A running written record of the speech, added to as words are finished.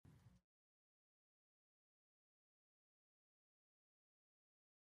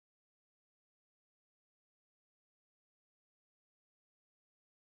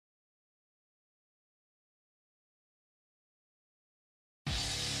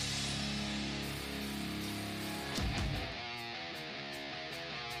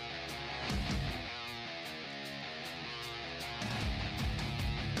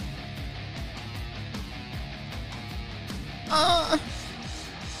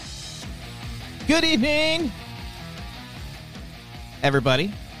Good evening,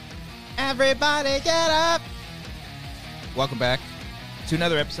 everybody. Everybody get up. Welcome back to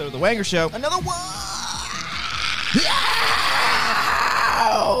another episode of The Wañger Show. Another one! Yeah!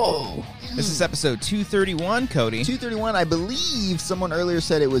 This is episode 231, Cody. 231, I believe someone earlier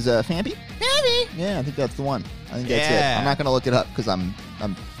said it was Fampy? Maybe. Yeah, I think that's the one. I think that's Yeah. it. I'm not going to look it up because I'm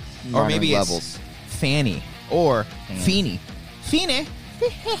Or maybe levels. it's Fanny or Feeny. Feeny.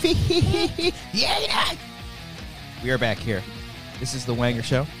 Yeah. We are back here. This is The Wañger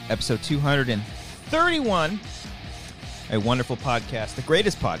Show, episode 231. A wonderful podcast. The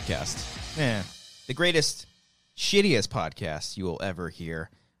greatest podcast. Yeah. The greatest, shittiest podcast you will ever hear.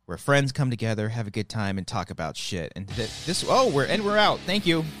 Where friends come together, have a good time, and talk about shit. And we're out. Thank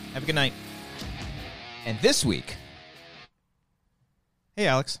you. Have a good night. And this week, hey,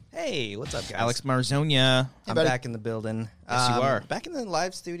 Alex. Hey, what's up, guys? Alex Marzonia. I'm back in the building. Yes, you are. Back in the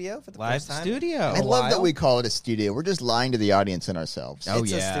live studio for the Live first time. studio. I love that we call it a studio. We're just lying to the audience and ourselves. Oh,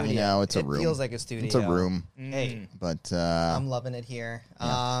 It's yeah. a studio. You know, it's a room. It feels like a studio. It's a room. Hey, But I'm loving it here.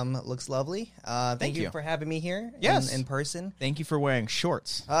 Looks lovely. Thank you. you for having me here. Yes. in person. Thank you for wearing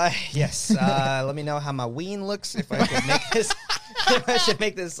shorts. Yes. Let me know how my ween looks. If I can make this, if I should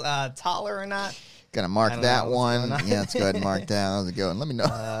make this taller or not. going to mark I don't that know what's one. going on. Yeah, let's go ahead and mark that. How's it going? Let me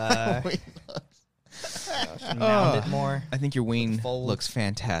know. Mound it more. I think your ween Fold. looks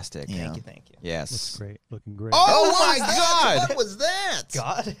fantastic. Yeah. Thank you. Yes. Great, looking great. Oh, what my was that? God. What was that?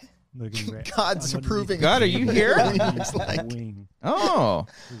 God. Looking great. God's I'm approving. God, are you here? It's like- Wing. Oh,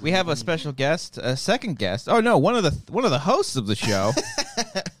 we have a special guest, a second guest. Oh no, one of the hosts of the show.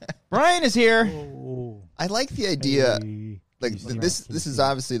 Brian is here. Oh, I like the idea. hey. Like this is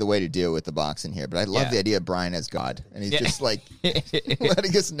obviously the way to deal with the box in here, but I love Yeah. the idea of Brian as God, and he's Yeah. just like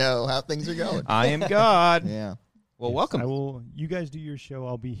letting us know how things are going. I am God. Yeah, Well, Yes, welcome. I will. You guys do your show.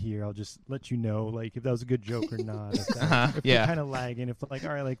 I'll be here. I'll just let you know, like, if that was a good joke or not. If, if Yeah. you're kind of lagging. If like,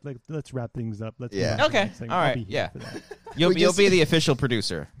 all right, like let's wrap things up. Let's Yeah. move on to the Okay. next thing. All I'll right. be here Yeah. for that. You'll We just- be the official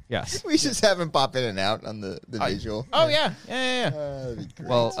producer. Yes. we just have him pop in and out on the visual. Oh yeah. Yeah. That'd be great.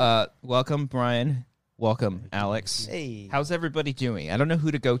 Well, welcome, Brian. Welcome, Alex. Hey. How's everybody doing? I don't know who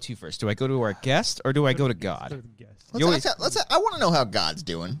to go to first. Do I go to our guest or do I go to God? Third guest. you always- I want to know how God's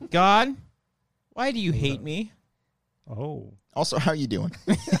doing. God, why do you hate me? Oh, Also, how are you doing?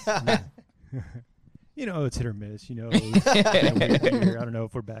 you know, it's hit or miss. You know, I don't know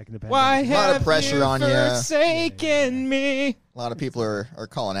if we're back in the pandemic. Why A lot of have pressure you on ya. forsaken me? A lot of people are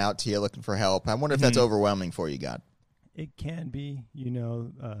calling out to you, looking for help. I wonder if that's overwhelming for you, God. It can be, you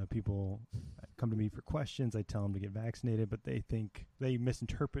know, people come to me for questions. I tell them to get vaccinated, but they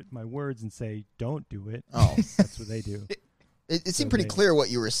misinterpret my words and say, don't do it. Oh. That's what they do. It seemed pretty clear what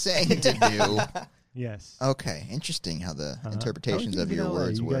you were saying to do. Yes. Okay, interesting how the interpretations How of was your in LA?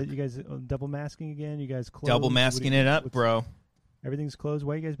 words You were. guys double masking again? You guys closed? Double masking it up, bro. Everything's closed.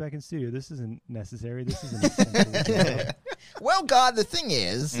 Why are you guys back in studio? This isn't necessary. This isn't essential. Well, God, the thing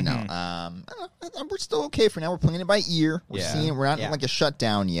is, no, I don't know, we're still okay for now. We're playing it by ear. We're Yeah. seeing we're not in Yeah. like a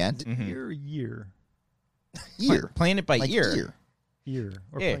shutdown yet. Year. Playing it by ear.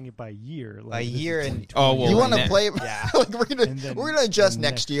 Or Yeah. playing it by year. A this is year and 2020. Oh, well, You want to ne- play it? Yeah. like we're And then gonna adjust the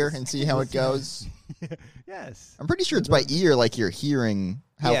next year and see how it goes. Yes. I'm pretty sure it's by ear, like you're hearing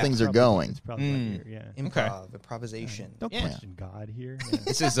how Yeah, things are Probably. going. It's probably by ear, yeah. improvisation. Don't Yeah. question God here.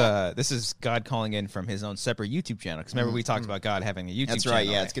 Yeah. This is God calling in from his own separate YouTube channel. Because remember we talked about God having a YouTube That's channel. right.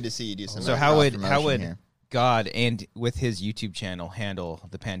 Yeah, it's good to see you do some. So how would cross-promotion here. God and with his YouTube channel handle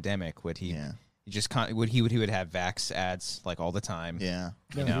the pandemic? Would he? Yeah. He just would he would have Vax ads like all the time? Yeah.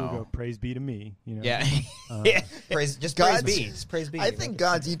 No, You here we know. go. Praise be to me. You know. Yeah. Praise God's- be. Just praise be. I think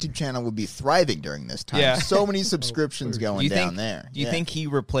God's YouTube channel would be thriving during this time. Yeah. So many subscriptions Do going you down think, there. Do you think he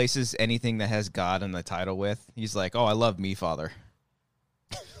replaces anything that has God in the title with? He's like, oh, I love me, Father.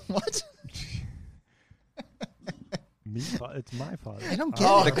 What? It's my father. I don't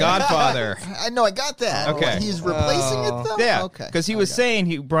get The it. Godfather. I know. I got that. Okay. He's replacing it though. Yeah, Okay. because he was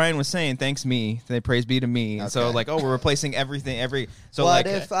saying, Brian was saying, "Thanks me, they praise be to me." And so Okay. like, oh, we're replacing everything. So What like,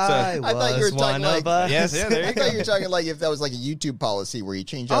 if so, I thought you were was talking one of like- us? Yes, yeah, there you I go. thought you were talking like if that was like a YouTube policy where you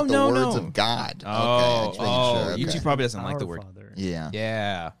change out Oh, the no, words no. of God. Oh, okay, sure. Okay. YouTube probably doesn't like Our the word. Father. Yeah.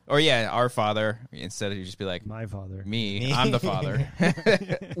 Yeah, or yeah, our Father. Instead of you just be like, My father. me, I'm the Father.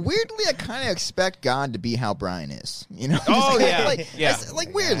 Weirdly, I kind of expect God to be how Brian is. You know? Oh, Just kinda yeah. like, Yeah.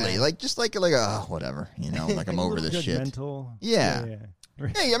 like weirdly, like just like whatever. You know, like I'm over this shit. Judgmental. Yeah. Yeah.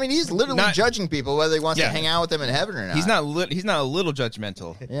 Hey, I mean, he's literally Not- judging people whether he wants Yeah. to hang out with them in heaven or not. He's not. He's not a little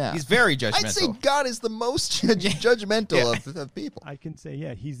judgmental. Yeah. he's very judgmental. I'd say God is the most judgmental Yeah. of people. I can say,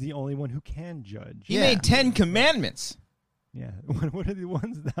 yeah, he's the only one who can judge. he Yeah. made 10 commandments. Yeah. What are the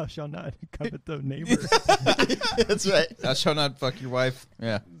ones thou shalt not covet the neighbor? That's right. Thou shalt not fuck your wife.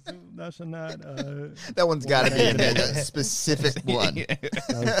 Yeah. Thou shalt not. That one's got to be a specific one.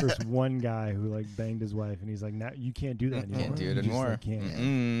 That was just one guy who like banged his wife, and he's like, "Now you can't do that anymore. Can't do it You just, anymore. like, can't."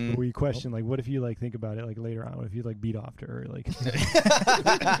 Mm. But we question like, what if you like think about it like later on? What if you like beat off to her? Like,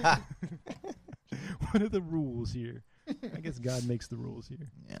 what are the rules here? I guess God makes the rules here.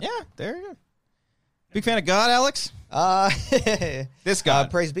 Yeah, there you go. Big fan of God, Alex? This God.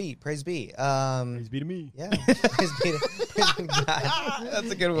 Praise be. Praise be. Praise be to me. Yeah. Praise be to God.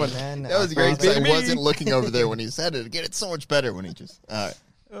 That's a good one. Amen. That was Our great. Father- I wasn't looking over there when he said it. Again, it's so much better when he just. All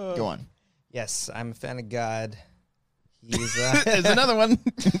right. Go on. Yes, I'm a fan of God. He's There's another one.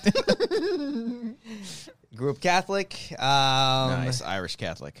 grew up Catholic. Nice, Irish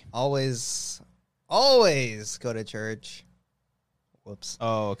Catholic. Always go to church. Whoops.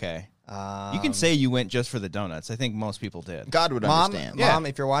 Oh, okay. You can say you went just for the donuts. I think most people did. God would understand. Mom,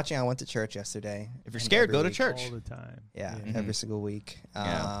 if you're watching, I went to church yesterday. If you're And scared, every go to week. church. All the time. Yeah, Mhm. every single week.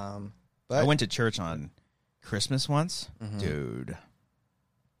 Yeah. But I went to church on Christmas once. Mhm. Dude.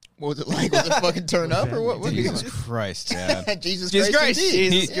 What was it like? Was it fucking turn up or what? Jesus Christ, man. Jesus Jesus Christ.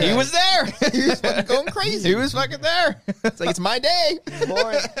 indeed. He was there. He was fucking going crazy. He was fucking there. It's like, it's my day. It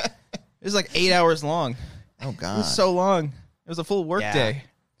was like 8 hours long. Oh, It God. was so long. It was a full work Yeah. day.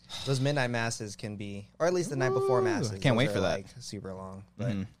 those midnight masses can be, or at least the night before masses. I can't those wait are, for that. Like, super long.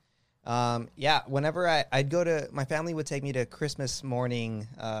 But Mhm. yeah, whenever I'd go to, my family would take me to Christmas morning.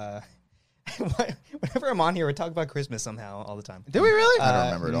 Whenever I'm on here, we talk about Christmas somehow all the time. Did we really? I don't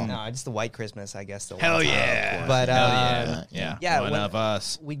remember at all. No, just the white Christmas, I guess. Hell yeah. But Hell yeah. yeah. Yeah, One when- of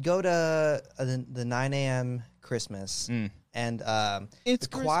us. we'd go to the 9 a.m. Christmas, and It's the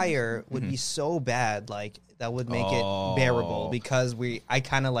choir would be so bad, like that would make it bearable because I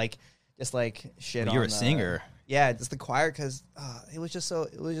kind of like just like shit. Well, you're on a the- singer. Yeah, just the choir because it was just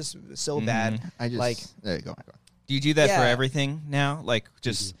so bad. I just, like there you go. Do you do that for Yeah. everything now? Like,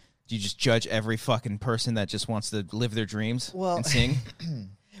 just do you just judge every fucking person that just wants to live their dreams Well- and sing?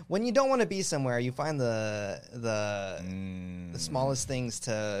 when you don't want to be somewhere, you find the smallest things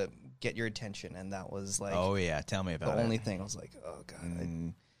to get your attention, and that was like Oh yeah, tell me the about it. only thing. I was like, oh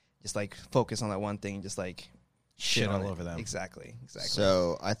god, just like focus on that one thing, just like Shit on all it. over them. Exactly.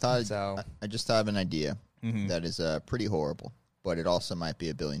 So I thought, So- I just thought of an idea that is pretty horrible, but it also might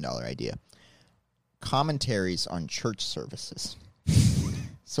be $1 billion idea. Commentaries on church services.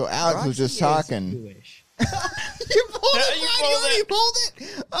 So Alex was just talking. Jewish. You pulled it. You pulled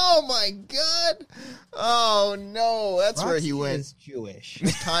it. Oh my god. Oh no. That's where he Roxy went. is Jewish.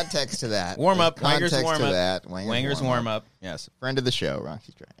 There's context to that. Warm up. There's Wanger's context warm to up. that. Wanger's warm up. Yes. Friend of the show,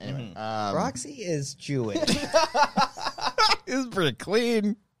 Roxy Trey. Anyway, Roxy is Jewish. This is pretty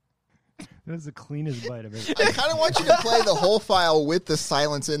clean. That was the cleanest bite of it. I kind of want you to play the whole file with the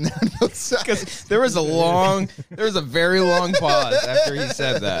silence in there. Because there was a very long pause after he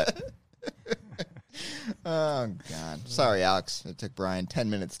said that. Oh god. Sorry, Alex. It took Brian 10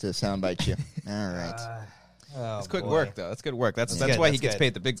 minutes to soundbite you. All right. That's Good work, though. That's good work. That's good. why he That's gets good.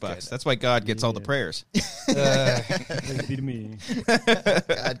 paid the big bucks. That's why God gets all the Yeah. prayers. Praise be to me.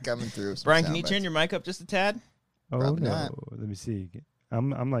 God coming through. some Brian, can sound you bites. turn your mic up just a tad? Oh Probably no. not. Let me see.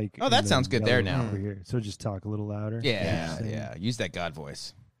 I'm like. Oh, that in the sounds good there yellow now. Over here. So just talk a little louder. Yeah, Sing. yeah. Use that God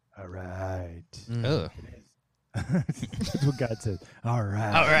voice. All right. Ugh. That's what God said. All right.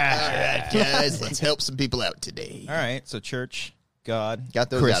 All All right. right, guys, let's help some people out today. All right. So church, God, Got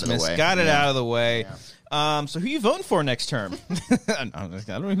those out of the Christmas, way. got it Yeah. out of the way. So who you voting for next term? I don't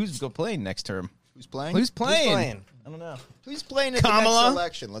know who's playing next term. Who's playing? Who's playing? playing? I don't know. Who's playing at Kamala? the next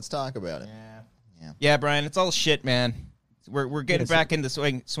election? Let's talk about it. Yeah, Brian, it's all shit, man. We're getting Yeah, so- back into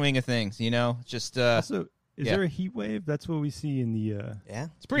swing of things, you know. Just Also, is yeah. there a heat wave? That's what we see in the Yeah.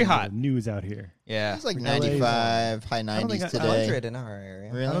 it's pretty in the hot. news out here. Yeah. It's like LA 95, high don't 90s think I- today. 100 in our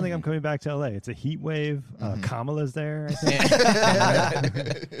area. Really? I don't think I'm coming back to LA. It's a heat wave. Kamala's there. I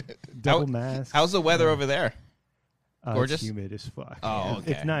think. Double mask. How's the weather over there? It's gorgeous? humid as fuck. Oh,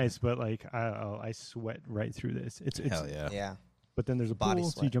 okay. It's nice, but like I sweat right through this. It's Hell yeah. Yeah. But then there's a Body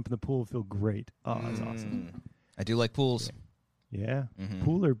pool, so you sweat. jump in the pool, feel great. Oh, that's awesome. I do like pools. Yeah. Mhm.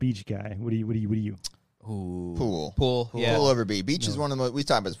 Pool or beach guy? What do you? Ooh. Pool. Pool. Yeah. Pool over beach. Beach is one of the most, we've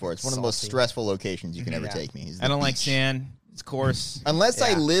talked about this before. It's one of the most Salty. stressful locations you can ever Yeah. take me. is I the don't like beach. sand. It's coarse. Unless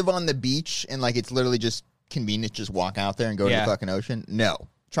I Yeah. live on the beach and like it's literally just convenient, just walk out there and go to Yeah. the fucking ocean. No.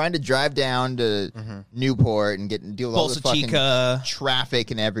 Trying to drive down to Newport and deal with all the fucking Chica.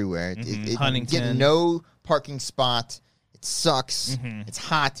 traffic and everywhere. Huntington. Get no parking spot. It sucks. It's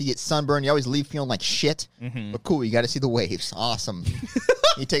hot. You get sunburned. You always leave feeling like shit. But cool, you got to see the waves. Awesome.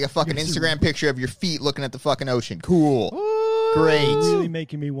 You take a fucking Instagram picture of your feet looking at the fucking ocean. Cool. Great. Really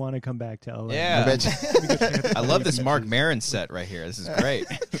making me want to come back to LA. Yeah. I bet I love this Mark Maron set right here. This is great.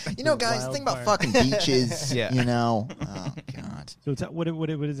 you know, guys, think about Wildfire. fucking beaches. Yeah. You know. Oh God. So it's, what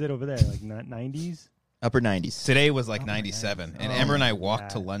is it over there? Like 90s? Upper 90s. Today was like Oh, 97, and nice. Ember and I Oh, walked yeah.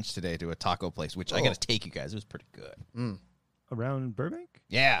 to lunch today to a taco place, which I got to take you guys. It was pretty good. Around Burbank?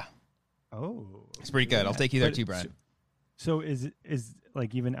 Yeah, Oh. it's pretty good. I'll take you there But- too, Brian. So is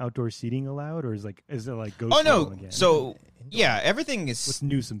like even outdoor seating allowed, or is it like ghost Oh no! town again? So yeah, everything What's is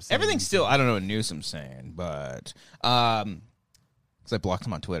Newsom saying? everything's still. I don't know what Newsom's saying, but because I blocked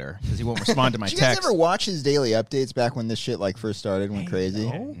him on Twitter because he won't respond to my Did you guys text. ever watch his daily updates back when this shit like first started, went crazy?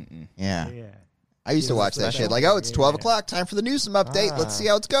 No? Yeah. Yeah. I used to Yeah, watch that's that what I shit. Like, oh, it's Yeah. 12 o'clock. Time for the Newsom update. Let's see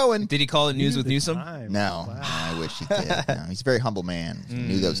how it's going. Did he call it news with Newsom? No, Wow. I wish he did. No, he's a very humble man. He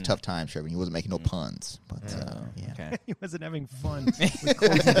knew those tough times for him. He wasn't making no puns. But, yeah. Okay. He wasn't having fun with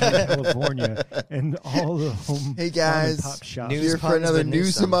closing down California and all the home Hey, guys. mom and pop shops. News Here for puns another with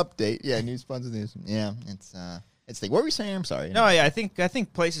Newsom Newsom. update. Yeah, news puns with Newsom. Yeah, it's the. What were we saying? I'm sorry. No, yeah, I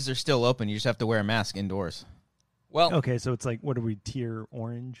think places are still open. You just have to wear a mask indoors. Well, Okay, so it's like, what are we, tier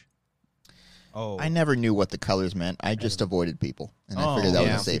orange? Oh, I never knew what the colors meant. I just avoided people, and I figured that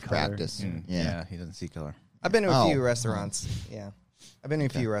yeah. was a safe Color. practice. Mm, Yeah. yeah, he doesn't see color. I've been to a Oh. few restaurants. Yeah, I've been to a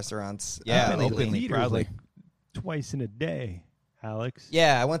few restaurants. Yeah, I've been to openly, theaters, proudly. like, twice in a day, Alex.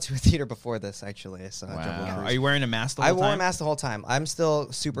 Yeah, I went to a theater before this actually. I saw Jungle Wow. Cruise. Are you wearing a mask the I whole wore time? a mask the whole time. I'm still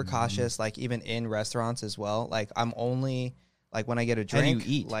super cautious, like even in restaurants as well. Like I'm only like when I get a How do you drink.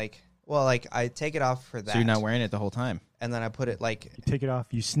 eat? Like I take it off for that. So you're not wearing it the whole time. and then I put it like You take it off,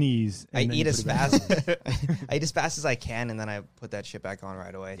 you sneeze. I and then eat you as put it back fast. on. I eat as fast as I can, and then I put that shit back on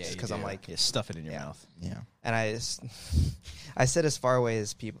right away. just you because I'm do. like, you stuff it in your Yeah. mouth. Yeah. and I sit as far away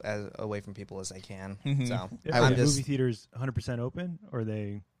as people away from people as I can. Mhm. So Are I'm the just movie theaters 100% open, or are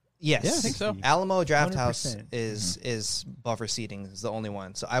they? yes. Yeah, I think so. Alamo Draft House 100%. is buffer seating is the only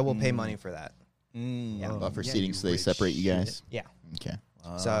one, so I will pay money for that. Mm. Yeah. Buffer yeah, seating, you so they rich separate you shit. guys. Yeah. Okay.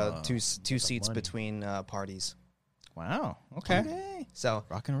 So Oh. two seats money. between parties. Wow. Okay. So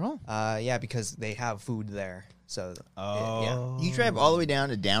Rock and roll. yeah, because they have food there. So Oh. You drive all the way down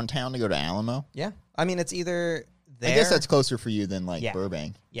to downtown to go to Alamo. yeah. I mean, it's either there. I guess that's closer for you than like Yeah.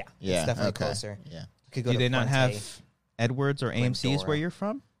 Burbank. yeah. Yeah. It's definitely okay. closer. Yeah. Could go Do to they not Puente. have Edwards or AMC's where Glendora. you're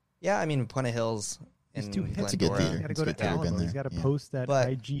from? Yeah, I mean Puente Hills It's in too hip. That's a good Glendora. theater. Got to It's go good to theater, been Alamo. He's there. got to Yeah. post that But-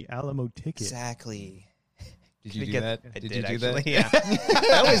 IG Alamo ticket. Exactly. Did you do Get- that? I Did did you do actually. that? Yeah.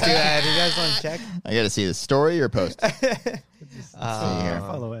 I always do that. You guys want to check? I got to see the story or post. I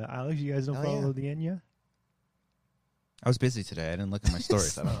follow it. Alex, you guys don't oh, follow yeah. the Enya? I was busy today. I didn't look at my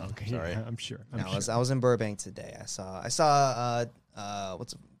stories. I don't know. Okay, Sorry. yeah, I'm sure. No, I was in Burbank today. I saw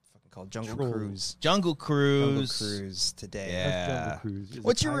what's it fucking called? Jungle Trolls. Cruise. Jungle Jungle Cruise. Cruise today. Yeah. Jungle Cruise. Is it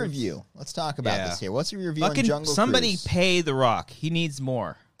What's your Pirates? review? Let's talk about Yeah. this here. What's your review on Fucking Jungle somebody Cruise? pay The Rock. He needs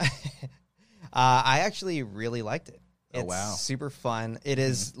more. I actually really liked it. Oh, It's wow. super fun. It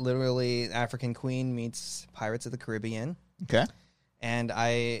is literally African Queen meets Pirates of the Caribbean, Okay. and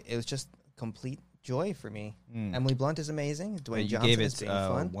it was just complete joy for me. Emily Blunt is amazing. Dwayne But you Johnson gave is it being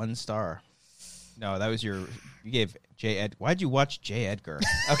fun. 1 star. No, that was you gave J. Ed. Why'd you watch J. Edgar?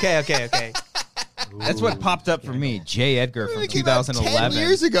 Okay. That's what popped up for me. J. Edgar from It came out 10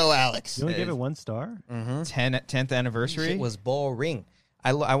 years 2011. ago, Alex. You only gave it 1 star? 10th anniversary. It was boring.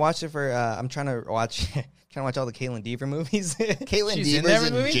 I watched it for. I'm trying to watch all the Caitlin Deaver movies. Caitlin She's in every Devers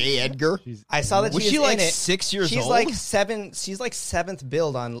and movie? J. Edgar. She's- I saw that Was she she is like in it. 6 years She's old? like 7. She's like 7th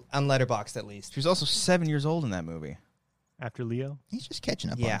build on Letterboxd at least. She was also 7 years old in that movie. After Leo? He's just catching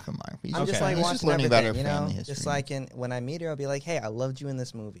up Yeah. on filmography. He's I'm just Okay. like he's watching just learning about everything, our you know. family history. Just like when I meet her, I'll be like, "Hey, I loved you in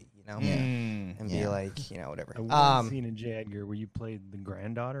this movie," you know, Yeah. and be Yeah. like, whatever. One scene in J. Edgar where you played the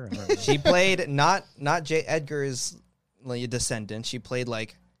granddaughter. I remember. She played not J. Edgar's like, descendant. She played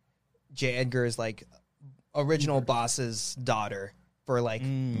like J. Edgar's like original boss's daughter for like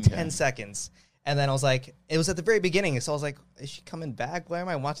 10 seconds. And then I was like, it was at the very beginning. So I was like, is she coming back? Why am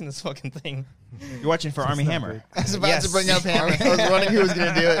I watching this fucking thing? You're watching for Army Hammer. I was about Yes. to bring up Hammer. I was wondering who was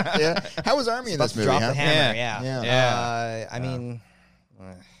going to do it. Yeah. How was Army in About this to movie? drop huh? the hammer, Yeah. yeah. Yeah. I mean,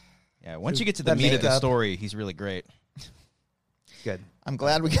 Yeah, once you get to the The meat of the makeup. story, he's really great. good. I'm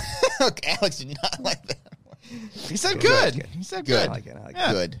glad we Look, Alex did not like that. He said good. He said Good. good. I like it. I like it.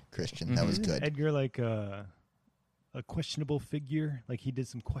 Yeah. Good, Christian. That was Isn't good. Edgar like a questionable figure? Like he did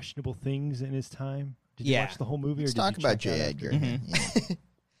some questionable things in his time? Did you Yeah. watch the whole movie? Let's or did talk you about check J. out Edgar. after? Yeah.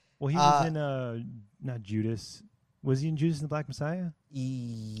 Well, he was in not Judas. Was he in Judas and the Black Messiah?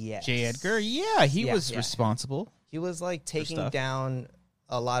 Yes. J. Edgar, yeah, he Yeah, was yeah. responsible. He was like taking stuff. down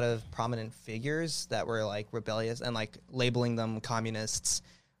a lot of prominent figures that were like rebellious and like labeling them communists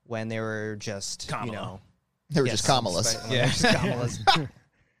when they were just, Kamala. you know, They were just Kamalas. Yeah, just Kamalas.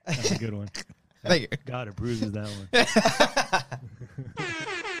 That's a good one. Thank you. God approves that one.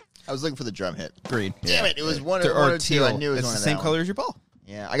 I was looking for the drum hit. Green. Damn it! It was one Or or two. I teal. knew it was It's one the of same that color one. as your ball.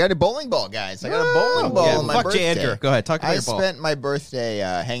 Yeah, I got a bowling ball, guys. I got a bowling ball on my fuck birthday. J. Edgar. Go ahead. Talk about I your ball. spent my birthday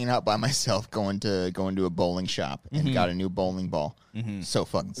hanging out by myself, going to a bowling shop, and got a new bowling ball. So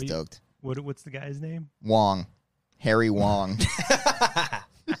fucking stoked. What's the guy's name? Wong, Harry Wong.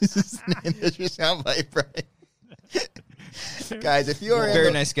 This is his name. Does your sound bite, right? Guys, if you're in Very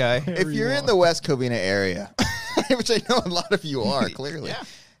the, nice guy. if you're in the West Covina area, which I know a lot of you are, clearly,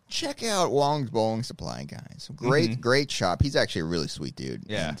 check out Wong's Bowling Supply, guys. Great shop. He's actually a really sweet dude.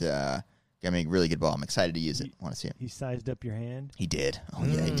 Yeah. And, got me a really good ball. I'm excited to use it. Want to see it? He sized up your hand. He did. Oh,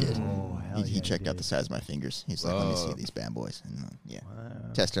 yeah, he did. Oh, hell He yeah, checked out did. the size of my fingers. He's like, let me see Whoa. these bad boys. And, Wow.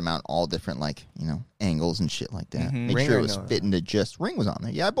 tested them out all different, angles and shit like that. Make Ring sure or it was no? fitting to just. Ring was on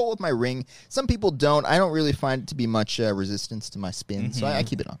there. Yeah, I bowl with my ring. Some people don't. I don't really find it to be much resistance to my spin, so I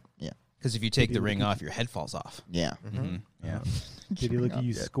keep it on. Yeah. Because if you take the ring off, your head falls off. Yeah. Yeah. Did he look at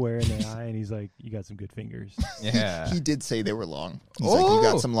you Yeah. square in the eye and he's like, "You got some good fingers." Yeah. He did say they were long. He's like, you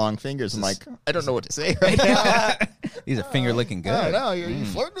got some long fingers. I'm like, I don't know what to say right now. These are finger looking good. I don't know. You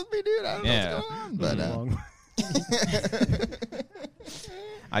flirting with me, dude? I don't Yeah. know what's going on. But, Long-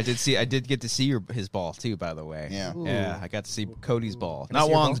 I did get to see his ball too, by the way. Yeah. Yeah, I got to see Cody's ball. I Not see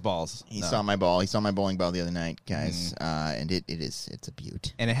your Wong's balls. he No. saw my ball. He saw my bowling ball the other night, guys. And it's a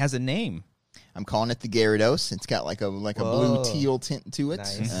beaut. And it has a name. I'm calling it the Gyarados. It's got like a blue Whoa. teal tint to it.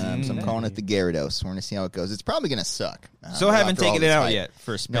 Nice. So I'm calling it the Gyarados. We're gonna see how it goes. It's probably gonna suck. So I haven't after all taken it this out hype. yet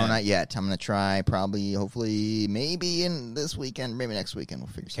for a spin. No, not yet. I'm gonna try. Probably, hopefully, maybe in this weekend, maybe next weekend. We'll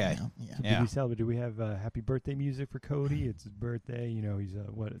figure something out. Yeah. Yeah. Do we have happy birthday music for Cody? It's his birthday. You know, he's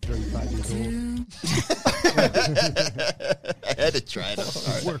 35 years old. I had to try it. I'm The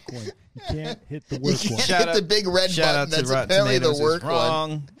sorry. work one. You can't hit the You work can't one. Shout hit out- the big red Shout out button. to That's Rotten apparently Tomatoes. the It's work one.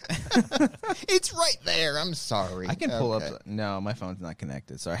 wrong. It's right there. I'm sorry. I can pull Okay. up. No, my phone's not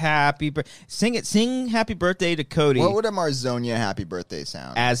connected. Sorry. Sing happy birthday to Cody What would a Marzonia happy birthday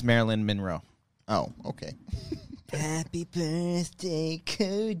sound? as Marilyn Monroe. Oh, okay. Happy birthday,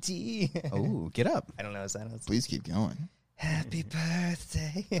 Cody. Oh, get up. I don't know his sound. Please keep going. Happy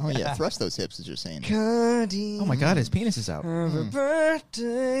birthday. Oh yeah, thrust those hips as you're saying. Cody. Oh my God, his penis is out. Happy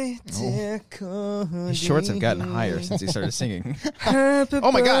birthday, dear Cody. His shorts have gotten higher since he started singing. Happy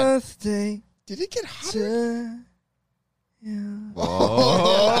Oh my God. birthday Did it get hotter? to you.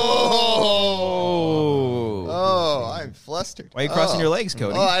 Oh, I'm flustered. Why are you crossing your legs,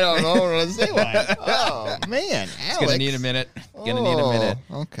 Cody? Oh, I don't know what to say. Why. Oh man, It's gonna need a minute. Gonna need a minute.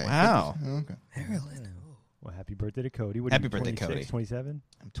 Okay. Wow. Okay. Marilyn. Well, happy birthday to Cody. What Happy are you, birthday, 26, Cody. 27?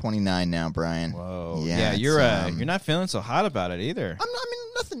 I'm 29 now, Brian. Whoa. Yeah, Yeah, it's, you're not feeling so hot about it either.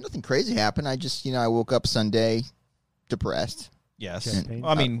 Nothing crazy happened. I just, I woke up Sunday depressed. Yes. Champagne?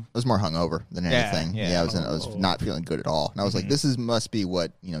 Well, I mean, I was more hungover than Yeah, anything. yeah. I was not feeling good at all. And I was like, this must be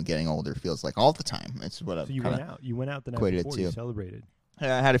what getting older feels like all the time. It's what I've So you kinda went out. You went out the night equated it before. You to. celebrated. I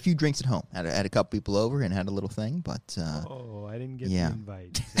had a few drinks at home. Had a couple people over and had a little thing, but Oh, I didn't get yeah. the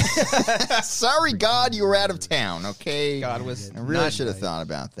invite. sorry, God, you were out of town. Okay, God was I really not- should have thought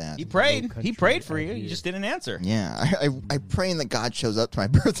about that. He prayed. country He prayed for out you. You here. just didn't answer. Yeah, I praying that God shows up to my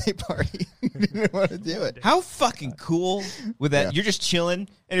birthday party. Didn't want to do it. How fucking cool with that? Yeah. You're just chilling,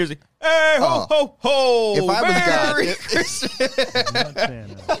 and you're like, "Hey, ho, Oh. ho, ho!" If I was God, Merry Christmas." Not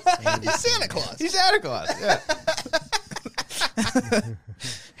Santa. He's Santa Claus. He's Santa Claus. Yeah.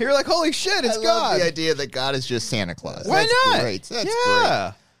 You're like, holy shit, it's I love God. the idea that God is just Santa Claus. Why That's not? Great. That's great.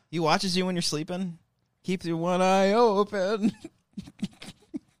 yeah. He watches you when you're sleeping. Keep your one eye open.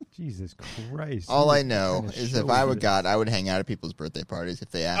 Jesus Christ. All I What know kind of is show if I is were this? God, I would hang out at people's birthday parties if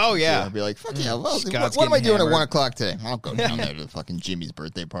they asked Oh, me yeah. to. I'd be like, fuck yeah. Well, God's what am I getting doing at hammered. 1 o'clock today? I'll go down there to fucking Jimmy's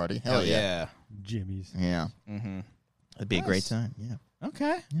birthday party. Hell yeah. Jimmy's. Yeah. Mm-hmm. It'd be a great time. Yeah.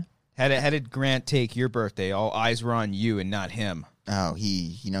 Okay. Yeah. How did Grant take your birthday? All eyes were on you and not him. Oh,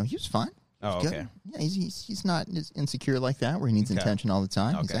 he was fine. He was Oh, good. okay. Yeah, he's not as insecure like that where he needs Okay. attention all the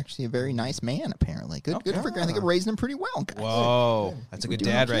time. He's Okay. actually a very nice man, apparently. Good for Grant. I think I'm raising him pretty well, guys. Whoa. That's a We're good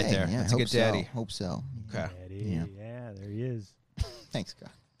doing dad okay. right there. Yeah, That's a hope good daddy. So. Hope so. Okay. Daddy. Yeah. Yeah, there he is. Thanks, God.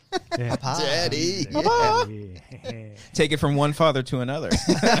 Yeah. Daddy. There Yeah. he is. Take it from one father to another.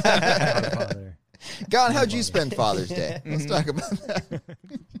 Godfather. God, how'd you spend Father's Day? Let's talk about that.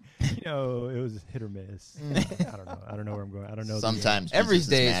 You know, it was hit or miss. I don't know. I don't know where I'm going. I don't know. Sometimes Every Jesus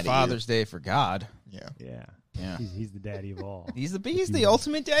day mad is at you. Father's Day for God. Yeah. Yeah. Yeah. He's the daddy of all. He's the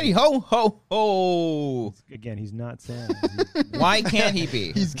ultimate daddy. Ho, ho, ho. Again, he's not Santa. Why can't he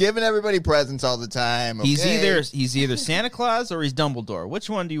be? He's giving everybody presents all the time. He's okay? either Santa Claus or he's Dumbledore. Which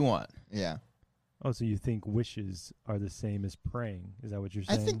one do you want? Yeah. Oh, so you think wishes are the same as praying? Is that what you're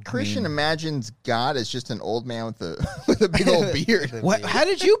saying? I think Christian imagines God as just an old man with a big old beard. What? How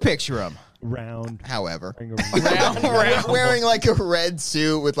did you picture him? Round. However, wearing a Round. wearing like a red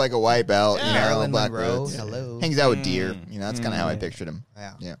suit with like a white belt, you know, Marilyn black Monroe. boots. Hello. Hangs out with deer. You know, that's kind of how I pictured him.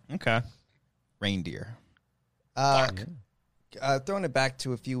 Yeah. Yeah. Okay. Reindeer. Throwing it back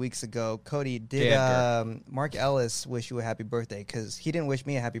to a few weeks ago, Cody, did J. Edgar. Mark Ellis wish you a happy birthday? Because he didn't wish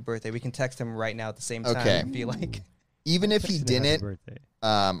me a happy birthday. We can text him right now at the same time. Okay. I feel like. Even if he Happy didn't, birthday.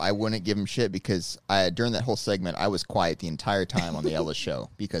 I wouldn't give him shit because during that whole segment, I was quiet the entire time on the Ellis show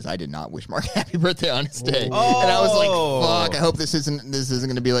because I did not wish Mark happy birthday on his day, and I was like, "Fuck! I hope this isn't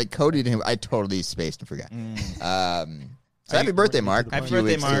going to be like Cody to him." I totally spaced and forgot. So happy birthday, Mark! Happy A few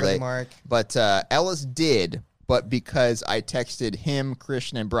birthday, weeks too Mark. late. Mark. But Ellis did. But because I texted him,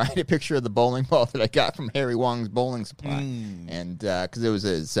 Christian, and Brian a picture of the bowling ball that I got from Harry Wong's bowling supply, and because it was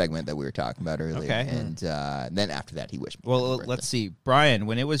a segment that we were talking about earlier, Okay. and then after that he wished me. Well, happy let's birthday. see. Brian,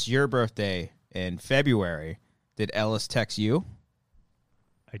 when it was your birthday in February, did Ellis text you?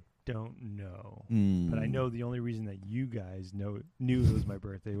 I don't know, Hmm. but I know the only reason that you guys knew it was my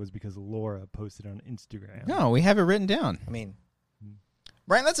birthday was because Laura posted on Instagram. No, we have it written down. I mean,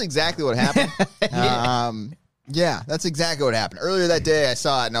 Brian, that's exactly what happened. Yeah, that's exactly what happened. Earlier that day, I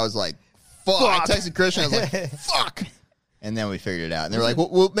saw it, and I was like, fuck. I texted Christian, I was like, fuck. And then we figured it out. And they were like,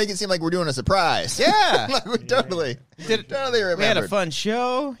 we'll make it seem like we're doing a surprise. Yeah. Like, we totally remembered. We had a fun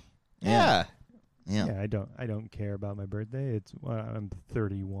show. Yeah. Yeah, I don't care about my birthday. It's I'm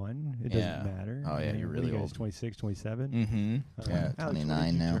 31. It Yeah. doesn't matter. Oh, yeah, you're What are really you guys, old. 26, 27. Mm-hmm. Yeah, Alex, what did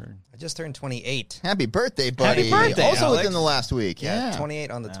 29 you now. turn? I just turned 28. Happy birthday, buddy. Happy birthday, Also Alex. within the last week. Yeah. 28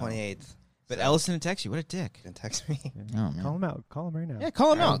 on the Wow. 28th. But Ellis didn't text you. What a dick. Didn't text me. Oh, man. Call him out. Call him right now. Yeah,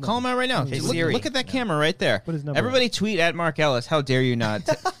 call him out. Call him out right now. Hey, look, Siri. look at that camera right there. What is number? Everybody tweet at Mark Ellis. How dare you not?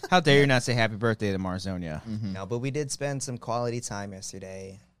 How dare you not say happy birthday to Marzonia? No, but we did spend some quality time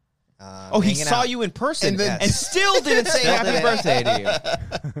yesterday. Oh, he hanging saw out. you in person And then- and still didn't say Still happy didn't. birthday to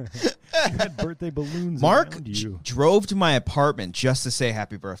you. You had birthday balloons Mark around you. drove to my apartment just to say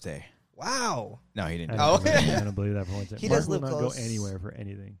happy birthday. Wow. No, he didn't. I do Oh. don't, believe, I don't believe that for one second. He Mark does will live not close. go anywhere for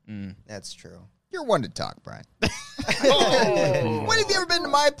anything. Mm. That's true. You're one to talk, Brian. When have you ever been to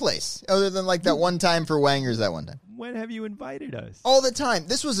my place? Other than like that one time for Wañger's that one time. When have you invited us? All the time.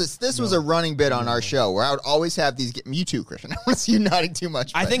 This was a running bit on our show where I would always have these. You too, Christian. I want to see you nodding too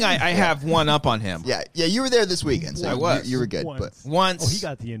much. I but- think I have one up on him. Yeah. You were there this weekend, so I was. You were good, Once. but Once. Oh, he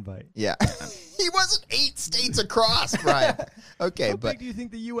got the invite. yeah, he wasn't 8 states across, Brian. Okay, How but big do you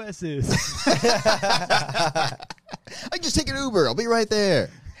think the U.S. is? I can just take an Uber. I'll be right there.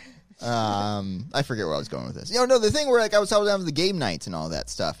 I forget where I was going with this. No, the thing where like I was down to the game nights and all that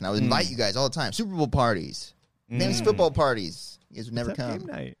stuff, and I would invite you guys all the time. Super Bowl parties, fantasy football parties. You guys would never Let's have come. game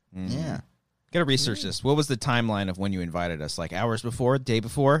night. Yeah. Gotta research this. What was the timeline of when you invited us? Like hours before, day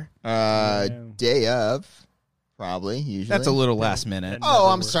before? Day of, probably. Usually. That's a little last minute. And- Oh,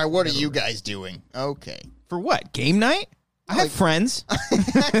 Never I'm worked. sorry. What are Never you worked. guys doing? Okay. For what? Game night? I have friends.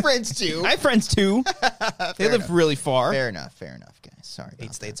 Friends too. I have friends too. They live enough. really far. Fair enough, guys. Sorry. about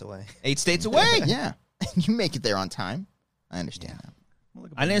 8 states away. 8 states away. that. Yeah. You make it there on time. I understand that. Well,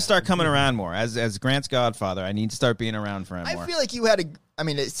 look at I need that. to start coming around more. As Grant's godfather, I need to start being around for him I more. feel like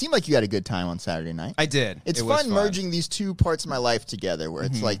it seemed like you had a good time on Saturday night. I did. It's It was fun merging these two parts of my life together, where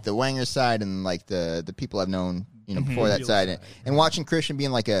it's like the Wanger side and like the people I've known, before that Real side, side. and watching Christian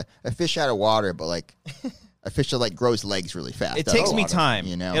being like a fish out of water, but like a fish that like grows legs really fast. It out of takes me water, time.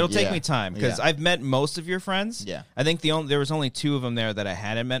 It'll take Yeah. me time because Yeah. I've met most of your friends. Yeah. I think there was only 2 of them there that I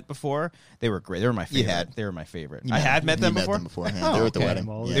hadn't met before. They were great. They were my You favorite. had. They were my favorite. You I met- had met you them met before. them beforehand. Oh, They were at the okay. wedding.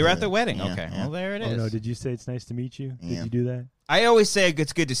 All Yeah. They were at the wedding. Yeah, Okay. yeah. Well, there it is. Oh, no. Did you say it's nice to meet you? Yeah. Did you do that? I always say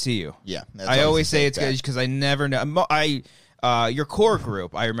it's good to see you. Yeah, that's I always the say safe it's bet. good because I never know. Your core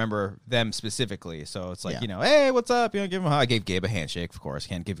group, I remember them specifically. So it's like, Yeah. hey, what's up? Give him a hug. I gave Gabe a handshake, of course.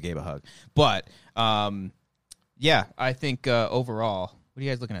 Can't give Gabe a hug. But, yeah, I think overall, what are you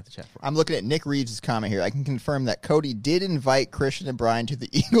guys looking at the chat for? I'm looking at Nick Reeves' comment here. I can confirm that Cody did invite Christian and Brian to the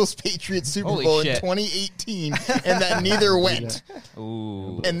Eagles-Patriots Super Holy Bowl shit. in 2018, and that neither went.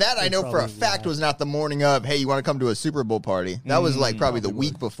 Ooh. And that I know for a probably fact lied. was not the morning of, hey, you want to come to a Super Bowl party? That was like probably the Probably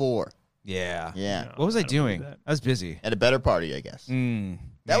week before. Yeah. Yeah. No. What was I I don't believe doing? that. I was busy. At a better party, I guess.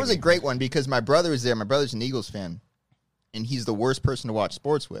 That was a great one because my brother was there. My brother's an Eagles fan, and he's the worst person to watch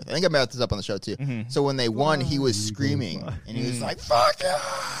sports with. I think I brought this up on the show, too. So when they won, he was Eagles, screaming, why? and he was like, fuck yeah!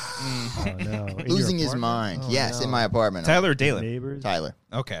 Oh, no. In your Losing his apartment? mind. Oh, Yes, no. in my apartment. Tyler or Dalen? Neighbors? Tyler.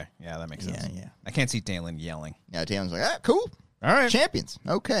 Okay. Yeah, that makes sense. Yeah. I can't see Dalen yelling. Yeah, Taylor's like, cool. All right. Champions.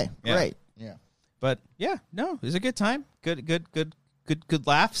 Okay, Yeah. great. Yeah. But yeah, no, it was a good time. Good good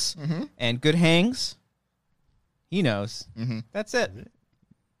laughs and good hangs, he knows. That's it.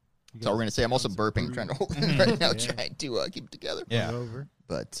 That's all we're gonna say. I'm also burping, trying to hold it right now, trying to keep it together. Yeah.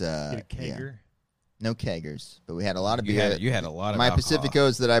 But Get a kegger. no keggers. But we had a lot of beer. You had a lot of my alcohol.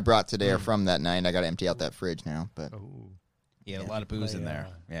 Pacificos that I brought today are from that night. I got to empty out that fridge now. But You had a lot of booze in there.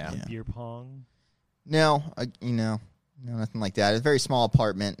 Yeah. Beer pong. no, no, nothing like that. It's a very small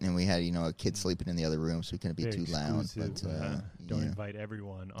apartment, and we had a kid sleeping in the other room, so we couldn't be Very too loud. exclusive, But don't invite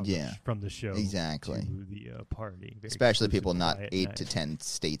everyone on from the show exactly. to the party. Very Especially people exclusive not quiet 8 night. to 10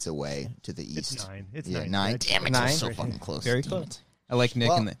 states away to the east. It's 9. It's 9. 9. Damn it, 9. it's so fucking close. Very Damn close. it. I like Nick,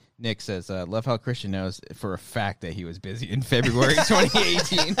 Well- Nick says, love how Christian knows for a fact that he was busy in February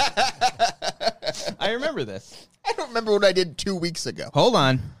 2018. I remember this. I don't remember what I did 2 weeks ago. Hold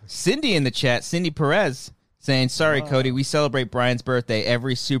on. Cindy in the chat, Cindy Perez, saying, sorry, Cody, we celebrate Brian's birthday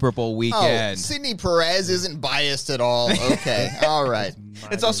every Super Bowl Oh, weekend. Sidney Perez isn't biased at all. Okay, all right.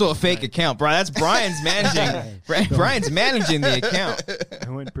 It's also a fake account, Brian. That's Brian's managing. Brian's managing the account. I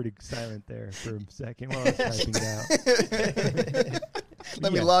went pretty silent there for a second while I was typing it out.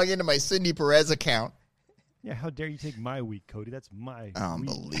 Let me log into my Sidney Perez account. Yeah, how dare you take my week, Cody? That's my week.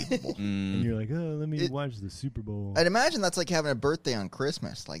 Unbelievable. And you're like, oh, let me watch the Super Bowl. I'd imagine that's like having a birthday on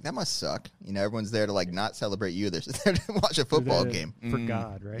Christmas. Like, that must suck. Everyone's there to, like, not celebrate you. They're there to watch a football They're game. for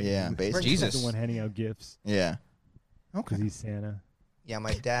God, right? Yeah, For basically. Jesus. the one handing out gifts Yeah. because he's Santa. Yeah,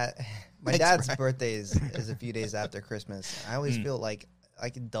 my dad's Brian. birthday is a few days after Christmas. I always feel like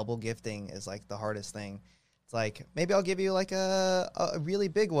double gifting is like the hardest thing. It's like maybe I'll give you like a really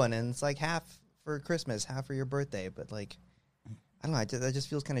big one, and it's like half for Christmas, half for your birthday. But like, I don't know, that just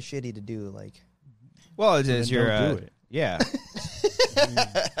feels kind of shitty to do. Like, Well, it is Then your don't do it. yeah.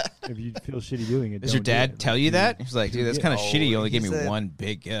 If you feel shitty doing it, Does your don't do dad it. tell you that? He's like, dude, that's kind of Oh, shitty. You only gave me he's a- one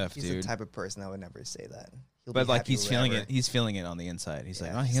big gift, he's dude. the type of person that would never say that. He'll But be like happy he's feeling wherever. it. He's feeling it on the inside. He's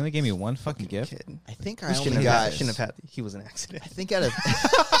like, Yeah, oh, he only gave me one fucking gift. Kid. I think He I shouldn't only have, got... shouldn't have had. He was an accident. I think out of...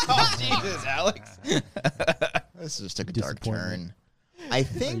 Oh, Jesus, Alex. This just took a dark turn. Disappointment. I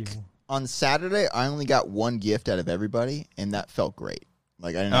think on Saturday, I only got one gift out of everybody, and that felt great.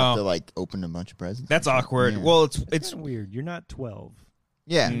 Like, I didn't have to, like, open a bunch of presents. That's awkward. Yeah. Well, it's It's weird. You're not 12.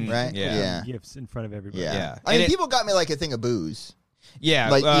 Yeah, right? yeah. Yeah. Gifts in front of everybody. Yeah. I mean, And people got me, like, a thing of booze. yeah.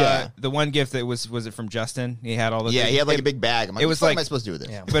 Like, yeah. The one gift that was it from Justin? He had all the Yeah, things. he had, like, a big bag. I'm like, it what was the fuck like- am I supposed to do with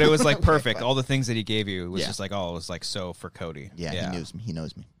this? Yeah. But it was like Okay, perfect. fine. All the things that he gave you, it was Yeah. just like, oh, it was like so for Cody. Yeah, he knows me. He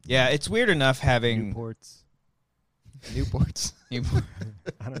knows me. Yeah, it's weird enough having Newports. Newports.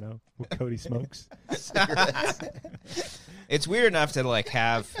 I don't know what Cody smokes. It's weird enough to like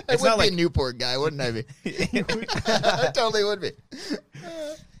have. I It's would not be like a Newport guy, wouldn't I be? I totally would be.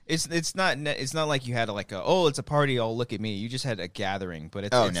 it's not like you had like it's a party. Oh, look at me. You just had a gathering, but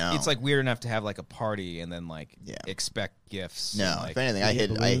it's No. it's like weird enough to have like a party and then like Yeah. expect gifts. No, and, like, if anything, I you hid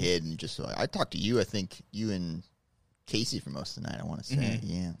balloons? and just I talked to you. I think you and Casey for most of the night. I want to say, Mhm.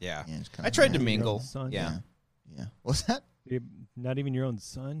 yeah. Yeah. it's kinda I tried to weird. mingle. son? Yeah. Yeah. What's that? Not even your own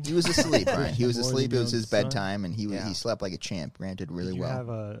son. He was asleep, Brian. He was More than asleep. It your was own his son? bedtime, and he Yeah. slept like a champ. Granted, really Did you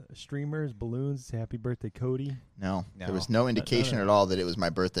well. have streamers, balloons, happy birthday, Cody? No, No. there was no indication no. at all that it was my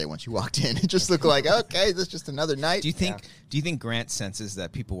birthday once you walked in. It just looked like, okay, this is just another night. Do you think Grant senses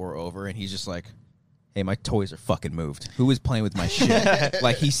that people were over and he's just like, hey, my toys are fucking moved. Who is playing with my shit?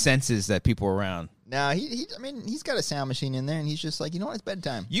 Like he senses that people are around. No, I mean, he's got a sound machine in there, and he's just like, you know what, it's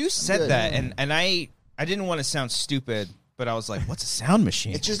bedtime. You I'm said good. that, and I didn't want to sound stupid, but I was like, what's a sound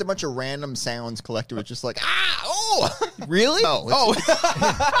machine? It's just a bunch of random sounds collected. It's just like, oh, really? No,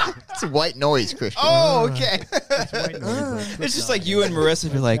 it's white noise, Christian. Oh, okay. It's white noise, like It's just like you and Marissa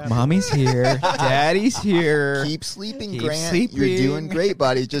be like, mommy's here, daddy's here. Keep sleeping, Keep Grant. sleeping. You're doing great,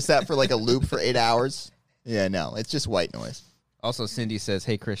 buddy. Just that for like a loop for 8 hours. Yeah, no, it's just white noise. Also, Cindy says,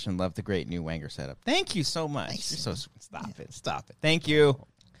 hey, Christian, love the great new Wañger setup. Thank you so much. Thanks, You're so sweet. Stop it. Thank you.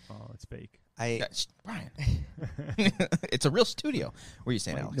 Oh, it's fake. Brian. It's a real studio. What are you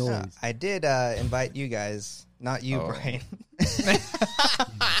saying, White Alex? noise. I did invite you guys, not you, Oh. Brian.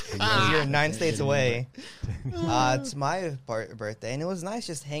 'Cause you're 9 states away. It's my birthday, and it was nice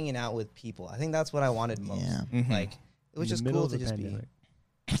just hanging out with people. I think that's what I wanted most. Yeah. Mhm. Like, it was In just the middle cool of to the just pandemic. be.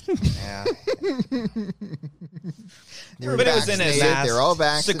 Yeah. They're But it was in a vaccinated. They're all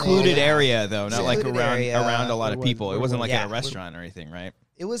vaccinated. secluded area, though, not like Secluded around area. around a lot of Where was- people. It where wasn't was- like at Yeah. a restaurant or anything, right?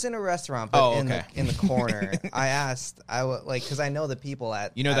 It was in a restaurant, but Oh, in okay. the corner. I asked, because I know the people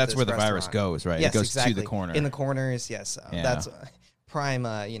at You know at that's this where the virus restaurant. goes, right? Yes, it goes exactly. to the corner. In the corners, yes. Yeah. That's prime.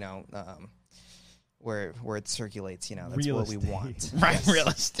 Where it circulates. That's Real what we estate. want. Right, Yes, real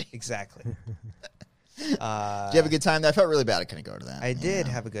estate. Exactly. you have a good time? I felt really bad I couldn't go to that. I did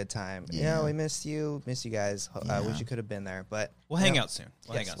have a good time. Yeah. Yeah, we missed you guys. I wish you could have been there, but We'll hang out soon.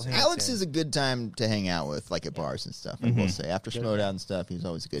 Alex is a good time to hang out with, like at bars and stuff. I will say, after Schmoedown and stuff, he was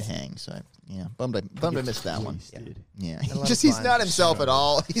always a good hang. So bummed I missed that one. Yeah, he's not himself at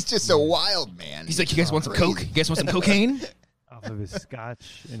all. He's just a wild man. He's like, you guys want some coke? You guys want some cocaine? Off of his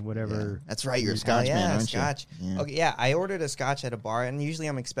scotch and whatever. Yeah. That's right, you're a scotch man, aren't scotch. you? Yeah. Okay, yeah, I ordered a scotch at a bar, and usually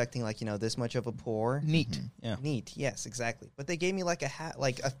I'm expecting this much of a pour. Neat. Yeah. Neat. Yes, exactly. But they gave me like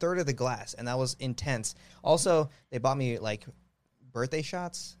a third of the glass, and that was intense. Also, they bought me like birthday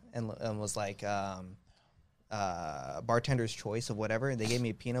shots and was like bartender's choice of whatever. And they gave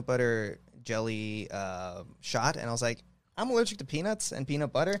me a peanut butter jelly shot, and I was like, I'm allergic to peanuts and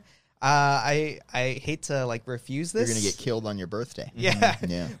peanut butter. I hate to refuse this. You're gonna get killed on your birthday. Yeah,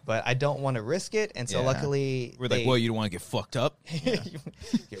 yeah. But I don't want to risk it, and so luckily we're like, well, you don't want to get fucked up.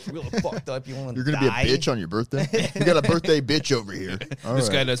 Get real fucked up. You're gonna be a bitch on your birthday. You got a birthday bitch over here. This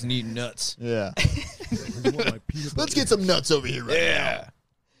guy doesn't eat nuts. Yeah. Let's get some nuts over here now.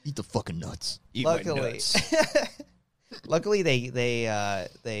 Eat the fucking nuts. Eat my nuts. Luckily,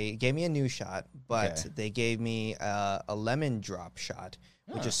 they gave me a new shot, but they gave me a lemon drop shot,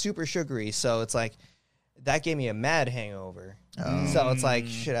 which is super sugary. So it's like that gave me a mad hangover. So it's like,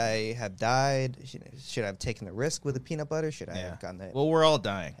 should I have died? Should I have taken the risk with the peanut butter? Should I have gotten that? Well, we're all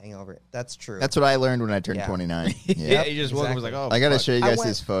dying. Hangover. That's true. That's what I learned when I turned 29. Yeah, you just woke up and was like, oh, I got to show you guys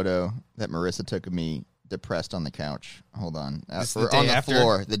this photo that Marissa took of me depressed on the couch. Hold on. On the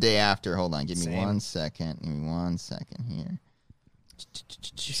floor the day after. Hold on. Give me 1 second. Give me 1 second here.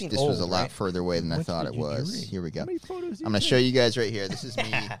 This was a lot further away than I thought it was. Here we go. I'm going to show you guys right here. This is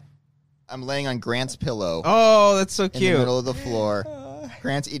me. I'm laying on Grant's pillow. Oh, that's so cute. In the middle of the floor.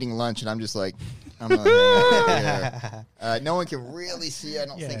 Grant's eating lunch, and I'm just like, I'm not hanging out here. No one can really see. I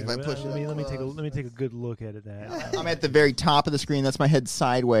don't think if I push it. Let me take a good look at it. I'm at the very top of the screen. That's my head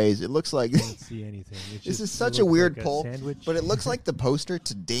sideways. It looks like I don't see anything. This is such a weird pull, but it looks like the poster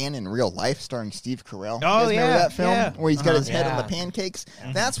to Dan in Real Life, starring Steve Carell. Oh, you guys remember that film where he's got his head on the Yeah. pancakes?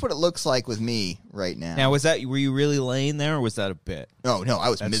 That's what it looks like with me right now. Now, were you really laying there, or was that a bit? Oh no, I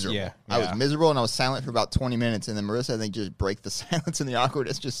was miserable. I was miserable, and I was silent for about 20 minutes, and then Marissa, I think, just break the silence and the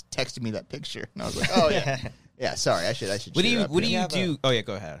awkwardness, just texted me that picture, and I was like, oh yeah. Yeah, sorry, I should. What do you do? Oh yeah,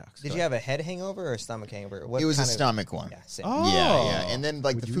 go ahead. Alex. Did you have a head hangover or a stomach hangover? It was a stomach one. Yeah, same. Oh. Yeah. And then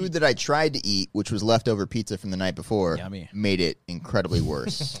the food that I tried to eat, which was leftover pizza from the night before, made it incredibly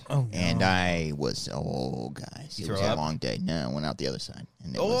worse. Oh, no. And I was, guys, it was a long day. No, I went out the other side,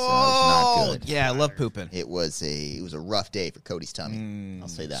 and it was not good. Yeah, I love pooping. It was a rough day for Cody's tummy. I'll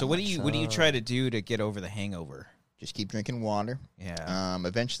say that. So what do you try to do to get over the hangover? Just keep drinking water. Yeah.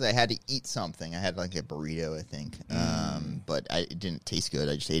 Eventually, I had to eat something. I had like a burrito, I think. But it didn't taste good.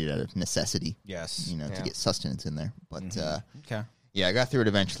 I just ate it out of necessity. Yes. To get sustenance in there. But okay. Yeah, I got through it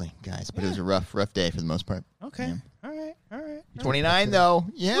eventually, guys. But it was a rough day for the most part. Okay. Yeah. All right. 29 though.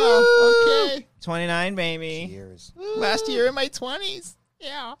 Yeah. Woo! Okay. 29, baby. Cheers. Last year in my 20s.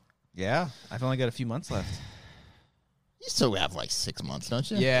 Yeah. Yeah. I've only got a few months left. You still have like 6 months, don't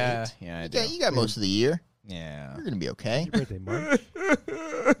you? Yeah. Yeah. I do. You got most of the year. Yeah. You're gonna be okay. Your birthday, March.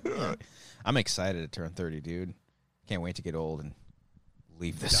 I'm excited to turn 30, dude. Can't wait to get old and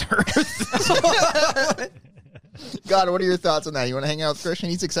leave this earth. God, what are your thoughts on that? You want to hang out with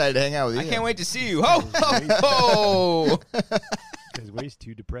Christian? He's excited to hang out with you. I can't wait to see you. Ho, ho, ho. Guy's way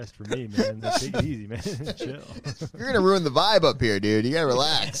too depressed for me, man. Take it easy, man. Chill. You're gonna ruin the vibe up here, dude. You gotta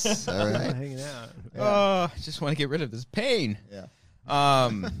relax. All I'm right. not hanging out. I just want to get rid of this pain. Yeah.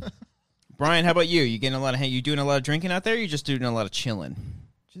 Brian, how about you? You doing a lot of drinking out there? Or you just doing a lot of chilling?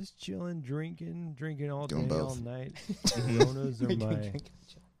 Just chilling, drinking all Doing day, both. all night. Coronas are my...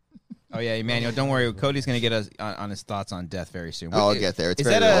 Oh yeah, Emmanuel, don't worry. Cody's gonna get us on his thoughts on death very soon. I'll get there. It's is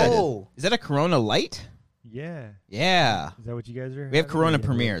very that related. is that a Corona Light? Yeah. Yeah. Is that what you guys are? We have having? Corona Yeah,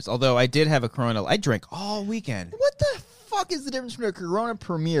 premieres. Although I did have a Corona. I drank all weekend. What the fuck is the difference between a Corona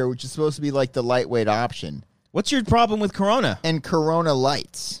Premier, which is supposed to be like the lightweight option, What's your problem with Corona? and Corona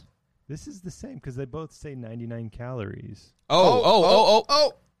Lights? This is the same because they both say 99 calories.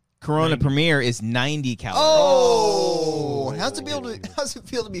 Oh. Corona Premier is 90 calories. Oh, how's it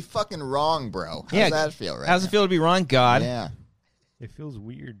feel to be fucking wrong, bro? How's that feel? Right? How's it feel to be wrong, God? Yeah. It feels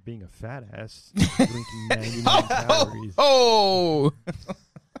weird being a fat ass drinking 99 calories Oh.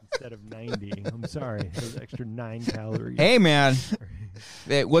 instead of 90. I'm sorry, those extra 9 calories. Hey, man.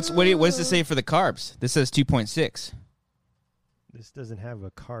 What does this say for the carbs? This says 2.6. This doesn't have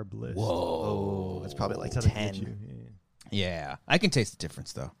a carb list. Whoa. It's probably like That's how they get 10. you. Yeah. I can taste the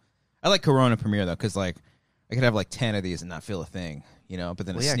difference, though. I like Corona Premier, though, because, I could have, 10 of these and not feel a thing. but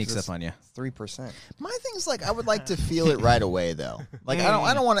then Well, it yeah, sneaks 'cause up on you. 3%. My thing is like I would like to feel it right away though. Like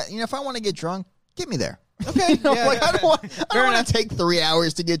I don't want to. If I want to get drunk, get me there. Okay. I don't want to take 3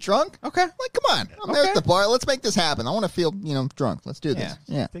 hours to get drunk. Okay. Like, come on. I'm there at the bar. Let's make this happen. I want to feel, drunk. Let's do this.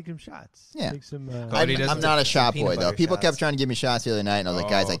 Yeah. Take some shots. Yeah. Take some. I'm not a shot boy, peanut though. butter People shots. kept trying to give me shots the other night, and I was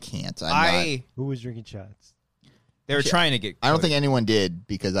like, guys, I can't. Who was drinking shots? They were trying to get. I don't think anyone did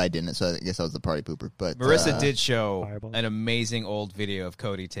because I didn't, so I guess I was the party pooper. But Marissa did show Fireball. an amazing old video of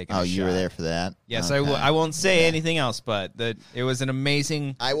Cody taking. Oh, a you shot. were there for that? Yes, Okay. I won't say anything else, but it was an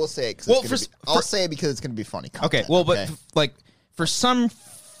amazing. I will say it. Well, I'll say it because it's going to be funny. Okay, well, but for some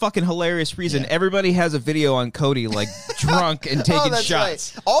fucking hilarious reason, everybody has a video on Cody like drunk and taking that's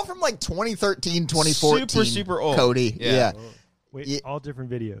shots. right. All from like 2013, 2014. Super old. Cody. Yeah. Wait, all different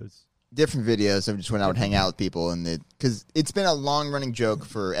videos. Different videos of just when I would hang out with people, and because it's been a long running joke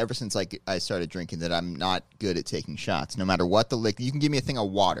for ever since I started drinking that I'm not good at taking shots. No matter what the liquid, you can give me a thing of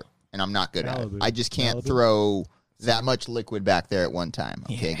water, and I'm not good at it. Malibu. I just can't Malibu. throw that much liquid back there at one time.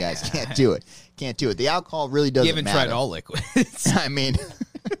 Okay, guys, can't do it. Can't do it. The alcohol really doesn't You haven't matter. tried all liquids. I mean,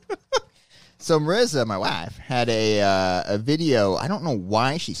 so Marissa, my wife, had a video. I don't know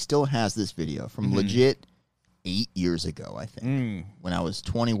why she still has this video from legit 8 years ago, I think, when I was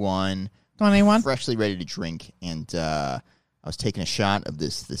 21, freshly ready to drink, and I was taking a shot of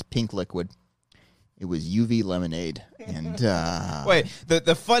this pink liquid. It was UV lemonade, and Wait,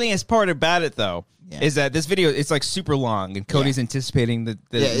 the funniest part about it though is that this video it's like super long, and Cody's anticipating the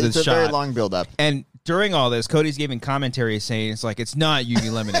it's shot. a very long build up. And during all this, Cody's giving commentary saying it's like it's not UV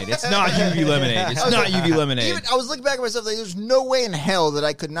lemonade, it's not UV lemonade, it's not UV lemonade. Even, I was looking back at myself like, there's no way in hell that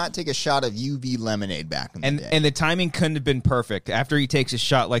I could not take a shot of UV lemonade back in the day. And the timing couldn't have been perfect. After he takes a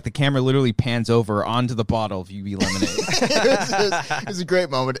shot, like the camera literally pans over onto the bottle of UV lemonade. it was a great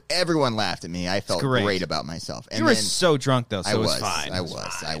moment. Everyone laughed at me. I felt great. great about myself. And You were then so drunk though, so I it was was fine. I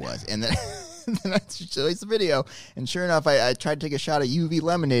was. And then, then I showed the video, and sure enough, I tried to take a shot of UV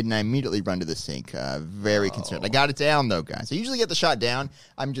lemonade, and I immediately run to the sink. Very concerned. I got it down though, guys. I usually get the shot down.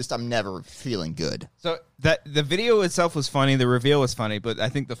 I'm never feeling good. So that the video itself was funny, the reveal was funny, but I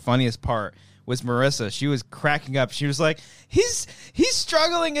think the funniest part was Marissa. She was cracking up. She was like, "He's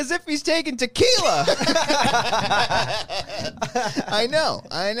struggling as if he's taking tequila." I know.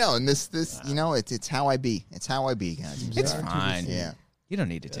 And this it's how I be. It's how I be, guys. It's fine. Yeah. You don't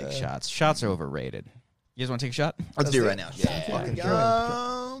need to take shots. Shots are overrated. You guys want to take a shot? Let's do it right now. Fucking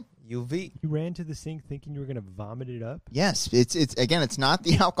Go. UV. You ran to the sink thinking you were gonna vomit it up. Yes, it's again, it's not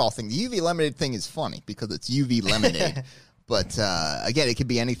the alcohol thing. The UV lemonade thing is funny because it's UV lemonade. But again, it could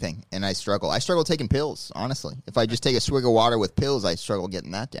be anything, and I struggle. I struggle taking pills, honestly. If I just take a swig of water with pills, I struggle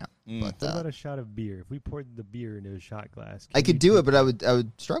getting that down. But What about a shot of beer? If we poured the beer into a shot glass, I could do it, but I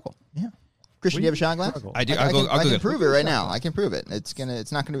would struggle. Yeah. Christian, do you have a shot glass? Struggle. I do. I can get prove it right now. I can prove it. It's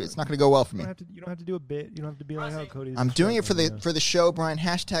not gonna go well for me. You don't have to do a bit. You don't have to be like how Cody's. I'm doing it for struggling, the show, Brian.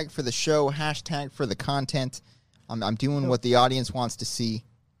 Hashtag for the show. Hashtag for the content. I'm doing what the audience wants to see.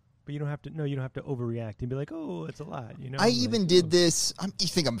 But you don't have to. No, you don't have to overreact and be like, "Oh, it's a lot." I even did this. You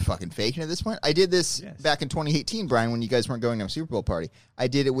think I'm fucking faking at this point? I did this back in 2018, Brian, when you guys weren't going to a Super Bowl party. I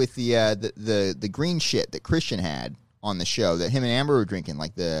did it with the green shit that Christian had on the show that him and Amber were drinking,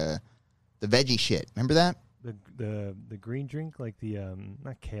 like the veggie shit. Remember that? The green drink, like the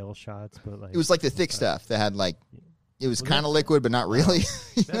not kale shots, but like It was like the thick stuff that had like it was Well, kind of that's- liquid, but not really.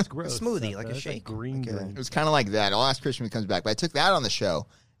 that's gross. smoothie, stuff, like a that's shake. green Like a- drink. It was kind of like that. I'll ask Christian when he comes back, but I took that on the show,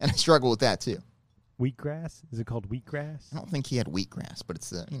 and I struggle with that too. Wheatgrass? Is it called wheatgrass? I don't think he had wheatgrass, but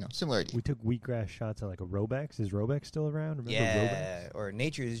it's similar idea. We took wheatgrass shots at like a Robex. Is Robex still around? Remember Robex? Yeah, or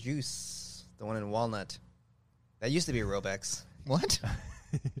Nature's Juice, the one in Walnut. That used to be a Robex. What?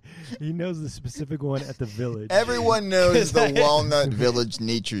 He knows the specific one at the village. Everyone knows the Walnut Village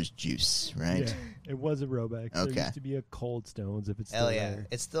Nature's Juice, right? Yeah, it was a Robex. Okay. There used to be a Cold Stones if it's still Hell yeah, there.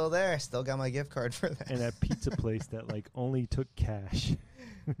 it's still there. Still got my gift card for that. And a pizza place that like only took cash.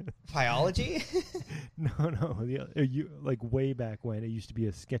 Biology? No. Like way back when it used to be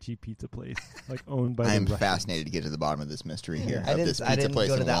a sketchy pizza place, like owned by. I am the Russians. fascinated to get to the bottom of this mystery here. I of this didn't. I pizza didn't place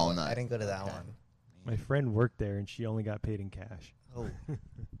go to in that one. Walnut. I didn't go to that one. My friend worked there, and she only got paid in cash. Oh,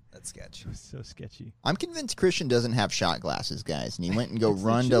 that's sketch. It was so sketchy. I'm convinced Christian doesn't have shot glasses, guys, and he went and go It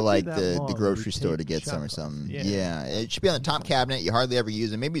run to shouldn't be like that the long grocery to store to take get shot some or glasses. something. Yeah. Yeah, it should be on the top cabinet. You hardly ever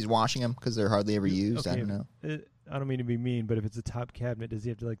use them. Maybe he's washing them because they're hardly ever used. I don't know. I don't mean to be mean, but if it's a top cabinet, does he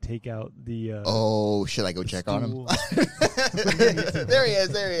have to like take out the? Oh, should I go check on him? stool? There he is.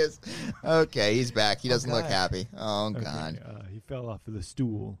 There he is. Okay, he's back. He doesn't look God. happy. Oh Okay, God. he fell off of the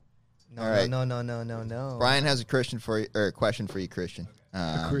stool. No, All right. no. Brian has a question for you, or a question for you, Christian.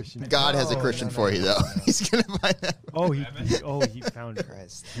 Christian. God has a Christian for you, though. He's going to find that. Oh, he found it.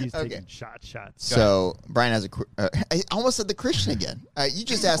 Christ. He's Okay. taking shots. So, Brian has I almost said the Christian again. You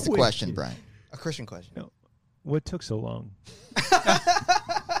just asked the question, Brian. A Christian question. No. What took so long?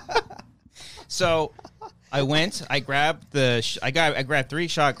 So I went. I grabbed I grabbed 3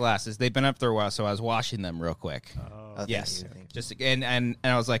 shot glasses. They've been up there a while, so I was washing them real quick. Oh, Yes, thank you. just and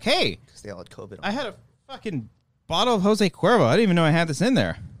I was like, hey, Because they all had COVID. I had a fucking bottle of Jose Cuervo. I didn't even know I had this in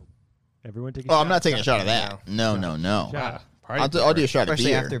there. Everyone take a Oh, shot. I'm not taking a shot of that. No. Shot. Party I'll do a shot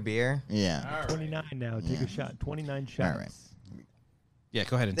Especially of beer. after beer. Yeah. 29 now. Take a shot. 29 shots. All right. Yeah,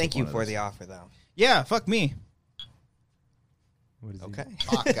 go ahead and Thank take you one of for those. the offer, though. Yeah, fuck me. What is he? Okay.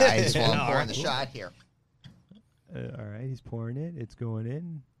 Fuck, guys. Well, I'm All pouring right. the shot here. All right, he's pouring it. It's going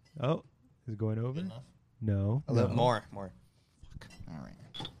in. Oh, is it going over? No. A little no. more. All right.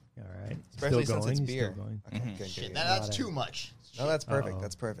 All right. Especially Still since going. it's He's beer. Still going. Okay, good. Shit, good. that's too much. No, that's perfect. Uh-oh.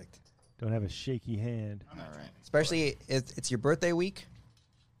 That's perfect. Don't have a shaky hand. All right. Especially it's your birthday week.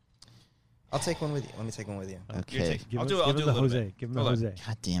 I'll take one with you. Let me take one with you. Okay. I'll do a the little Jose. bit. Give him the Hold on. Jose.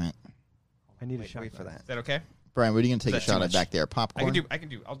 God damn it. I need a Wait, shot wait for glass. that. Is that okay? Brian, what are you going to take a That's too shot much. of back there? Popcorn?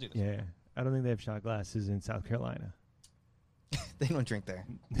 I'll do this. Yeah. I don't think they have shot glasses in South Carolina. They don't drink there.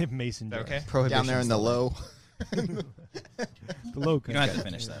 They have mason Is that jars. okay? Prohibition Down there in the low. The low You don't have to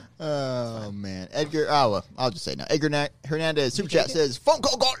finish that. Oh, man. Edgar, well, I'll just say no. Edgar Hernandez, Super Chat says, phone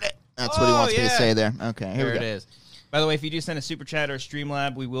call gauntlet. That's what he wants me to yeah. say there. Okay, here There we it go. is. By the way, if you do send a super chat or a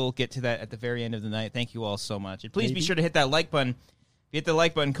Streamlab, we will get to that at the very end of the night. Thank you all so much. And please be Maybe. sure to hit that like button. If you hit the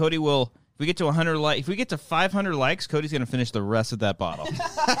like button, Cody will. If we get to 100 if we get to 500 likes, Cody's going to finish the rest of that bottle.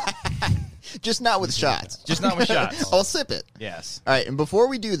 Just not with shots. Just not with shots. I'll sip it. Yes. All right, and before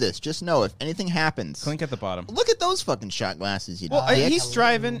we do this, just know if anything happens, Clink at the bottom. look at those fucking shot glasses. You Well, dick. he's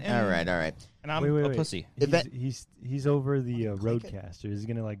driving. And, All right. And I'm Wait. a pussy. He's over the Roadcaster. Is he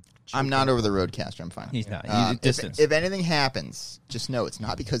gonna like? I'm not over the Roadcaster. I'm fine. He's not. He's distance. If anything happens, just know it's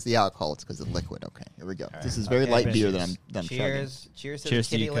not because of the alcohol. It's because of the liquid. Okay, here we go. This is very Okay, light cheers. beer that I'm chugging. Cheers. Cheers to Cheers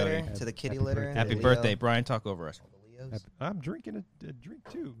to the you, kitty litter. Cody. To the kitty Happy litter. birthday. Happy Leo. birthday, Brian. Talk over us. Leos. I'm drinking a drink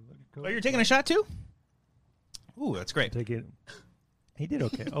too. Oh, you're taking a shot too? Ooh, that's great. Take it. He did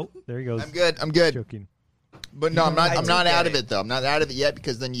okay. Oh, there he goes. I'm good. Joking. But no, I'm not. I I'm do not get out of it. it though. I'm not out of it yet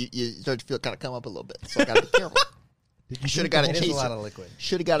because then you start to feel kind of come up a little bit. So I got to be careful. Did you Should have drink got the a It is a chaser. lot of liquid.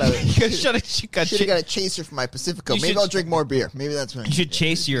 Should have got a. Should have got a chaser for my Pacifico. You Maybe should- I'll drink more beer. Maybe that's what. You should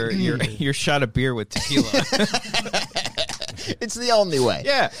chase your shot of beer with tequila. It's the only way.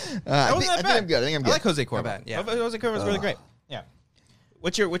 Yeah. I wasn't think that I'm good. I think I'm I good. like Jose Cuervo. Not bad, yeah. Jose Cuervo is really great. Yeah.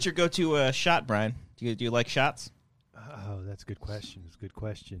 What's your go-to shot, Brian? Do you like shots? Oh, that's a good question. It's a good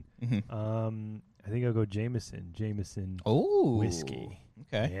question. Mhm. I think I'll go Jameson. Oh, Whiskey.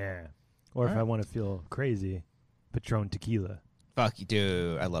 Okay. Yeah. Or if Alright. I want to feel crazy, Patron tequila. Fuck you,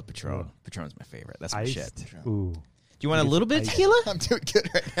 dude. I love Patron. Oh. Patron's my favorite. That's my Iced. shit. Ooh. Do you want a little bit of Iced. tequila? I'm doing good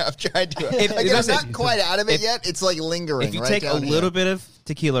right now. I've tried to. If- Again, I'm listen, not quite out of it if- yet. It's like lingering. If you right take a down little here. bit of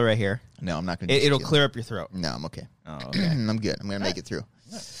tequila right here, No, I'm not going to. it'll clear up your throat. No, I'm okay. Oh, okay. I'm good. I'm going to make it through.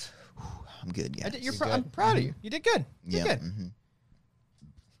 I'm good. Yeah. I'm proud of you. You did good. You Yeah. did good.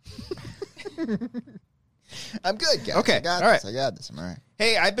 I'm good, guys. Okay, I got all this. right. I got this. I'm all right.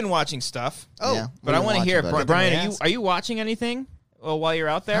 Hey, I've been watching stuff. Oh, Yeah. but what I have you want to been hear, watching, buddy? Brian. Are you watching anything while you're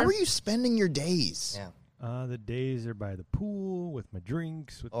out there? How are you spending your days? Yeah. The days are by the pool with my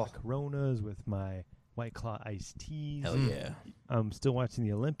drinks, with my Coronas, with my White Claw iced teas. Hell yeah. I'm still watching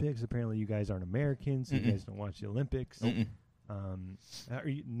the Olympics. Apparently, you guys aren't Americans. So you guys don't watch the Olympics. Mm-mm. Are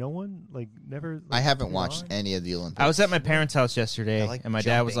you, no one like never? Like, I haven't put it watched on? any of the Olympics. I was at my parents' house yesterday, I like and my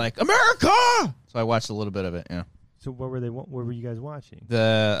dad was jumping. like, "America!" So I watched a little bit of it. Yeah. So what were they? What were you guys watching?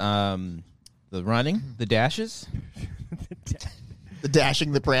 The running, the dashes. the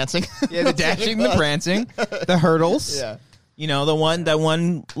dashing, the prancing. Yeah, the dashing, the prancing, the hurdles. Yeah. You know, that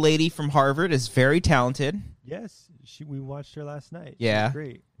one lady from Harvard is very talented. Yes, we watched her last night. Yeah. She was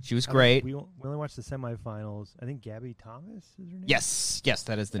great. She was great. We only watched the semifinals. I think Gabby Thomas is her name. Yes,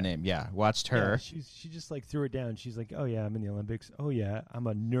 that is the name. Yeah, watched Yeah, her. she just like threw it down. She's like, "Oh yeah, I'm in the Olympics. Oh yeah, I'm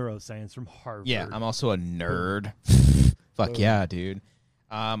a neuroscience from Harvard." Yeah, I'm also a nerd. Fuck yeah, dude.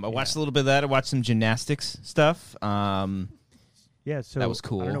 I watched a little bit of that. I watched some gymnastics stuff. Yeah, so That was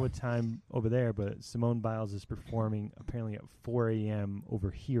cool. I don't know what time over there, but Simone Biles is performing apparently at 4 a.m. over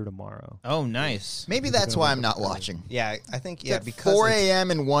here tomorrow. Oh, nice. Maybe People that's gonna why wake I'm up not early. watching. Yeah, I think It's at because 4 it's-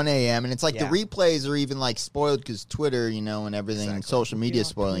 a.m. and 1 a.m. and it's like Yeah. the replays are even like spoiled because Twitter, and everything, and Exactly. social media Get is off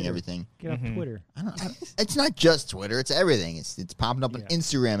spoiling Twitter. everything. Get off Twitter. It's not just Twitter; it's everything. It's popping up on Yeah.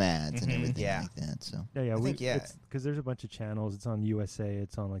 Instagram ads and everything Yeah. like that. So Yeah, I think, because there's a bunch of channels. It's on USA.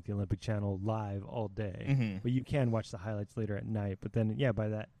 It's on like the Olympic Channel live all day. Mhm. But you can watch the highlights later at night night. But then, by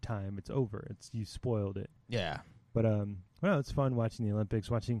that time it's over. You spoiled it. Yeah. But well, it's fun watching the Olympics.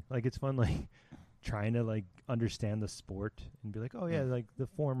 It's fun trying to understand the sport and be like, oh yeah, the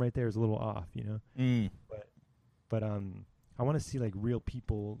form right there is a little off, But I want to see real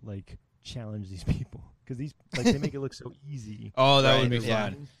people challenge these people because these they make it look so easy. Oh, that would be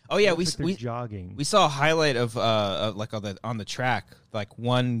fun. Oh yeah, we jogging. We saw a highlight of on the track,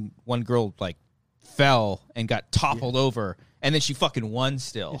 one girl fell and got toppled over, and then she fucking won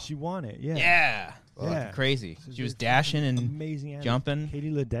still. Yeah, she won it. Yeah. Yeah. Yeah. Crazy. So she was dashing and amazing jumping.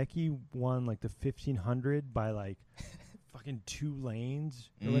 Katie Ledecky won the 1500 by fucking 2 lanes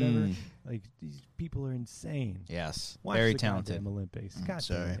or whatever. These people are insane. Yes. Watch very the talented. goddamn Olympics. God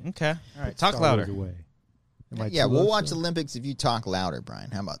sorry. damn it. Okay. All right. Put Talk Star louder. Wars away. Am I Yeah, too we'll low watch still? Olympics if you talk louder, Brian.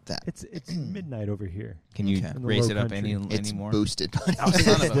 How about that? It's midnight over here. Can you Okay. raise In it the up low any country. It's more? boosted. Son of a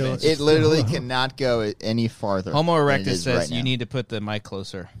bitch. It literally cannot go any farther. Homo than it erectus is says right you now. need to put the mic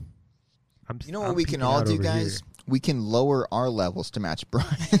closer. You know what we can all do, guys? We can lower our levels to match Brian,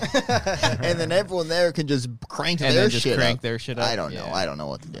 and then everyone there can just crank And their then just shit crank up. their shit up? I don't know. Yeah. I don't know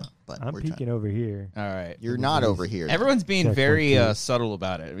what to do. But I'm we're peeking trying. over here. All right. You're not over here. Everyone's being Check very 1, 2. subtle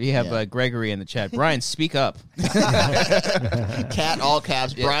about it. We have Yeah. Gregory in the chat. Brian, speak up. Cat all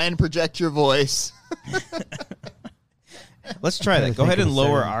caps. Yeah. Brian, project your voice. Let's try that. Trying to Go ahead think and of a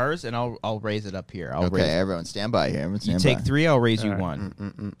lower sound. ours, and I'll raise it up here. I'll Okay, raise it. everyone stand by here. Everyone You stand take by. 3, I'll raise you All right.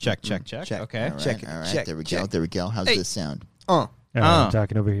 1. Check. Okay. All right, Check it. all right. Check, There we check. go. There we go. How's Hey. this sound? I'm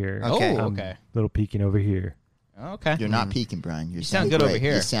talking over here. Okay. Oh, I'm okay. little peeking over here. Okay. You're not peeking, Brian. You sound good over great.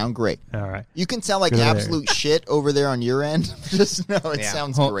 here. You sound great. All right. You can sound like Good over absolute shit over there on your end. Just know it Yeah.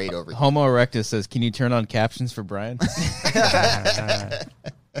 sounds great over here. Homo erectus says, "Can you turn on captions for Brian?"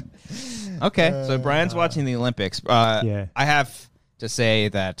 Okay, so Brian's watching the Olympics. Yeah. I have to say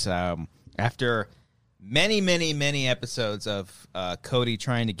that after many episodes of Cody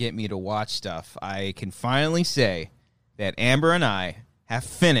trying to get me to watch stuff, I can finally say that Amber and I have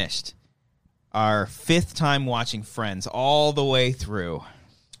finished our 5th time watching Friends all the way through.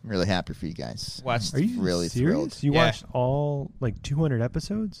 I'm really happy for you guys. Watched Are you Really serious? thrilled. You Yeah. watched all 200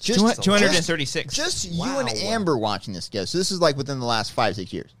 episodes? Just 236. Just you Wow. and Amber watching this together. So this is within the last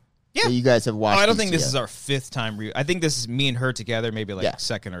 5-6 years. Yeah. that you guys have watched. I don't these think this is together. our 5th time. I think this is me and her together, maybe Yeah.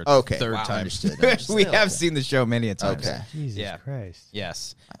 second or Okay. third Wow, time. understood. We Okay. have seen the show many a times. Okay. Jesus Yeah. Christ.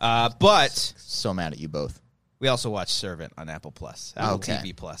 Yes. But So mad at you both. we also watched Servant on Apple Plus, Apple Okay.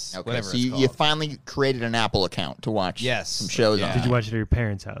 TV Plus, Okay, whatever so it's you called. finally created an Apple account to watch Yes. some shows Yeah. on. Did you watch it at your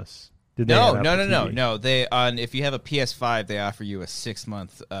parents' house? Did they No. have Apple TV? They if you have a PS5, they offer you a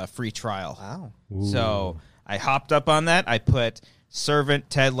 6-month free trial. Wow. Ooh. So I hopped up on that. I put Servant,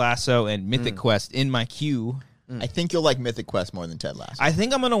 Ted Lasso, and Mythic Quest in my queue. I think you'll like Mythic Quest more than Ted Lasso. I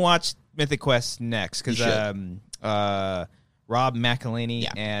think I'm gonna watch Mythic Quest next because You should. Rob McElhaney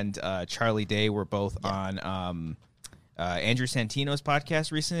Yeah. and Charlie Day were both on Andrew Santino's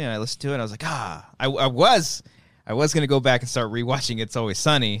podcast recently, and I listened to it. And I was like, I was gonna go back and start rewatching It's Always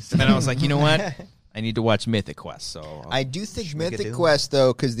Sunny, and then I was like, you know what? I need to watch Mythic Quest. So I do think make a Mythic deal. Quest,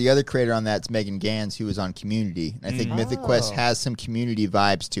 though, because the other creator on that's Megan Gans, who was on Community. And I think Mythic Quest has some Community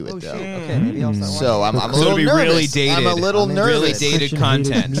vibes to it, Oh, though. shit. Okay, maybe I'll start So I'm a So little it'll be nervous. really dated. I'm a little I'm nervous. really dated Christian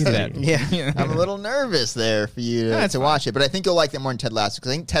content. hated That, community. Yeah. I'm a little nervous there for you That's to watch it, but I think you'll like that more than Ted Lasso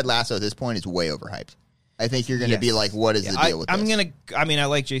because I think Ted Lasso at this point is way overhyped. I think you're going to be Yes. like, what is the deal with I'm this? I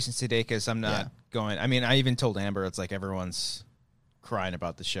like Jason Sudeikis. I'm not Yeah. going. I mean, I even told Amber it's like everyone's crying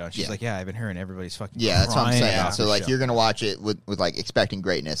about the show. She's Yeah. like, yeah, I've been hearing everybody's fucking Yeah, that's what I'm crying saying. about So the like show. you're gonna watch it with like expecting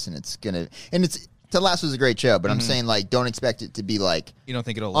greatness, and it's Ted Lasso is a great show, but I'm saying like don't expect it to be like You don't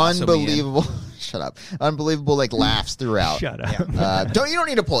think it'll lasso me in? unbelievable. Shut up, unbelievable like laughs throughout. Shut up. You don't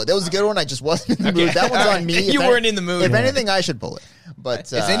need to pull it. That was a good one. I just wasn't in the mood. That one's on me. You If weren't in the mood. If anything, I should pull it. But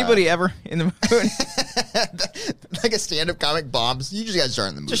Is anybody ever in the mood? like a stand-up comic bombs? You just guys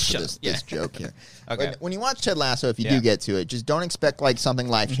aren't in the mood Just for shut this, up. Yeah. this joke here. Okay. But when you watch Ted Lasso, if you Yeah. do get to it, just don't expect like something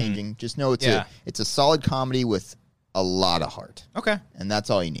life-changing. Just know Yeah. it's a solid comedy with a lot of heart, Okay. and that's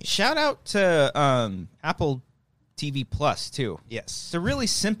all you need. Shout out to Apple TV Plus too. Yes. It's a really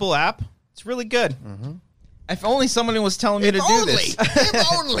simple app. It's really good. If only someone was telling me to do this.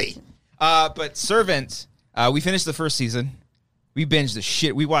 If only. But Servant, we finished the first season. We binged the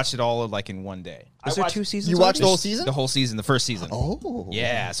shit. We watched it all in one day. Is there 2 seasons? You watched the already? whole season? The whole season, the first season. Oh,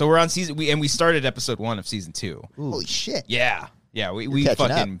 Yeah, so we're on season. We started episode 1 of season 2. Holy shit! Yeah, we catching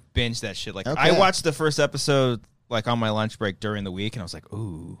fucking binged that shit. Like Okay. I watched the first episode on my lunch break during the week, and I was like,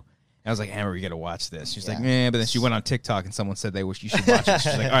 ooh. And I was like, Amber, we got to watch this. She's like, Yeah. but then she went on TikTok and someone said you should watch this.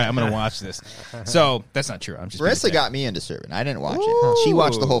 She's like, all right, I'm gonna watch this. So that's not true. I'm just being a Marissa dick. got me into Servant. I didn't watch it. She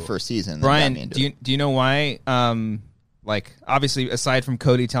watched the whole first season. And then got me Brian, into do you know why Like, obviously, aside from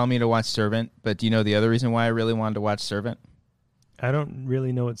Cody telling me to watch Servant, but do you know the other reason why I really wanted to watch Servant? I don't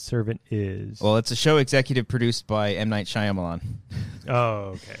really know what Servant is. Well, it's a show executive produced by M. Night Shyamalan.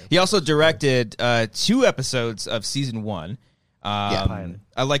 Oh, okay. He also directed 2 episodes of season 1. Pilot.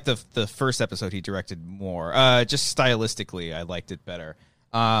 I like the first episode he directed more. Just stylistically, I liked it better.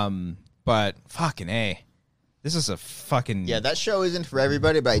 But fucking A. This is a fucking... Yeah, that show isn't for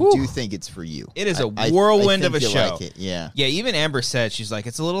everybody, but I do think it's for you. It is a whirlwind of a you'll show. Like it. Yeah. Yeah, even Amber said, she's like,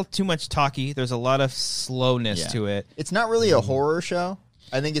 it's a little too much talky. There's a lot of slowness to it. It's not really a horror show.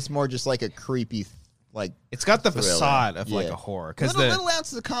 I think it's more just like a creepy, like... It's got the thriller. facade of like a horror. Little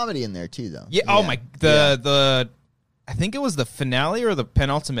ounces of comedy in there, too, though. Yeah, oh my... The I think it was the finale or the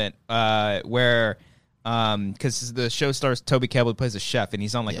penultimate where... because the show stars Toby Kebbell, who plays a chef, and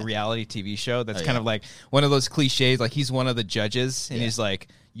he's on like a reality TV show that's kind of like one of those cliches. Like he's one of the judges, and he's like,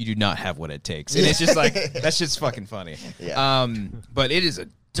 "You do not have what it takes," and it's just like that's just fucking funny. Yeah. But it is a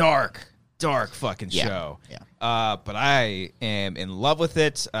dark fucking show. Yeah. But I am in love with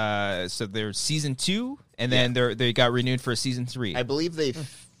it. So there's season 2, and then they got renewed for a season 3. I believe they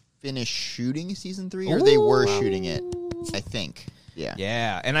finished shooting season 3, or they were shooting it. I think. Yeah.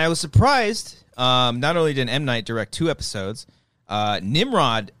 Yeah, and I was surprised. Not only did M. Night direct 2 episodes,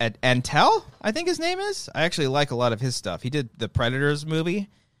 Nimrod at Antel, I think his name is. I actually like a lot of his stuff. He did the Predators movie.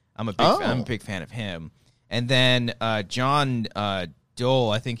 I'm a big fan of him. And then John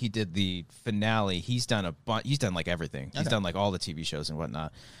Dole, I think he did the finale. He's done he's done like everything. He's done like all the TV shows and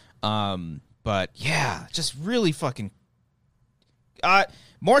whatnot. But yeah, just really fucking.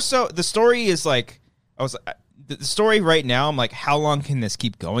 More so, the story is like the story right now. I'm like, how long can this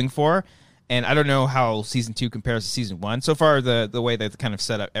keep going for? And I don't know how season 2 compares to season 1. So far, the way they've kind of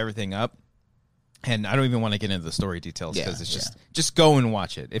set up everything up, and I don't even want to get into the story details because it's just go and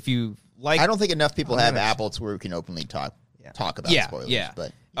watch it. If you like, I don't think enough people have Apple to where we can openly talk about spoilers. Yeah.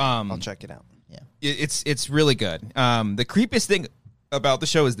 But I'll check it out. Yeah, it's really good. The creepiest thing about the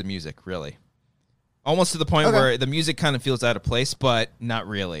show is the music, really. Almost to the point where the music kind of feels out of place, but not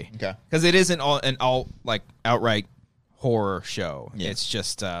really. Okay, because it isn't all like outright horror show. Yeah. It's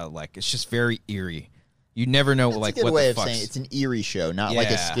just it's just very eerie. You never know. That's like a good what way the of fuck's... saying it's an eerie show, not like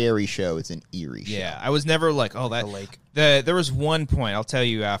a scary show. It's an eerie show. Yeah, I was never like, oh, that. lake. There was one point I'll tell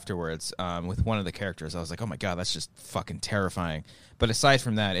you afterwards with one of the characters. I was like, oh my god, that's just fucking terrifying. But aside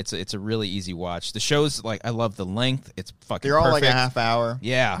from that, it's a really easy watch. The show's like, I love the length. It's fucking. They're all perfect. like a half hour.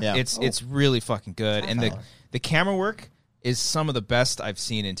 Yeah. It's really fucking good, and the camera work is some of the best I've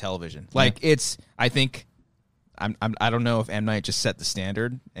seen in television. Like it's, I think. I don't know if M. Night just set the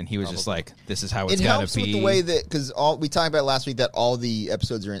standard, and he was just like, "This is how it's got to be." It helps with the way that, because we talked about last week that all the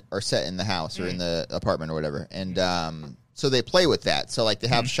episodes are set in the house or in the apartment or whatever, and so they play with that. So like they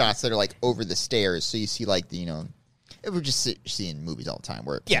have shots that are like over the stairs, so you see like we're just seeing movies all the time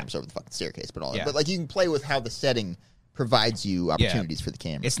where it comes over the fucking staircase, but all that. But like you can play with how the setting provides you opportunities for the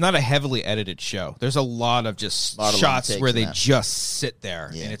camera. It's not a heavily edited show. There's a lot of just shots where they just sit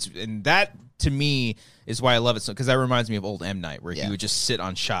there, and that to me is why I love it so, because that reminds me of old M. Night, where he would just sit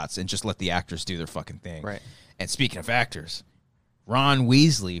on shots and just let the actors do their fucking thing. Right. And speaking of actors, Ron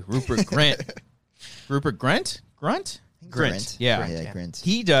Weasley, Rupert Grint. Grint. Yeah. Grint.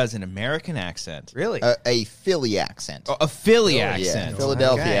 He does an American accent. Really? A Philly accent. A Philly accent.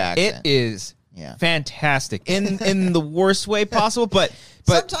 Philadelphia accent. It is fantastic in the worst way possible, but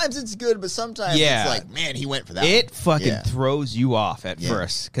sometimes it's good, but sometimes it's like, man, he went for that. It fucking throws you off at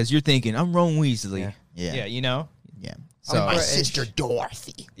first because you're thinking, I'm Ron Weasley. Yeah. You know? Yeah. So my sister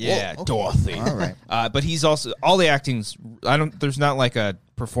Dorothy. Yeah, Whoa, okay. Dorothy. All right. But he's also, all the acting's, there's not like a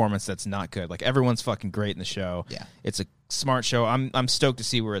performance that's not good. Like everyone's fucking great in the show. Yeah. It's a smart show. I'm stoked to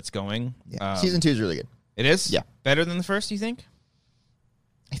see where it's going. Yeah. Season 2 is really good. It is? Yeah. Better than the first, you think?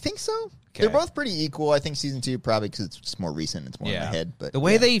 I think so. Okay. They're both pretty equal. I think season 2 probably because it's just more recent. It's more in my head. But the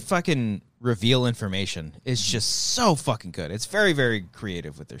way they fucking reveal information is just so fucking good. It's very, very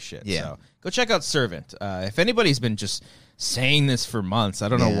creative with their shit. Yeah. So go check out Servant. If anybody's been just saying this for months, I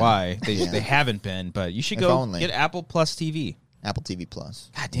don't know why they haven't been, but you should go get Apple Plus TV. Apple TV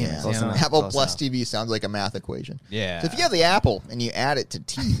Plus. God damn it. Yeah. Apple Plus TV sounds like a math equation. Yeah. So if you have the Apple and you add it to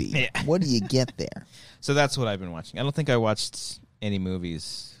TV, what do you get there? So that's what I've been watching. I don't think I watched any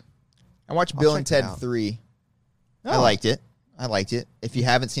movies. I watched Bill and Ted 3. I liked it. If you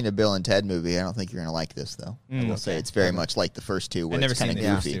haven't seen a Bill and Ted movie, I don't think you're going to like this, though. I will say it's very much like the first two, where it's kind of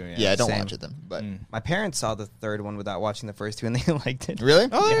goofy. Yeah, don't watch it then. But my parents saw the third one without watching the first two, and they liked it. Really?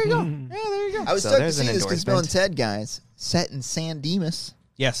 Oh, there you go. Yeah, there you go. I was stoked to see this because Bill and Ted, guys, set in San Dimas.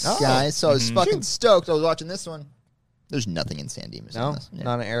 Yes. Guys, so I was fucking stoked. I was watching this one. There's nothing in San Dimas. No, in this. Yeah.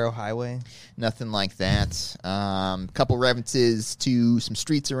 not an Arrow Highway. Nothing like that. Couple references to some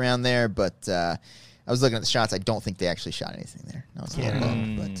streets around there, but I was looking at the shots. I don't think they actually shot anything there. No, it's not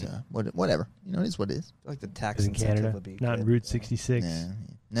bummed, but whatever. You know, it is what it is. I feel like the tax in incentive Canada, would be not good. in Route 66. Yeah.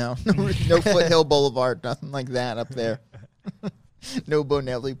 No Foothill Boulevard, nothing like that up there. No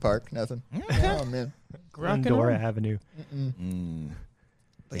Bonelli Park, nothing. Oh man, Glendora Avenue.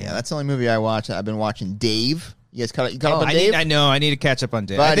 But yeah, that's the only movie I watched. I've been watching Dave. You guys caught up on Dave? I need to catch up on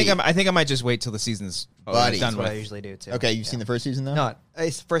Dave. Buddy. I think I might just wait till the season's Buddy. done That's what I with. usually do too. Okay, you've seen the first season though? No,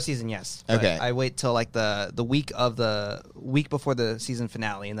 it's first season, yes. But Okay. I wait till like the week before the season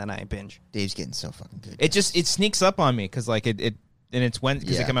finale, and then I binge. Dave's getting so fucking good. It sneaks up on me because like it and it's when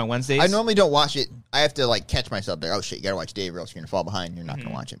because Yeah. they come out Wednesdays. I normally don't watch it. I have to like catch myself there. Oh shit, you gotta watch Dave, or else you're gonna fall behind. And you're not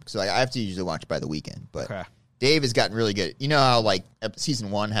gonna watch it. So like, I have to usually watch it by the weekend. But Okay. Dave has gotten really good. You know how like season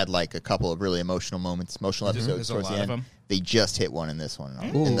 1 had like a couple of really emotional episodes There's a towards the lot of end. them. They just hit one in this one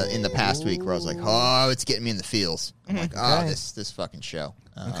in the past week where I was like, oh, it's getting me in the feels. I'm like, oh, this fucking show.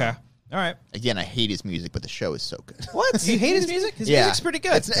 Okay. All right. Again, I hate his music, but the show is so good. What? You hate his music? His music's pretty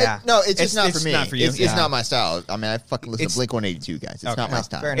good. It's just not for me. Not for you. It's not my style. I mean, I fucking listen to Blink 182, guys. It's not my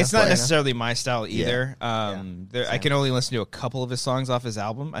style. Fair enough. It's not Fair necessarily my style either. Yeah. I can only listen to a couple of his songs off his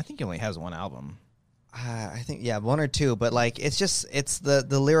album. I think he only has one album. I think one or two, but like it's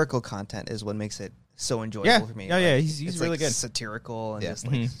the lyrical content is what makes it so enjoyable for me. Yeah, Like, yeah, he's it's really like good. satirical and just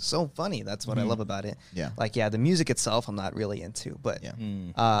like so funny. That's what I love about it. Yeah. like the music itself I'm not really into, but Yeah.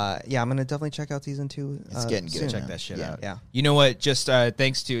 I'm gonna definitely check out season 2. It's getting good. soon. Check that shit out. Yeah. You know what? Just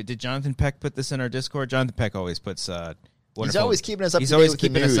thanks to did Jonathan Peck put this in our Discord? Jonathan Peck always puts. He's always keeping us up. He's to date always with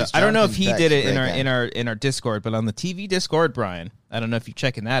keeping the us news. up. I don't know if Jonathan he Peck's did it a great guy. in our Discord, but on the TV Discord, Brian. I don't know if you're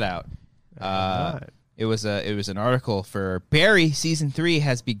checking that out. It was an article for Barry season 3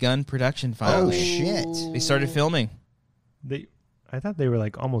 has begun production finally. Oh shit! They started filming. I thought they were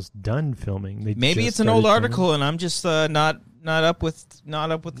like almost done filming. They Maybe just it's an old started article, filming. and I'm just not up with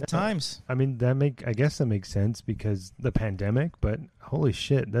the times. I mean, I guess that makes sense because the pandemic. But holy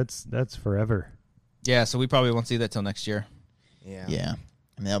shit, that's forever. Yeah, so we probably won't see that till next year. Yeah. Yeah,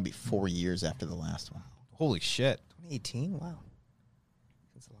 I mean that'll be 4 years after the last one. Holy shit! 2018. Wow.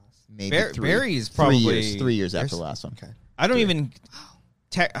 Maybe Barry's probably 3 years after the last one. Okay. I don't even.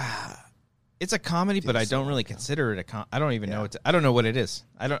 It's a comedy, but I don't really consider it a I don't even know. I don't know what it is.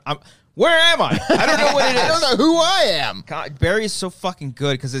 Where am I? I don't know what it is. I don't know who I am. Barry is so fucking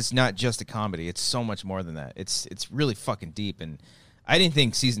good because it's not just a comedy. It's so much more than that. It's really fucking deep, and I didn't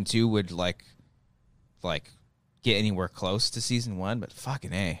think season 2 would like get anywhere close to season 1, but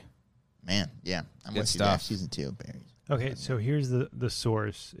fucking A. Man, yeah, I'm Good with you there. stuff. Season 2 of Barry's. Okay, so here's the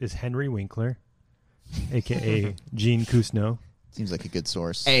source is Henry Winkler, a.k.a. Gene Cousineau. Seems like a good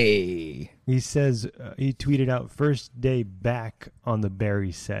source. Hey. He says he tweeted out first day back on the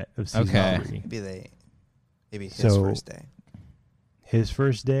Barry set of season 3. Maybe his So- first day. His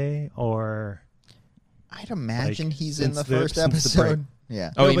first day, or I'd imagine Like, he's in since the the- first since the break. episode.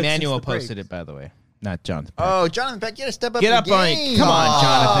 Yeah. Oh, No, but Emmanuel since the break. posted it, by the way. Not Jonathan Peck. Oh, Jonathan Peck, you gotta step up. Get your up on it. game. Come on,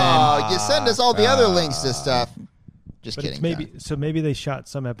 Jonathan. Oh, you send us all the other links to stuff. Just but kidding. it's maybe they shot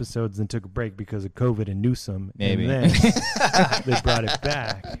some episodes and took a break because of COVID and Newsom. Maybe. And then they brought it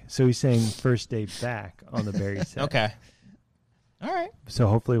back. So he's saying first day back on the Barry set. Okay. All right. So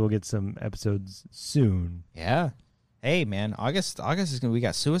hopefully we'll get some episodes soon. Yeah. Hey, man. August is gonna. We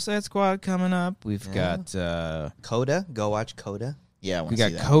got Suicide Squad coming up. We've got Coda. Go watch Coda. Yeah, I we wanna got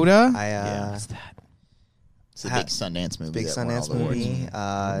see that. Coda. What's that? It's a big Sundance movie. Big that won all Sundance the awards.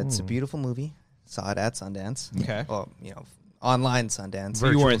 movie. It's a beautiful movie. Saw it at Sundance. Okay. Well, online Sundance. So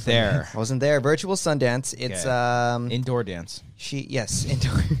you weren't there. I wasn't there. Virtual Sundance. It's Indoor dance.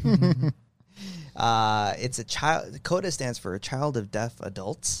 indoor. It's a child. CODA stands for Child of Deaf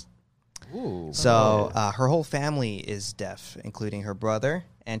Adults. Ooh. So her whole family is deaf, including her brother,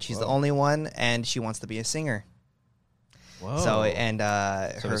 and she's the only one, and she wants to be a singer. Whoa. So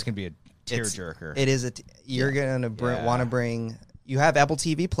it's gonna be a tearjerker. It is you're gonna want to bring. You have Apple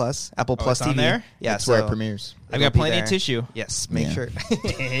TV Plus, Apple Plus it's TV. on there? Yeah, That's where it premieres. I've it'll got be plenty of there. tissue. Yes, make Yeah. sure.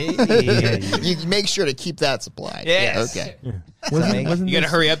 You make sure to keep that supplied. Yes. Okay. Wasn't You gotta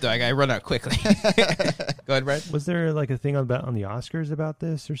this- hurry up, though. I gotta run out quickly. Go ahead, Brad. Was there like a thing on the Oscars about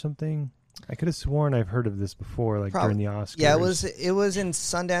this or something? I could have sworn I've heard of this before, like during the Oscars. Yeah, it was in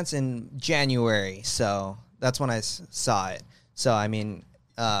Sundance in January, so that's when I saw it. So I mean,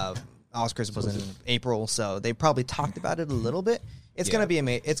 Oscars was in April, so they probably talked about it a little bit. It's gonna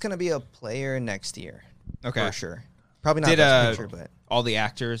be a player next year, Okay. for sure. Probably not Did Best Picture, but all the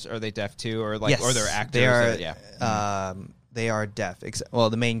actors, are they deaf too, or like, yes, or they're actors? They are. Yeah. They are deaf. Well,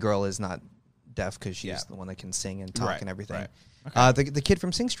 the main girl is not deaf because she's the one that can sing and talk Right, and everything. right. Okay. The kid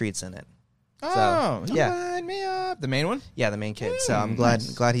from Sing Street's in it. Oh, So, yeah. Line me up. The main one? Yeah, the main kid. So I'm glad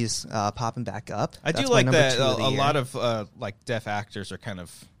he's popping back up. I That's do my like number that 2 of the a year. lot of like deaf actors are kind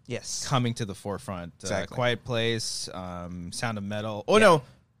of Yes. coming to the forefront. Exactly. Quiet Place, Sound of Metal. Oh no.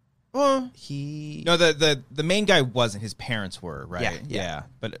 Well, No, the main guy wasn't. His parents were, right? Yeah.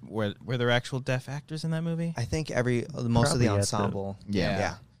 But were there actual deaf actors in that movie? I think most of Probably the at the- ensemble.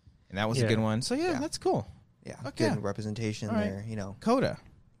 Yeah. And that was a good one. So yeah, that's cool. Yeah. Okay. Good representation All right. there. You know. Coda.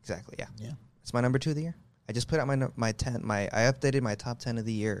 Exactly. Yeah. Yeah. It's my number 2 of the year. I just put out my 10. I updated my top 10 of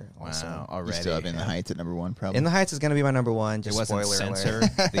the year. Also. Wow, You already. still have In the Heights at number 1, probably. In the Heights is going to be my number 1. It Just wasn't spoiler Censor,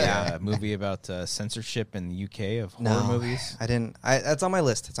 alert. the movie about censorship in the UK of horror movies. I didn't. That's on my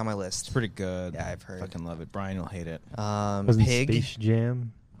list. It's on my list. It's pretty good. Yeah, I've heard. Fucking love it. Brian will hate it. Wasn't Pig. Space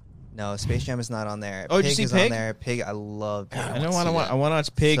Jam? No, Space Jam is not on there. Oh, did you see is Pig? on there. Pig. I love Pig. I want to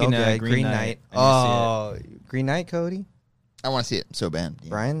watch Pig So and good. Green Knight. Oh, Green Knight, Cody. I want to see it so bad. Yeah.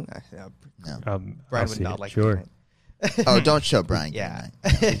 Brian. No. Brian I'll would see not it, like. sure. Green Knight. Oh, don't show Brian. Yeah.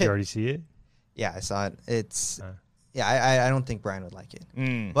 Did you already see it? Yeah, I saw it. It's. Huh. Yeah, I don't think Brian would like it,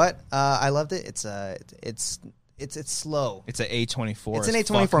 Mm. but I loved it. It's slow. It's an A24. It's an as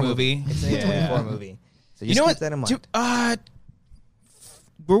A24 fuck movie. It's an A24 movie. So You know keep what? that in mind.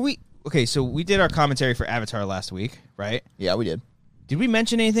 Were we okay? So we did our commentary for Avatar last week, right? Yeah, we did. Did we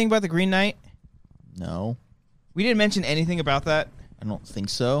mention anything about the Green Knight? No, We didn't mention anything about that. I don't think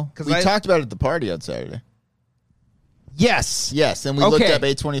so. 'Cause We I- talked about it at the party on Saturday. Yes. Yes, and we looked Okay. up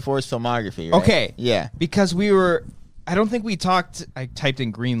A24's filmography, right? Okay. Yeah. Because we were. I don't think we talked. I typed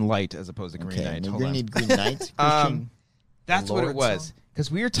in Green Light as opposed to Green Okay, Knight. we're Hold going on. to need Green Knight. That's what it Lord was. song?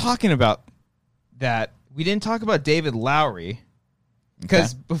 Because we were talking about that. We didn't talk about David Lowery.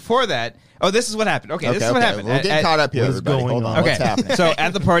 Because before that, this is what happened. Okay, this is what happened. We'll get caught up here, What is everybody. going Hold on. on? Okay, What's happening? so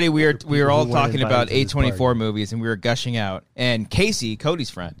at the party we were all who weren't talking about invited to this A24 party. movies, and we were gushing out. And Casey,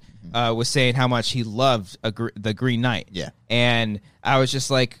 Cody's friend, was saying how much he loved the Green Knight. Yeah. And I was just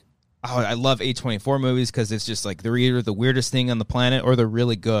like, oh, I love A24 movies because it's just like they're either the weirdest thing on the planet or they're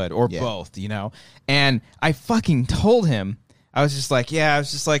really good or both, you know? And I fucking told him, I was just like,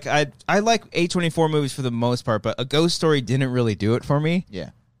 I like A24 movies for the most part, but A Ghost Story didn't really do it for me. Yeah.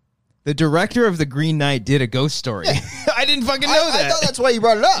 The director of The Green Knight did A Ghost Story. I didn't fucking know that. I thought that's why you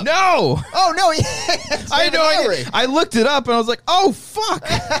brought it up. No. Oh, no. Yeah. I know. I looked it up and I was like, oh, fuck.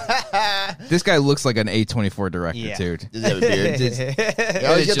 This guy looks like an A24 director, Yeah. dude. Does he have a beard? You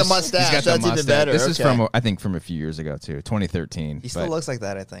always get the mustache. He's got the That's even mustache. better. This is Okay. I think, from a few years ago, too, 2013. He still But looks like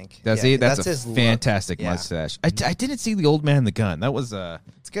that, I think. does Yeah, he? That's a his look. fantastic Yeah. mustache. I didn't see The Old Man and the Gun. That was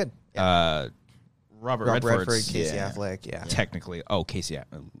It's good. Robert Rob Redford's Redford, Casey Yeah. Affleck. Yeah. technically. Oh, Casey.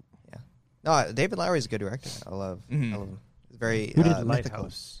 No, David Lowery is a good director. I love him. He's very Who did mythical.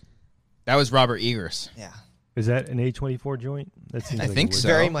 Lighthouse? That was Robert Eggers. Yeah. Is that an A24 joint? That seems I like think it would so.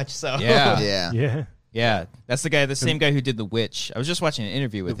 Very much so. Yeah. Yeah. Yeah. Yeah, that's the same guy who did The Witch. I was just watching an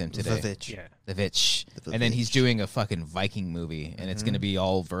interview with him today. Vivitch. Yeah. The Witch. The And then he's Witch. doing a fucking Viking movie, and it's going to be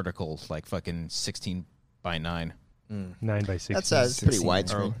all vertical, like fucking 16:9. 9x16. That's pretty 16.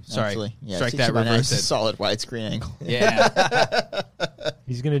 widescreen. Sorry. Actually. Yeah, Strike 16 that, by 9 reverse is a it. solid widescreen angle. Yeah.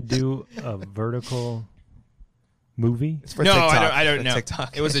 He's going to do a vertical movie? It's for No, TikTok. I don't For know.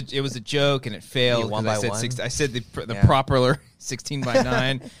 TikTok. It was a joke, and it failed. 'cause one by one? I said the Yeah. proper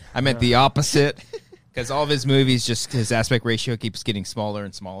 16:9. I meant the opposite. Because all of his movies, just his aspect ratio keeps getting smaller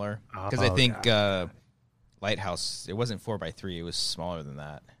and smaller. Because I Oh, think God. Lighthouse, it wasn't 4:3; it was smaller than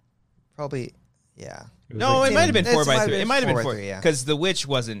that. Probably, yeah. It was No, like it might have been It might 4:3. have been It might have been 4 4:3, yeah. because the witch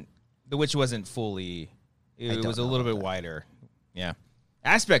wasn't fully. I It don't was a know little bit about that. wider. Yeah,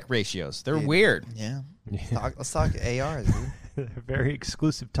 aspect ratios, they're Dude. weird. Yeah. Let's talk ARs, dude. Very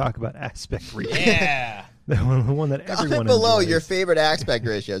exclusive talk about aspect ratio. Yeah. the one that everyone Comment below enjoys. your favorite aspect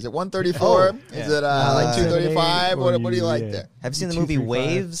ratio. Is it 134? Is it like 235? What do you like there? Have you seen the movie 235.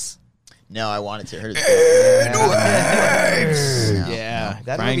 Waves? No, I wanted to. I heard it's good. Yeah,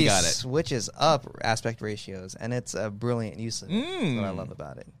 That Brian movie got it. switches up aspect ratios, and it's a brilliant use of it. That's what I Mm. love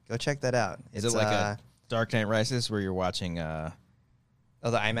about it. Go check that out. Is It's, it like a Dark Knight Rises where you're watching the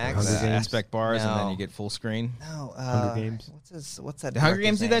IMAX? Hunger Games? aspect bars and then No. you get full screen? No, Hunger Games? What's that? The Hunger director's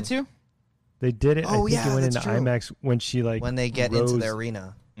Games do that name? too? They did it. Oh, I think yeah, it went that's into true. IMAX when she When they get rose, into the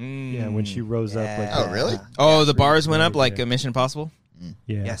arena. Yeah, when she rose up. Like Yeah. Oh, really? Oh, the bars went up Yeah. like a Mission Impossible?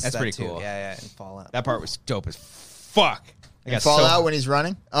 Yeah. Yes, That's that pretty too. cool. Yeah, and Fallout. That part was dope as fuck. I got Fallout when he's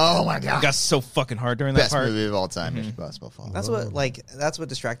running. Oh my I god, got so fucking hard during that best part. movie of all time. Mission Impossible Fallout. That's what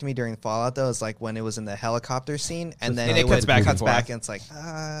distracted me during Fallout though, is like when it was in the helicopter scene and then And it cuts back and cuts forth. back and it's like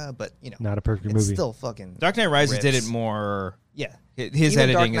but you know, Not a perfect it's movie. still fucking Dark Knight Rises rips. did it more. Yeah. His Even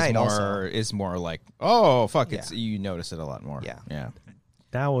Dark editing Knight is more like, oh fuck, Yeah. it's you notice it a lot more. Yeah. Yeah.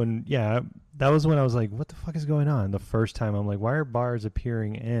 That one, yeah, that was when I was like, what the fuck is going on? The first time I'm like, why are bars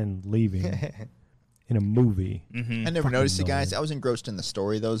appearing and leaving in a movie? Mm-hmm. I never Fucking noticed it, guys. Nolan. I was engrossed in the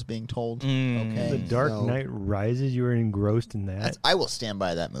story that was being told. Mm. Okay, The Dark so Knight Rises, you were engrossed in that? I will stand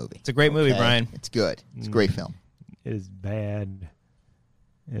by that movie. It's a great movie, Okay? Brian. It's good. It's a great film. It is bad.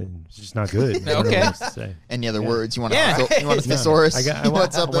 And it's just not good. I don't know Okay. what else to say. Any other Yeah. words you want? Yeah. You want a thesaurus? I You want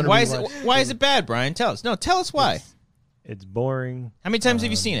want something? to Why is rewatch. why is it bad, Brian? Tell us. No, tell us why. It's boring. How many times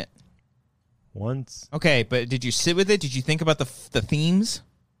have you seen it? Once. Okay, but did you sit with it? Did you think about the themes?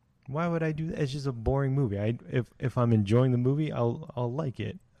 Why would I do that? It's just a boring movie. If I'm enjoying the movie, I'll like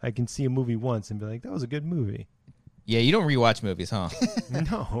it. I can see a movie once and be like, that was a good movie. Yeah, you don't rewatch movies, huh?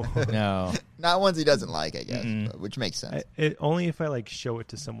 No. No. Not ones he doesn't like, I guess, Mm-mm. but, which makes sense. Only if I like show it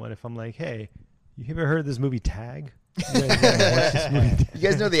to someone. If I'm like, hey, you ever heard of this movie Tag? You guys wanna watch this movie Tag? You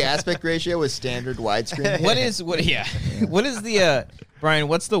guys know the aspect ratio with standard widescreen? What is what is the Brian,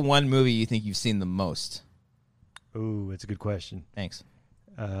 what's the one movie you think you've seen the most? Ooh, that's a good question. Thanks.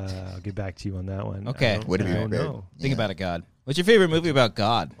 I'll get back to you on that one. Okay. What have I you don't prepared? know. Think Yeah. about it, God. What's your favorite movie about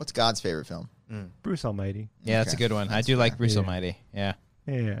God? What's God's favorite film? Bruce Almighty. Yeah, that's a Okay. good one. I That's do like fair. Bruce Yeah. Almighty. Yeah.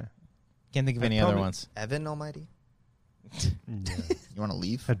 Yeah. Can't think of I'd any other probably- ones. Evan Almighty. Yeah. You want to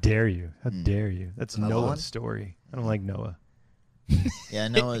leave? How dare you? How dare you? That's Another Noah's one? story. I don't like Noah. Yeah,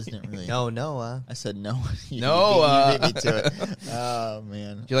 Noah's didn't really. No, Noah. I said Noah. You Noah. beat me to it. Oh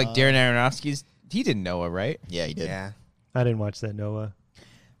man. Do you like Darren Aronofsky's? He did Noah, right? Yeah, he did. Yeah. I didn't watch that Noah.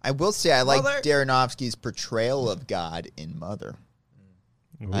 I will say I like Mother. Darrenofsky's portrayal of God in Mother.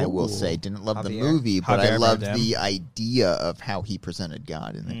 I will Ooh. say, didn't love the Javier. movie, but I Javier loved Bardem. the idea of how he presented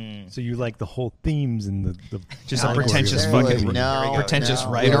God in it. So you like the whole themes and the Just Not a pretentious necessarily. fucking no, pretentious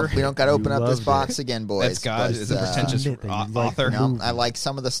no. writer. We don't got to open You up this loved box it. again, boys. That's God but, is a pretentious Admit that you like author. the No, movie. I like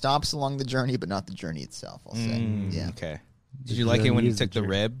some of the stops along the journey, but not the journey itself. I'll say, yeah. Okay. The Did you like it when journey he is the took the journey.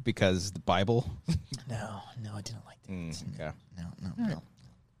 rib because the Bible? No, I didn't like that. Okay. No.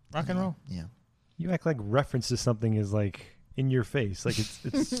 Rock and roll. Yeah. You act like reference to something is like in your face. Like it's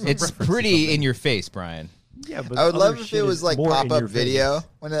It's reference to pretty something. in your face, Brian. Yeah, but I would other love if shit it was is like more in pop-up your video face.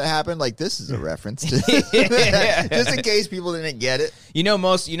 when it happened. Like this is a reference to, just in case people didn't get it. You know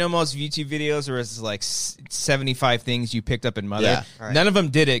most YouTube videos where it's like 75 things you picked up in Mother. Yeah. Right. None of them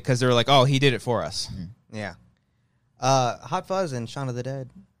did it because they were like, oh, he did it for us. Yeah. Hot Fuzz and Shaun of the Dead.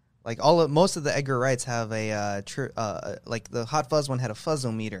 Like most of the Edgar Wrights have a like the Hot Fuzz one had a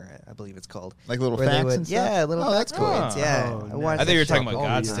fuzzometer, I believe it's called. Like little Where they facts would- and stuff? Yeah, little Oh, that's cool. factoids, yeah. Oh, I nice. watched I thought you were that talking shit about all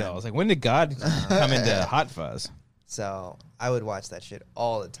God the still. I time. was like, when did God come into Hot Fuzz? So I would watch that shit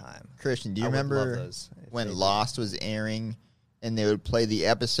all the time. Christian, do you I would love remember those if when they did. Lost was airing and they would play the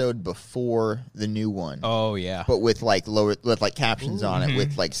episode before the new one? Oh, yeah. But with like captions on it,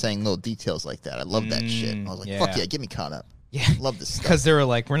 with like saying little details like that. I love that shit. I was like, yeah. fuck yeah, get me caught up. Yeah. Love this stuff. Because they were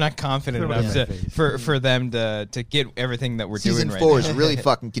like, we're not confident Throw it enough in my face. for them to get everything that we're Season doing right 4 now. is really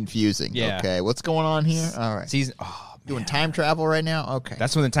fucking confusing. Yeah. Okay, what's going on here? All right. Season, oh, Doing time travel right now? Okay.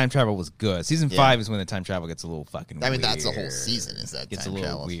 that's when the time travel was good. Season Yeah. 5 is when the time travel gets a little fucking I weird. mean, that's the whole season is that Gets a time little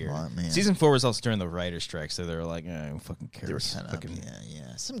travel. weird. Oh, man. Season 4 was also during the writer's strike, so they were like, who fucking They were cares? kind of, Fucking-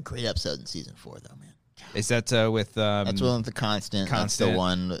 yeah. Some great episodes in season 4, though, man. Is that with... That's one with the Constant. That's the Constant.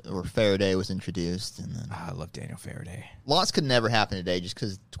 one where Faraday was introduced. And then I love Daniel Faraday. Lost could never happen today just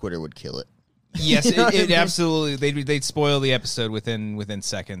because Twitter would kill it. Yes, You know what I it mean? absolutely. They'd spoil the episode within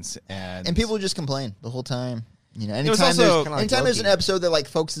seconds, and And people would just complain the whole time. You know, was anytime also- there's, Kinda like anytime there's an Loki. episode that like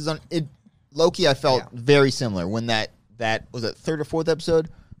focuses on it, Loki, I felt Yeah. very similar when that was it third or fourth episode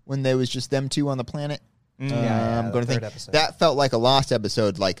when there was just them two on the planet. Yeah, I'm going to the think third episode. that felt like a Lost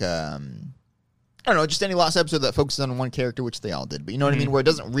episode, like I don't know, just any Lost episode that focuses on one character, which they all did. But you know what I mean, where it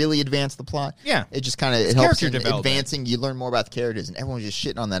doesn't really advance the plot. Yeah. it just kind of it helps character in development. advancing. You learn more about the characters, and everyone was just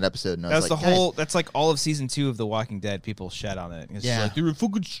shitting on that episode. And I that's was the like, whole. That's like all of season 2 of The Walking Dead. People shat on it. It's just Yeah. like they were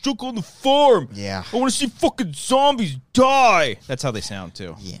fucking stuck on the farm. Yeah. I want to see fucking zombies die. That's how they sound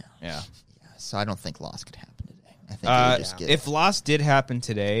too. Yeah. Yeah. So I don't think Lost could happen today. I think it would just get If Lost did happen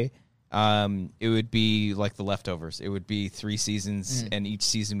today, it would be like The Leftovers. It would be 3 seasons, and each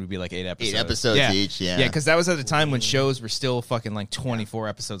season would be like 8 episodes. 8 episodes each, yeah. Yeah, because that was at the time when shows were still fucking like 24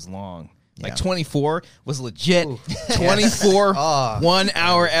 episodes long. Like Yeah. 24 was legit. 24 Oh, 1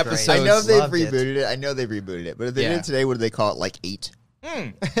 hour great. episodes. I know they've Loved it. rebooted it. I know they've rebooted it. But if they Yeah. did it today, would they call it like 8?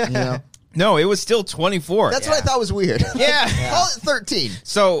 You know? No, it was still 24. That's what I thought was weird. Yeah. Call it 13.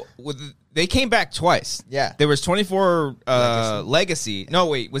 So they came back twice. Yeah. There was 24 Legacy. No,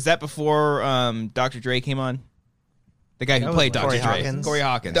 wait. Was that before Dr. Dre came on? The guy who played Dr. Corey Dre. Hawkins. Corey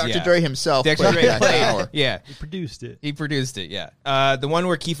Hawkins. Dr. Yeah. Dre himself. Dr. played Dre Jack played. Bauer. Yeah. He produced it. He produced it, yeah. The one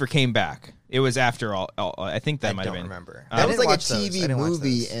where Kiefer came back. It was after all I think that I might have don't been. remember. That was like a watch those. I TV didn't watch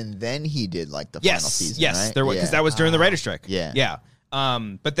movie, those. and then he did like the final season, Yes, right? there was, because that was during the writer's strike. Yeah. Yeah.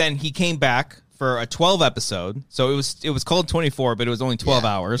 But then he came back for a 12 episode. So it was called 24, but it was only 12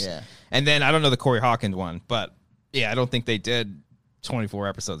 hours. Yeah. And then I don't know the Corey Hawkins one, but yeah, I don't think they did 24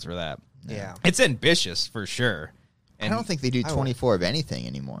 episodes for that. Yeah. It's ambitious for sure. And I don't think they do 24 of anything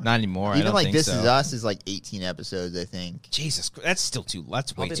anymore. Not anymore. I Even don't like think This so. Is Us is like 18 episodes, I think. Jesus, that's still too.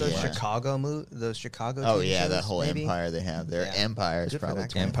 That's way Probably too those much. Chicago those Chicago. Oh TV yeah, shows, that whole maybe? empire they have. Their Yeah. empire is Good for probably that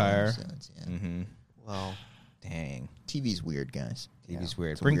 24 Empire. episodes, yeah. Mm-hmm. Well, Dang, TV's weird, guys. TV's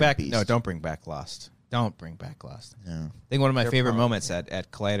weird. It's a Bring weird back beast. no, don't bring back Lost. Don't bring back Lost. No. I think one of my They're favorite probably- moments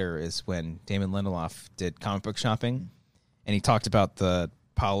at Collider is when Damon Lindelof did comic book shopping, and he talked about the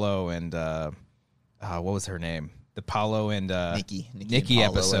Paolo and what was her name? The Paolo and Nikki Nikki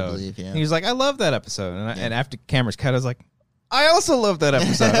and Paolo, I episode. believe, yeah. And he was like, "I love that episode," and after cameras cut, I was like, "I also love that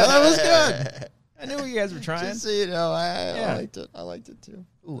episode. That was good. I knew you guys were trying." Just so you know, Yeah. I liked it. I liked it too.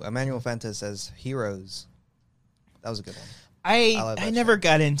 ooh, Emmanuel Fenta says Heroes. That was a good one. love I that never show.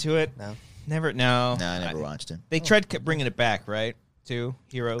 got into it. No, Never. No. No, I never watched it. They tried bringing it back, right? To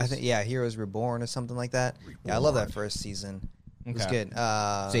Heroes. I think Heroes Reborn or something like that. Yeah, I love that first season. It was Okay. good.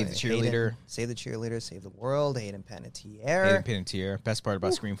 Save the Cheerleader. Save the Cheerleader. Save the World. Hayden Panettiere. Hayden Panettiere. Best part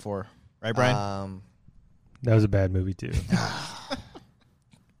about Scream 4, right, Brian? That was a bad movie too.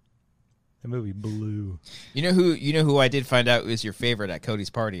 That movie blew. You know who I did find out was your favorite at Cody's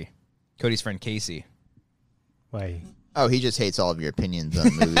party? Cody's friend Casey. Why? Oh, he just hates all of your opinions on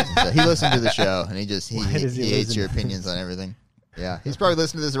movies. And stuff. He listened to the show, and he Why does he hates listen? your opinions on everything. Yeah, he's probably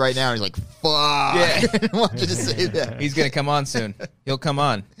listening to this right now, and he's like, "Fuck!" Yeah, I didn't want you to say that. He's gonna come on soon. He'll come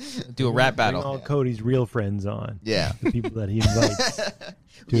on, do a rap Bring all battle. Cody's real friends on. Yeah. The people that he invites to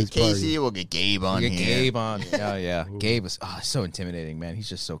We'll his get Casey, party. we'll get Gabe on You get here. Gabe on. Oh yeah, Gabe was so intimidating, man. He's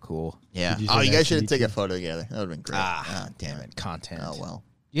just so cool. Yeah. Did you Oh, say you nice guys should to have taken meet a photo together. That would have been great. Ah, damn it. Content. Oh well.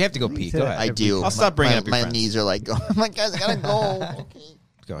 You have to go pee. said Go that ahead. I do. I'll stop bringing up your my friends. knees are like, oh my guys, I gotta go. Okay.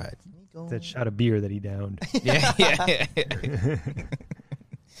 Go ahead. That shot of beer that he downed. Yeah.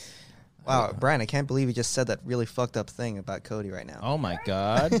 Wow, Brian, I can't believe you just said that really fucked up thing about Cody right now. Oh my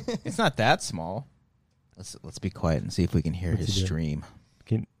God, it's not that small. Let's be quiet and see if we can hear What's his he doing? stream.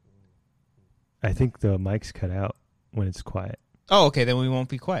 I think the mic's cut out when it's quiet. Oh, okay. Then we won't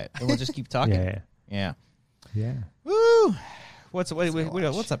be quiet. Then we'll just keep talking. Yeah. Yeah. Yeah. Woo. What's up, Alec? What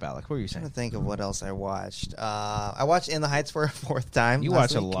were you I'm trying saying? to think of what else I watched. I watched In the Heights for a fourth time. You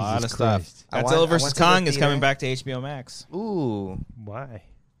last watch a week. lot Jesus of stuff. Christ. I Godzilla went vs to the Kong is theater. coming back to HBO Max Ooh, Why?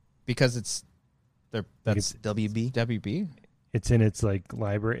 because it's that's WB. WB. It's in its like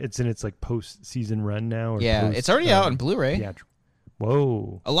library. It's in its like post-season run now. Or Yeah, it's already out on Blu-ray.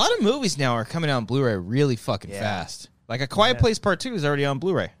 Whoa. A lot of movies now are coming out on Blu-ray really fucking Yeah. fast. Like A Quiet Place Part 2 is already on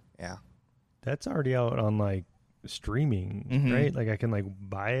Blu-ray. Yeah. That's already out on like streaming, Mhm. right? Like I can like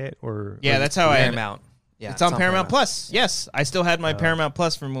buy it or Yeah, or- that's how I end. Paramount. Yeah, It's on Paramount Plus. Yes, I still had my Paramount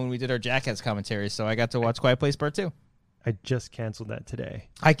Plus from when we did our Jackass commentary, so I got to watch Quiet Place Part 2. I just canceled that today.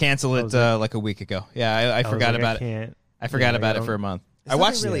 I canceled I it was like a week ago. Yeah, I was forgot like, about it. Can't. I forgot yeah, about I it for a don't- month. There's I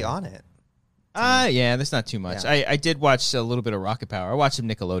watched nothing really it. on it. Yeah, there's not too much. Yeah. I did watch a little bit of Rocket Power. I watched some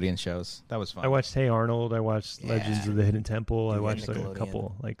Nickelodeon shows. That was fun. I watched Hey Arnold. I watched Legends of the Hidden Temple. I Yeah, watched like, a Nickelodeon.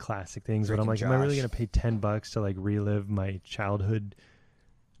 couple like classic things. Drake but I'm and like, am I really Josh. gonna pay $10 to like relive my childhood?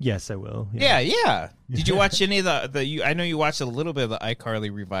 Yes, I will. Yeah. Did you watch any of the I know you watched a little bit of the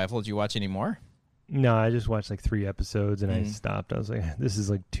iCarly revival. Did you watch any more? No, I just watched like 3 episodes and I Mm. stopped. I was like, this is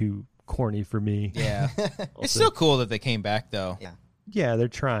like too corny for me. Yeah. It's Also- still cool that they came back though. Yeah. Yeah, they're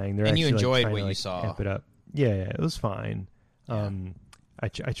trying. They're And you actually, like, enjoyed trying what to, you like, saw. Amp it up. Yeah, it was fine. I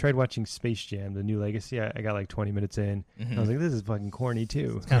tried watching Space Jam, the new Legacy. I got like 20 minutes in. I was like, this is fucking corny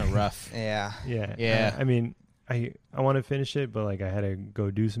too. It's kind of rough. Yeah. Yeah. Yeah. I mean, I want to finish it, but like I had to go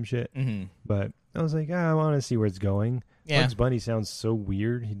do some shit. Mm-hmm. But I was like, I want to see where it's going. Yeah. Bugs Bunny sounds so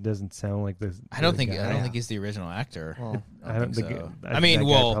weird. He doesn't sound like this. I don't think guy. he's the original actor. Well, I don't think. so. I mean, that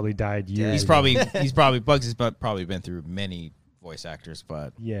guy probably died years. he's ago. probably Bugs has probably been through many voice actors,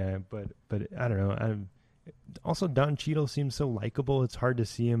 but Yeah, but I don't know. Also, Don Cheadle seems so likable. It's hard to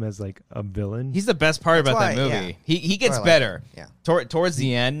see him as like a villain. he's the best part That's about that why, movie. yeah. He gets I like better. him. Yeah. Towards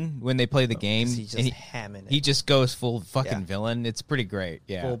the end when they play the game, He's and just hamming it. he just goes full fucking Yeah. villain. It's pretty great.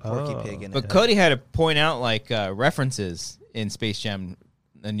 Yeah. Full Porky Oh. Pig in But it. Cody had to point out like references in Space Jam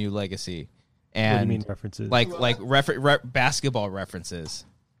A New Legacy, What do you and mean references? like basketball references.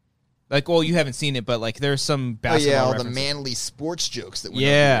 Like, well, you haven't seen it, but like there's some basketball all the references. manly sports jokes that went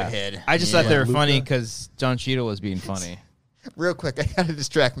Yeah, over your head. I just thought they were Luka? funny because John Cheadle was being funny. Real quick, I got to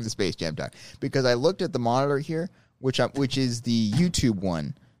distract from the Space Jam talk because I looked at the monitor here, which is the YouTube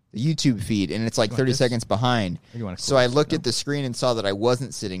one, the YouTube feed, and it's like 30 seconds behind. So I looked at the screen and saw that I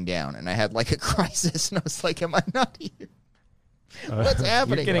wasn't sitting down, and I had like a crisis, and I was like, "Am I not here? What's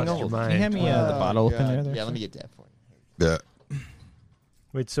happening?" You're getting Lost your old. mind. Can you hand me the bottle opener there? Yeah, let me get that for you. Yeah.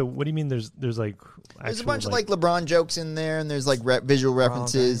 Wait, so what do you mean? There's like There's a actual, bunch of like LeBron jokes in there, and there's like visual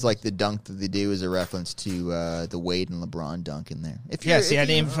references, guys. like the dunk that they do is a reference to the Wade and LeBron dunk in there. If Yeah, you're- see, if I didn't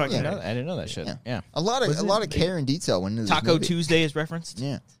you- even fucking yeah. know that. I didn't know that shit. Yeah. Yeah. A lot of care and detail went into this Taco movie. Tuesday is referenced.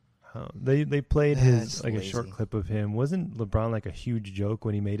 Yeah. they played his That's like a lazy. short clip of him. Wasn't LeBron like a huge joke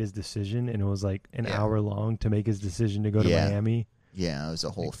when he made his decision, and it was like an Yeah. hour long to make his decision to go to Yeah. Miami? Yeah, it was a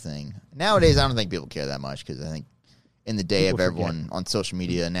whole thing. Nowadays, I don't think people care that much because I think in the day People of forget. everyone on social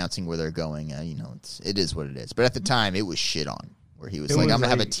media announcing where they're going, it is what it is. But at the time, it was shit on. Where he was It like, was "I'm gonna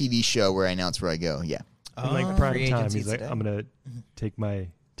have a like- TV show where I announce where I go." Yeah, In like Oh, prime free time, agency he's like, today. I'm gonna take my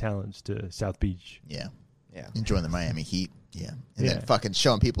talents to South Beach. yeah. Yeah. Enjoying the Miami Heat. Yeah, and Yeah. then fucking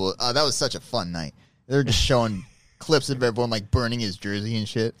showing people. That was such a fun night. They're just showing clips of everyone like burning his jersey and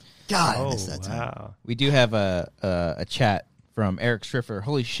shit. God, I Oh miss that time. wow! We do have a chat from Eric Striffer.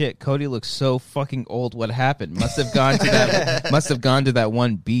 Holy shit, Cody looks so fucking old. What happened? Must have gone to that. Must have gone to that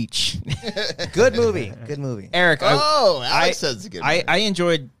one beach. Good movie. Good movie. Eric, Oh, Alex says it's a good. movie. I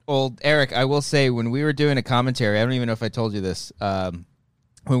enjoyed old Eric. I will say when we were doing a commentary, I don't even know if I told you this.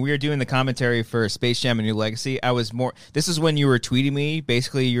 When we were doing the commentary for Space Jam: A New Legacy, I was more. This is when you were tweeting me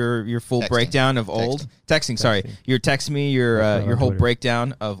basically your full Texting. breakdown of old. Texting. Sorry, you're texting me your on whole Twitter.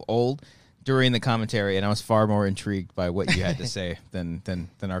 breakdown of old during the commentary, and I was far more intrigued by what you had to say than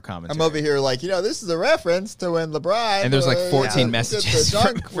our commentary. I'm over here like, this is a reference to when LeBron. And there's like 14 did the messages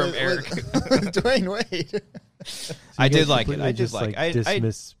dunk from with Eric. Dwayne Wade. So I you did guys like it. completely I did just, like- like I-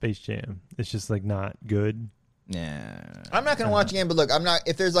 dismiss Space Jam. It's just like not good. Nah. I'm not gonna watch again, but look, I'm not.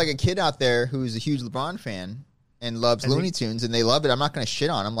 If there's like a kid out there who's a huge LeBron fan and loves Looney Tunes and they love it, I'm not gonna shit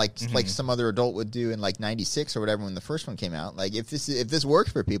on them like some other adult would do in like '96 or whatever when the first one came out. Like if this works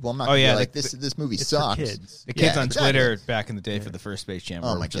for people, I'm not. Oh, Gonna yeah, be like the- this movie It's sucks. for kids. The kids Yeah, on exactly. Twitter back in the day for the first Space Jam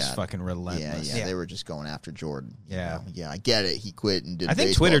Oh were my just God. fucking relentless. Yeah, they were just going after Jordan. Yeah. I get it. He quit and did. I think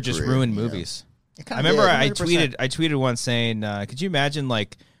baseball Twitter just career, ruined you know. movies. It I kinda remember did. I tweeted once saying, could you imagine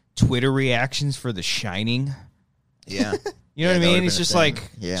like Twitter reactions for The Shining? Yeah. You know Yeah, what that I mean? would've It's been a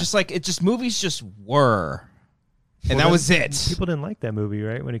just thing. like movies just were. And that then was it. People didn't like that movie,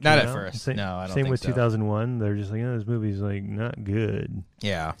 right? When it Not came at out? first. Same, No, I don't Same think with so. 2001. They're just like, this movie's like not good.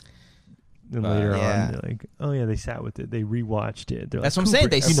 Yeah. Then later Yeah. on, they're like, oh yeah, they sat with it. They rewatched it. They're That's like, what I'm saying.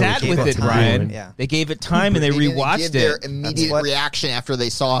 They you know sat what with you're it, fucking Ryan. doing. Yeah. They gave it time and they didn't rewatched give their it. immediate what- reaction after they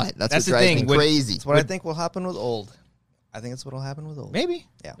saw it. That's That's what the drives thing. me When- crazy. That's what I think will happen with old. I think it's what will happen with old. Maybe.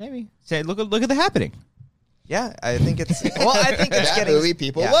 Yeah. Maybe. Say, look at The Happening. Yeah, I think it's. Well, I think it's that getting. movie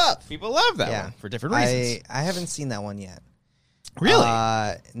people yeah. love. People love that Yeah. one for different reasons. I haven't seen that one yet. Really?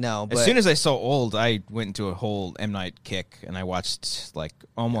 No. But As soon as I saw Old, I went into a whole M. Night kick, and I watched like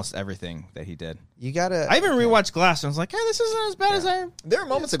almost everything that he did. you gotta. I even rewatched Glass, and I was like, this isn't as bad as I... There are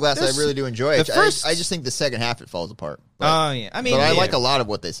moments of Glass There's- I really do enjoy. the first- I just think the second half it falls apart. But, Oh, yeah. I mean, but I yeah. like a lot of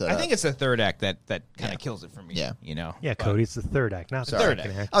what they said. I think it's the third act that kind Yeah. of kills it for me. Yeah. You know? Yeah, But, Cody, it's the third act, not the Sorry.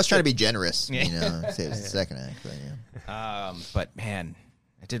 second act. I was trying to be generous. Yeah. You know, say it's the second act, but yeah. But, man,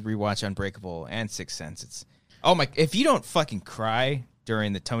 I did rewatch Unbreakable and Sixth Sense. It's... Oh, my... If you don't fucking cry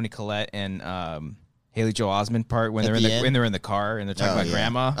during the Toni Collette and Haley Joel Osment part when At they're in the the end? when they're in the car and they're talking about yeah.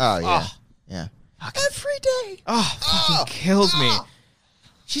 grandma. Oh yeah, Oh, yeah. Every day. fucking kills me.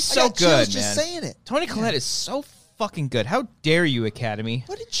 She's I so got chills good, man. just saying it. Toni Collette is so fucking good. How dare you, Academy?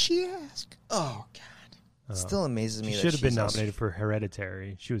 What did she ask? Oh God. It still amazes me. She that should have been she's also- nominated for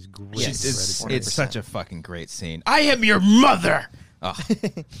Hereditary. She was great. She's- in it's, Hereditary. it's such a fucking great scene. I am your mother. Oh,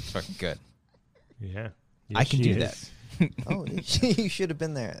 it's fucking good. Yeah. I can she do is. Oh, you should have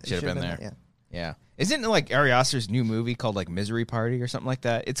been there. You Should have been there. Yeah. Yeah. Isn't it like Ari Aster's new movie called like Misery Party or something like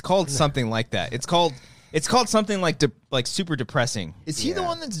that? It's called something like that. It's called something like super depressing. Is he the Yeah.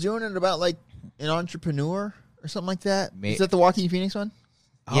 one that's doing it about like an entrepreneur or something like that? May- Is that the Joaquin Phoenix one?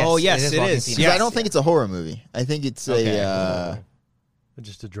 Oh yes, it is it Walking is. Phoenix. I don't think it's a horror movie. I think it's Okay. a.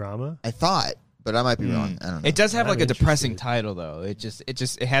 Just a drama. I thought, but I might be wrong. I don't know. It does have I'm like a depressing interested. title though.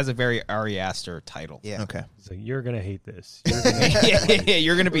 It has a very Ari Aster title. Yeah. Okay. It's like, you're gonna hate this. You're gonna hate this. Yeah,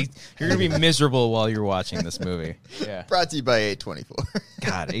 you're gonna be miserable while you're watching this movie. Yeah. Brought to you by A24.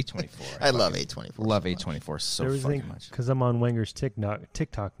 God, A24. I love A24. Love so much. A24 so There was fucking much. because I'm on Wanger's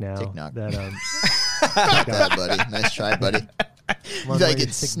TikTok now. TikTok. That Nice try, buddy. Nice try, buddy. I'm You on thought you Wanger's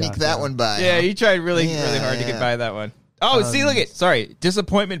could sneak TikTok that now. one by. Yeah, huh? you tried really Yeah, hard to get yeah. by that one. Oh, see, look at sorry,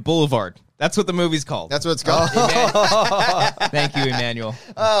 Disappointment Boulevard. That's what the movie's called. That's what it's called. Thank you, Emmanuel.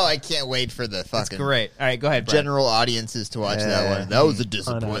 Oh, I can't wait for the fucking Great. All right, go ahead, Brett. general audiences to watch that one. That was a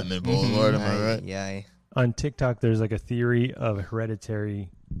disappointment, Boulevard. Am I right? Yeah. On TikTok, there's like a theory of Hereditary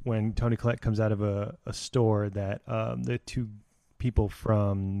when Toni Collette comes out of a store that the two people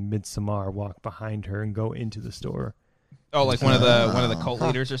from Midsommar walk behind her and go into the store. Oh, like one of the cult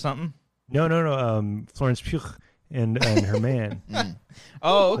leaders or something. No. Florence Pugh and her man.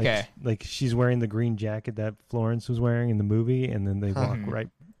 Oh, Like- okay. Like she's wearing the green jacket that Florence was wearing in the movie, and then they walk right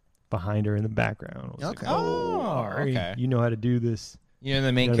behind her in the background. I was Okay. like, Oh, Ari, okay. you know how to do this. You know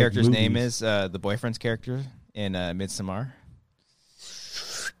the main You know, like character's name movies. is the boyfriend's character in Midsommar.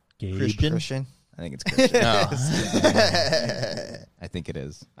 Gabe. Christian. Christian. I think it's Christian. No. I think it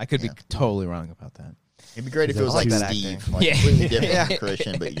is. I could be totally wrong about that. It'd be great if it was I like like that Steve, actor. like Yeah. completely different Yeah. from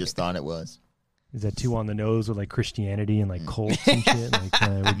Christian, but you just thought it was. Is that too on the nose with like Christianity and like cults and shit? Like,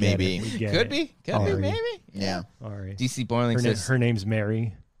 we get Maybe. it, we get Could it. be. Could be. Ari. Maybe. Yeah. Ari. DC Boiling says Her name's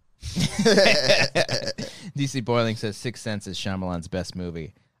Mary. DC Boiling says Sixth Sense is Shyamalan's best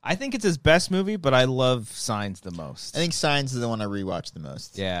movie. I think it's his best movie, but I love Signs the most. I think Signs is the one I rewatched the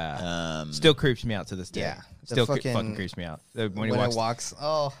most. Yeah. Still creeps me out to this day. Yeah. The Still fucking- fucking creeps me out. When When he it walks. walks.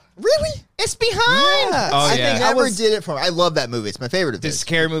 Oh. Really? It's behind. Yeah. Oh, I yeah. think never did it for me. I love that movie. It's my favorite of Did his.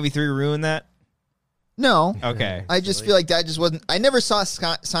 Scary Movie 3 ruin that? No. Okay. I just feel like that just wasn't. I never saw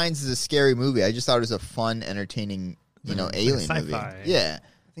Signs as a scary movie. I just thought it was a fun, entertaining, alien movie. sci-fi. Yeah.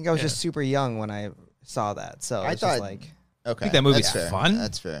 I think I was just super young when I saw that. So I it's thought- just like. Okay. think that movie's That's fair. fun.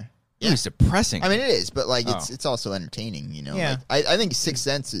 That's fair. It was depressing. I mean, it is, but like Oh. it's also entertaining. Yeah. Like, I think Sixth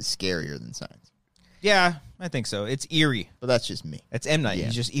Sense is scarier than Signs, yeah, I think so. It's eerie. but that's just me. It's M. Night. Yeah.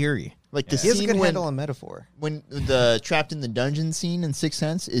 He's just eerie. Like the He has a scene good when, handle on metaphor. when the trapped in the dungeon scene in Sixth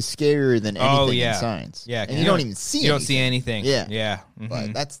Sense is scarier than anything yeah. in Signs. Yeah, and you don't even see. You don't see anything. Yeah. Yeah.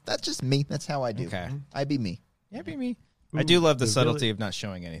 But that's just me. That's how I do. Okay. I be me. Yeah, be me. I do love the The subtlety Village- of not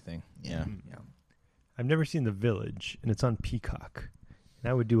showing anything. Yeah. I've never seen The Village, and it's on Peacock. And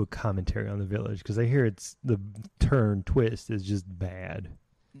I would do a commentary on The Village because I hear it's the twist is just bad.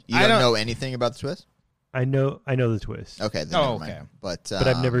 You I don't don't- know anything about the twist? I know the twist, Okay. Then Oh, never mind. okay. But but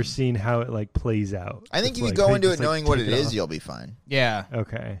I've never seen how it like plays out. I think It's if you like, go they into it just, like, knowing what take it is, off. you'll be fine. Yeah.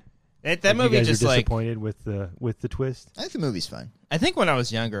 Okay. That Like, movie you guys just are like disappointed with the twist. I think the movie's fine. I think when I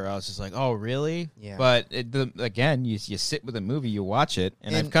was younger, I was just like, "Oh, really?" Yeah. But again, you sit with a movie, you watch it,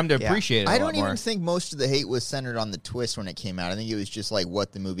 and I've And- come to yeah. appreciate it. I a don't lot even more. think most of the hate was centered on the twist when it came out. I think it was just like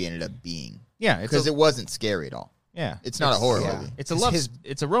what the movie ended up being. Yeah, Because it wasn't scary at all. yeah, It's not a horror yeah. movie. It's a It's love. his-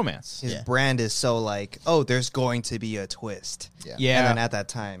 It's a romance. His Yeah. brand is so like, oh, there's going to be a twist. Yeah. Yeah. And then at that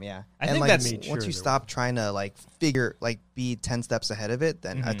time, yeah. I and think like, that's- Made once sure you there stop trying to like be 10 steps ahead of it,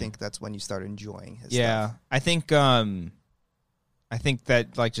 then I think that's when you start enjoying his Yeah, stuff. I think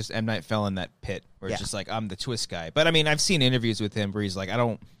that like just M. Night fell in that pit where it's Yeah. just like I'm the twist guy. But I mean, I've seen interviews with him where he's like, I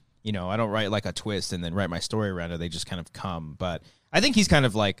don't write like a twist and then write my story around it. They just kind of come. But I think he's kind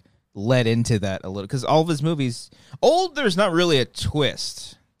of like led into that a little because all of his movies, there's not really a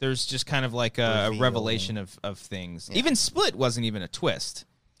twist. There's just kind of like a Reveal. revelation of things. Yeah. Even Split wasn't even a twist.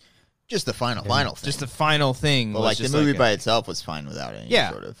 Just the final thing. Just the final thing. But was like the just movie a- by itself was fine without any Yeah.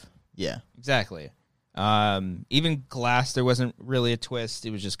 sort of. Yeah. Exactly. Even Glass, there wasn't really a twist.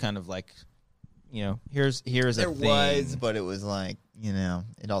 It was just kind of like, here's a There thing. was, but it was like,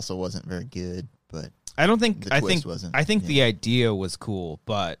 it also wasn't very good. But I don't think the I twist think wasn't, I think yeah. the idea was cool,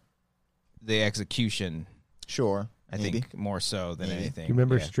 but the execution, sure. I maybe. think more so than Maybe. anything. You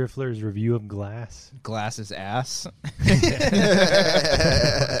remember Yeah. Striffler's review of Glass? Glass's ass?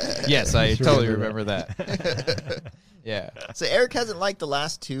 Yes, I Just totally remember remember that. Yeah, So Eric hasn't liked the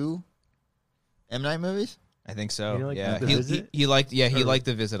last two M. Night movies? I think so. You like Yeah, The he Visit? he liked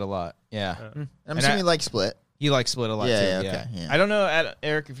Or- The Visit a lot. Yeah, I'm And assuming I- you like Split. he likes Split a lot Yeah, too. yeah, Yeah, okay, yeah. I don't know,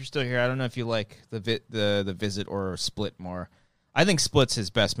 Eric, if you're still here. I don't know if you like the Visit or Split more. I think Split's his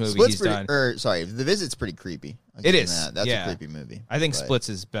best movie Split's he's pretty, done. sorry, The Visit's pretty creepy. I'll It give him is, that. That's yeah. a creepy movie. I think but Split's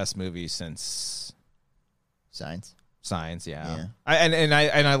his best movie since Signs. Signs. Yeah,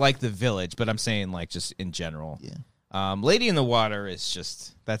 Yeah. I like The Village, but I'm saying like just in general. Yeah. Lady in the Water is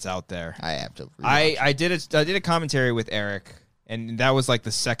just that's out there. I have to. I did a commentary with Eric, And that was like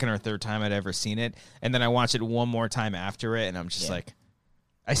the second or third time I'd ever seen it. And then I watched it one more time after it, and I'm just like,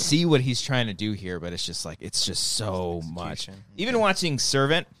 I see what he's trying to do here, but it's just like, it's just so much. Even watching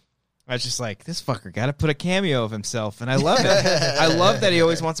Servant, I was just like, this fucker got to put a cameo of himself, and I love it. I love that he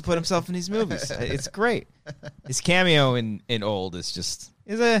always wants to put himself in these movies. It's great. His cameo in Old is just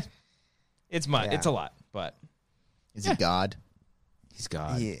it's much. Yeah. It's a lot, but is he God? He's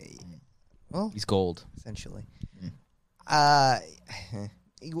God. Yeah. Well, he's gold, essentially.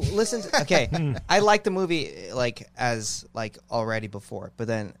 Listen. Okay, I like the movie already before, but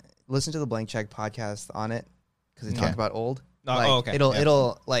then listen to the Blank Check podcast on it because they talk about Old. Okay.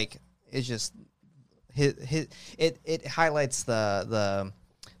 It'll it's just it highlights the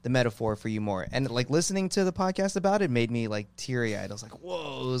metaphor for you more, and like listening to the podcast about it made me like teary eyed. I was like,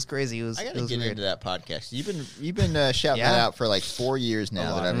 whoa, it was crazy. I gotta get into that podcast. You've been shouting that out for like 4 years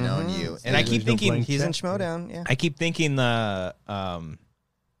now that I've known you, and I keep thinking he's in Schmodown. Yeah, I keep thinking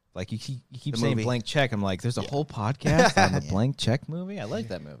like you keep saying movie. Blank Check. I'm like, there's a whole podcast on the Blank Check movie. I like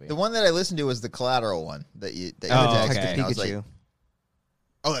that movie. The one that I listened to was the Collateral one that you texted. I was like,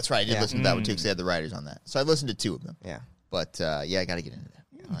 oh, that's right. I did listen to that one too because they had the writers on that. So I listened to 2 of them. Yeah, but I got to get into that.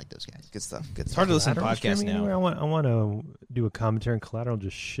 I like those guys. Good stuff. It's hard to listen to podcasts now. I want to do a commentary on Collateral and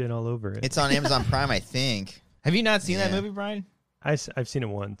just shit all over it. It's on Amazon Prime, I think. Have you not seen that movie, Brian? I've seen it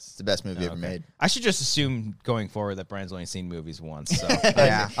once. It's the best movie ever made. I should just assume going forward that Brian's only seen movies once. So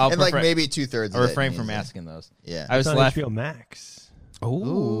and like maybe 2/3. I'll refrain from asking those. Yeah, I was on laughing. HBO Max.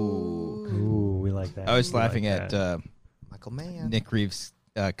 Ooh, we like that. I was laughing at Michael Mann. Nick Reeves'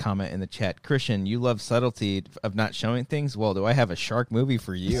 comment in the chat. Christian, you love subtlety of not showing things. Well, do I have a shark movie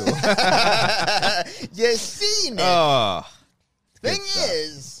for you? You seen it? Oh, thing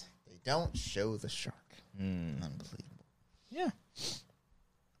is, they don't show the shark. Unbelievable. Yeah.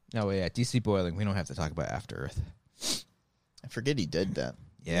 No, yeah. DC Boiling. We don't have to talk about After Earth. I forget he did that.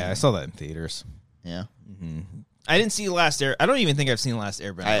 Yeah, I saw that in theaters. Yeah. I didn't see Last Air. I don't even think I've seen Last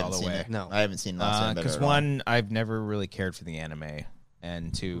Airbender all the way. No, I haven't seen Last Airbender. Because one, I've never really cared for the anime,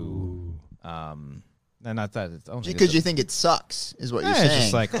 and two, not that it's because you think it sucks, is what you're saying. It's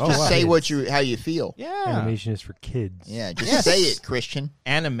just like, just say how you feel. Yeah, animation is for kids. Yeah, just say it, Christian.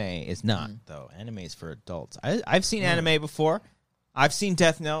 Anime is not though. Anime is for adults. I've seen anime before. I've seen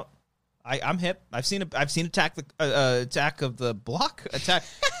Death Note. I'm hip. I've seen Attack of the Block. Attack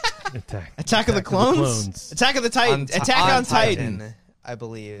of the Clones. Attack of the Titan. Attack on Titan. I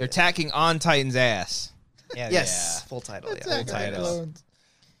believe they're attacking on Titan's ass. Yeah. Yes. Full title. Attack full title.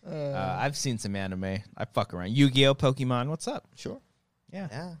 I've seen some anime. I fuck around. Yu-Gi-Oh, Pokemon. What's up? Sure.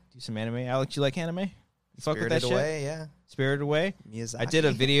 Yeah. Do some anime. Alex, you like anime? You fuck with that Away, shit? yeah. Spirited Away. Miyazaki. I did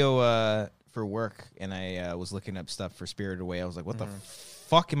a video for work, and I was looking up stuff for Spirited Away. I was like, what the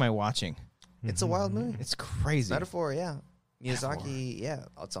fuck am I watching? It's a wild movie. It's crazy. Metaphor, yeah. Miyazaki, yeah.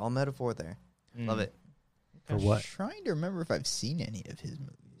 It's all metaphor there. Love it. For what? I'm trying to remember if I've seen any of his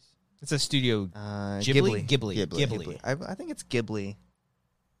movies. It's a studio. Ghibli. Ghibli. I think it's Ghibli.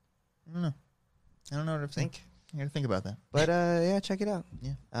 I don't know what I think. I gotta think about that. But yeah, check it out.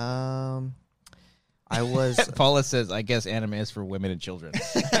 Yeah. I was. Paula says, "I guess anime is for women and children."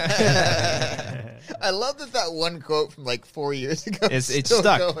 I love that one quote from like 4 years ago. It's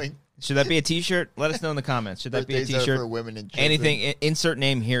stuck. Going. Should that be a T-shirt? Let us know in the comments. Should that be a T-shirt for women and children? Anything? Insert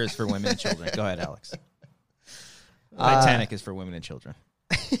name here is for women and children. Go ahead, Alex. Titanic is for women and children.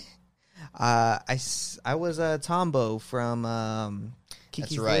 I was Tombo from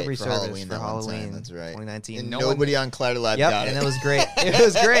Kiki's Delivery Service for Halloween. That's right. 2019. And nobody on Cloud Live got it. And it was great. It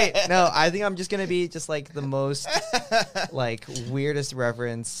was great. No, I think I'm just gonna be just like the most like weirdest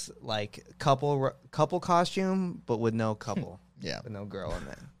reference, like couple costume, but with no couple. Yeah, with no girl in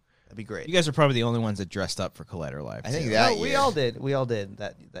it. That'd be great. You guys are probably the only ones that dressed up for Collider Live. I think that year. We all did. We all did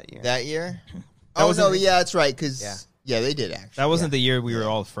that year. That year? Yeah, that's right. Because they did actually. That wasn't the year we were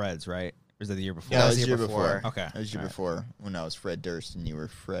all Freds, right? Or was that the year before? Yeah, that was the year before. Okay. That was the year before when I was Fred Durst and you were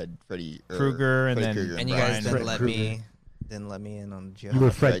Freddy Krueger, and then and you guys didn't let me in on the joke. You were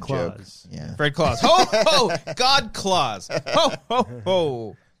Fred Claus. Yeah. Fred Claus. Ho ho! God Claus. Ho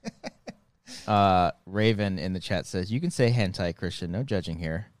ho ho! Raven in the chat says, "You can say hentai, Christian. No judging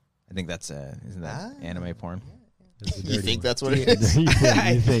here." I think that's isn't that anime porn? You think that's what it is?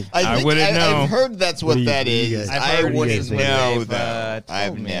 I wouldn't know. I've heard that's what that is. I wouldn't know though.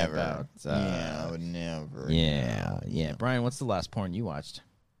 I've never. Never. Yeah. Brian, what's the last porn you watched?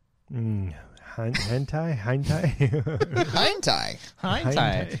 Hentai? Hentai.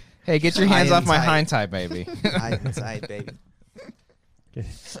 Hey, get your hands off my hentai, baby. Hentai, baby.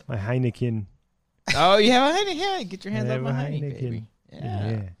 My Heineken. Oh, you have a Heineken? Yeah, get your hands off my Heineken, baby.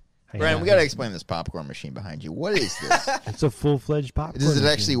 Yeah. Brian, we got to explain this popcorn machine behind you. What is this? It's a full-fledged popcorn. Does it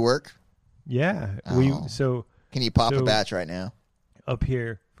machine. actually work? Yeah. Oh. Can you pop a batch right now? Up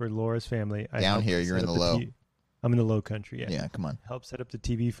here for Laura's family. Down here, you're in the low. I'm in the low country. Yeah. Yeah, come on. Helped set up the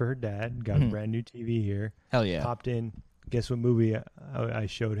TV for her dad. Got a brand new TV here. Hell yeah. Popped in. Guess what movie I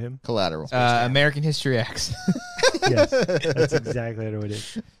showed him? Collateral. American History X. Yes, that's exactly what it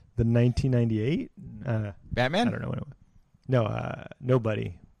is. The 1998 Batman? I don't know what it was. No,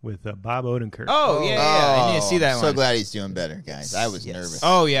 Nobody with Bob Odenkirk. Oh, yeah. I need to see that one. So glad he's doing better, guys. I was nervous.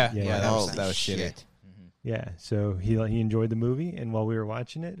 Oh, yeah. Yeah, that was Holy shitty. shit. Yeah, so he enjoyed the movie, and while we were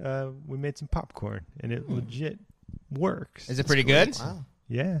watching it, we made some popcorn, and it legit works. Is it pretty good? Wow.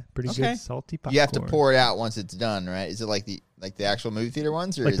 Yeah, pretty Okay. good salty popcorn. You have to pour it out once it's done, right? Is it like the actual movie theater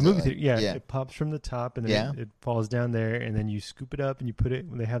ones, or like is the movie it theater. Yeah, yeah. it pops from the top, and then it falls down there, and then you scoop it up, and you put it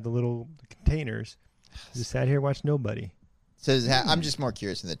when they have the little containers. Just sat here, watched Nobody. So I'm just more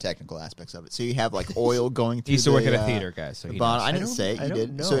curious in the technical aspects of it. So you have like oil going through. He used to work at a theater, guys. So the he bottom. knows. I didn't say it. I You don't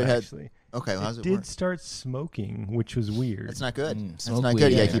did. know, So it had. actually. Okay, well, how does It it work? did start smoking, which was weird. That's not good. That's smoke not weed,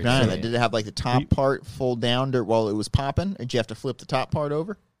 good. You yeah, gotta keep an eye on yeah. that. Did it have like the top part fold down while it was popping? Or did you have to flip the top part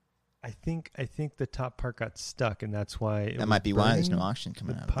over? I think the top part got stuck, and that's why That might be why there's no oxygen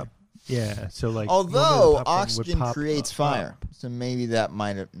coming out of it. Yeah, so like Although normally the popcorn would oxygen pop creates up. fire, so maybe that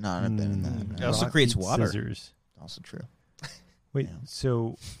might have not have been in that. It also Rock creates eats water. Scissors. Also true. Wait, Yeah.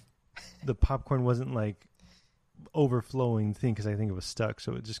 so the popcorn wasn't like overflowing thing because I think it was stuck,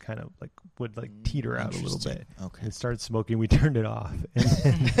 so it just kind of like would like teeter out a little bit. Okay. It started smoking. We turned it off,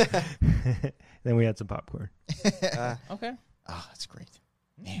 and then we had some popcorn. Okay. Oh, that's great,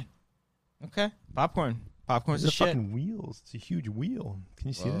 man. Okay. Popcorn. Popcorn's There's the a shit. fucking wheels. It's a huge wheel. Can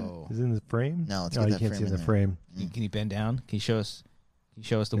you see Whoa. that? Is it in the frame? No, let's no, get you that can't frame see in in the there. frame. Can you bend down? Can you show us? Can you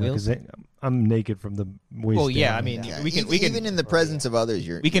show us the No, wheels? 'cause I'm naked from the waist. Well, yeah. down. I mean, Yeah. we can. even in the presence of others,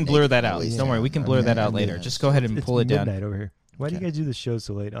 We can blur that out. Always. Don't worry. We can Yeah. blur that out Okay. later. Yeah. Just go ahead and It's pull it down. midnight over here. Why do you Okay. guys do the show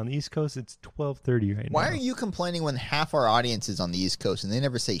so late? On the East Coast, it's 12:30 right now. Why are you complaining when half our audience is on the East Coast and they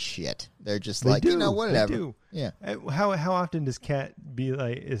never say shit? They're just They like, do. you know, whatever. They do. Yeah. How often does Kat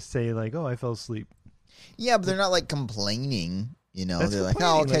say like, "Oh, I fell asleep"? Yeah, but they're not like complaining. You know, That's they're like, oh,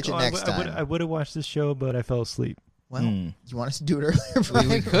 I'll complaining. catch it Like, next I time. would have watched this show, but I fell asleep. Well, do you want us to do it earlier, Brian?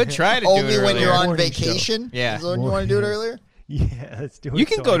 We could try to do Only it when you're earlier. on Morning show. vacation? Yeah. Is when you want to do it earlier? Yeah, let's do it. You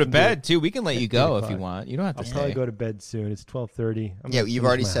can so go I to do bed it. too. We can let you go if you 8 want. You don't have to I'll stay. probably go to bed soon. It's 12:30. Yeah, you've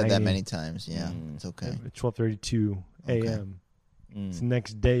already said that many times. Yeah, it's okay. 12:32 a.m. It's the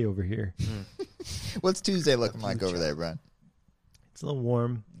next day over here. What's Tuesday looking like over there, Brian? It's a little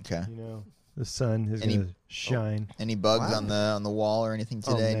warm. Okay. You know, the sun is Any- going to shine. Any bugs on the wall or anything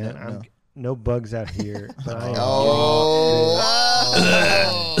today? Oh, man, No. no bugs out here. But I am Oh,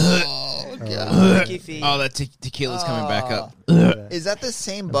 God. Icky feet. Oh, that tequila's coming back up. Is that the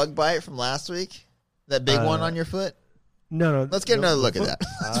same bug bite from last week? That big one on your foot? No. Let's get another look at that.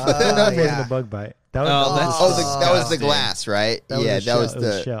 That wasn't yeah. a bug bite. That was, Oh, that's That was the disgusting. glass, right? that was Yeah, a that shell. was It was a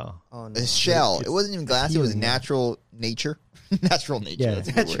the shell. Oh, no. the shell. It wasn't even glass. It was healing. natural nature. Natural nature. Yeah. That's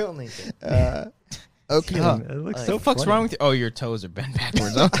a good word. Natural nature. Okay. It looks What so the fuck's funny. wrong with you? Oh, your toes are bent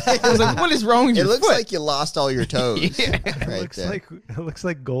backwards. I was like, what is wrong with It your looks foot? like you lost all your toes. Yeah. Right there. It looks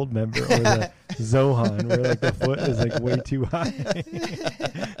like Goldmember or the Zohan, where like the foot is like way too high.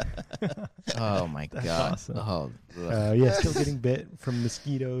 Oh my That's god. awesome. Oh, ugh. Yeah, still getting bit from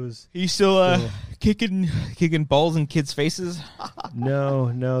mosquitoes. Are you still kicking balls in kids' faces?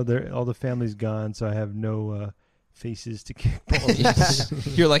 No, all the family's gone, so I have no faces to kick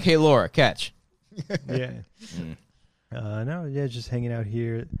balls. You're like, hey, Laura, catch. Yeah. No, yeah, just hanging out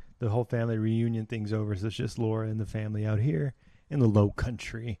here. The whole family reunion thing's over, so it's just Laura and the family out here in the low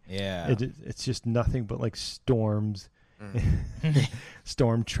country. Yeah. It's just nothing but like storms,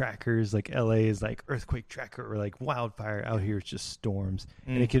 storm trackers. Like LA is like earthquake tracker or like wildfire. Out here it's just storms,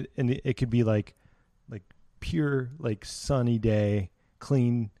 and it could be like pure like sunny day,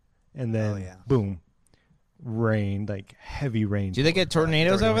 clean, and then Oh, yeah. boom, rain, like heavy rain. Do they get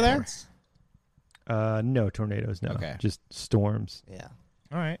tornadoes over there? No tornadoes. No, Okay. just storms. Yeah.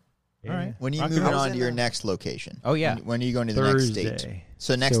 All right. All right. When are you I moving was on in to your a- next location? Oh, yeah. When are you going to the Thursday. next state?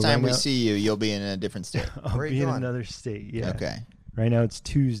 So next So time right we now- see you, you'll be in a different state. I'll Where are be you in going? another state. Yeah. Okay. Right now it's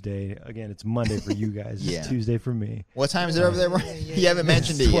Tuesday. Again, it's Monday for you guys. Yeah. It's Tuesday for me. What time is it over there, Brian? yeah, You haven't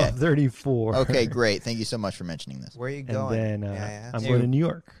mentioned it yet. 12:34. Okay, great. Thank you so much for mentioning this. Where are you And going? then Yeah. I'm going to New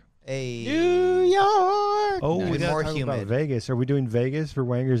York. Hey. New York. Oh, Nice. we got More to talk humid. about Vegas. Are we doing Vegas for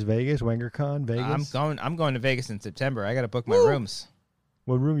Wanger's Vegas? WangerCon Vegas? I'm going to Vegas in September. I got to book my rooms.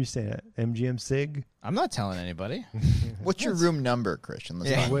 What room you staying at? MGM Sig? I'm not telling anybody. What's your room number, Christian?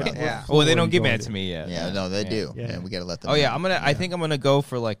 Let's talk What- about that. Yeah. Oh, they floor don't you give going it to to? me yet. Yeah, no, they do. Yeah. Yeah, we got to let them Oh yeah, know. I think I'm gonna go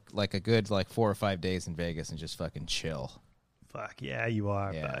for like a good 4 or 5 days in Vegas and just fucking chill. Fuck yeah, you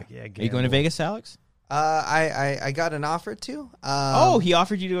are. Yeah. Fuck yeah. Are you going to gamble. Vegas, Alex? I got an offer to. Oh, he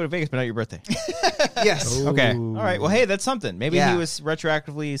offered you to go to Vegas, but not your birthday. yes. Oh. Okay. All right. Well, hey, that's something. Maybe Yeah. he was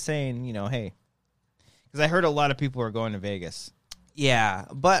retroactively saying, hey, because I heard a lot of people are going to Vegas. Yeah,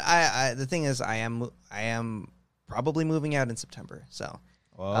 but I the thing is, I am probably moving out in September. So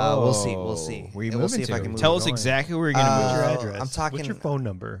we'll see. We'll see. Where you We'll moving see if to? I can move Tell it us going. exactly where you're going to What's your move. address? I'm talking- What's your phone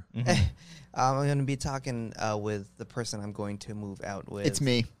number? I'm going to be talking with the person I'm going to move out with. It's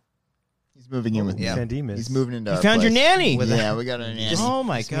me. He's moving in with me. Yeah. San Dimas. He's moving into You our found your place. nanny. Yeah, we got a nanny. Oh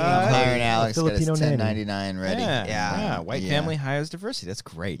my me. god. Claire and Alex got his Filipino nanny. 1099 ready. Yeah. White Yeah. family hires diversity. That's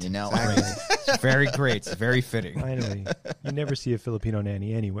great. You know, It's very great. It's very fitting. Finally. You never see a Filipino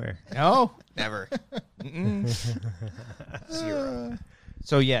nanny anywhere. No. Never. Mm-mm. Zero.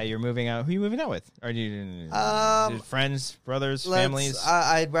 So yeah, you're moving out. Who are you moving out with? Are you friends, brothers, families?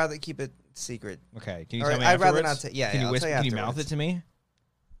 I'd rather keep it secret. Okay. Can you Or tell me I'd rather afterwards? not. Yeah, Can yeah, you I'll whisper? tell you Can you mouth it afterwards. to me?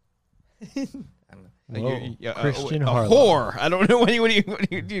 I don't know. Whoa. Christian a Harlow. whore. I don't know what do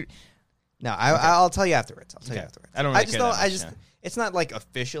you do. No, I'll tell you afterwards. I'll tell you Okay. afterwards. I don't really just care don't. that I much, just. yeah. It's not like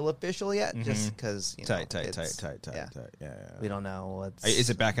official yet. Just Mhm. because Tight. yeah. Yeah. We don't know what's. Is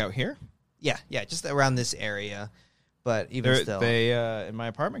it back out here? Yeah, just around this area. But even still, They in my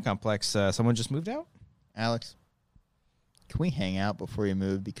apartment complex. Someone just moved out. Alex, can we hang out before you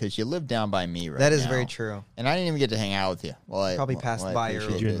move? Because you live down by me right now. that is very true. And I didn't even get to hang out with you. Well, Probably passed by your-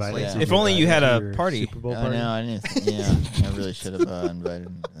 Did you invite Place. us? If Did only you invite had us a to your party. Super Bowl Oh, party? no, I didn't. Yeah, I really should have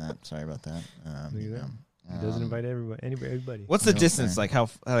invited that. Sorry about that. Look at that. He doesn't invite everybody. What's the Okay. distance? Like how?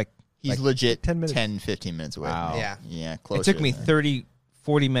 He's like legit 10 minutes. 10, 15 minutes away. Wow. Yeah. Yeah, closer. It took me than- 30,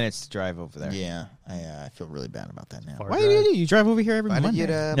 40 minutes to drive over there. Yeah, I feel really bad about that now. Far Why do you do? You drive over here every Invited Monday. you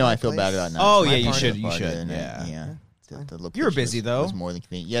to No, my I feel bad place. about not. Oh, my yeah, you part of should, the you party, should, and yeah. yeah. It's fine. The location You were busy, was though. more than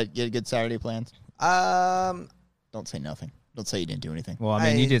convenient. You had good Saturday plans. Don't say nothing. Don't say you didn't do anything. Well, I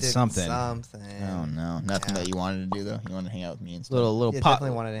mean, you did did something. Oh no, nothing Yeah. that you wanted to do though. You want to hang out with me and stuff. Little Yeah, pop.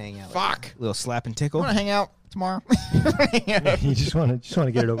 definitely wanted to hang out. Fuck. Little slap and You tickle. want to hang out tomorrow? You just want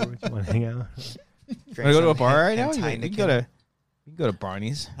to get it over with. You want to hang out. With you. Want to go to a bar right now? And You can go to. You can go to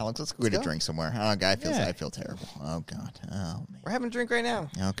Barney's. Alex, let's go Let's get go. a drink somewhere. Oh, guy feels. Yeah. I feel terrible. Oh god. Oh man. We're having a drink right now.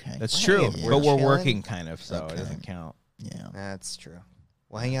 Okay. That's We're true, hanging- but we're we're chilling. working kind of, so Okay. it doesn't count. Yeah. That's true.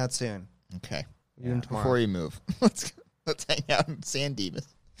 We'll hang out soon. Okay. Even tomorrow. Before you move, let's hang out in San Dimas.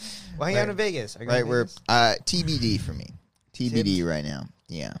 We'll hang out in Vegas. Are you Right, going to we're Vegas? TBD for me. TBD right now.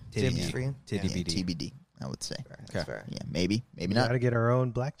 Yeah. Tibbs yeah. for you? Titty Yeah. bitty. TBD. I would say. That's Okay. fair. Yeah. Maybe. Maybe We not. got to get our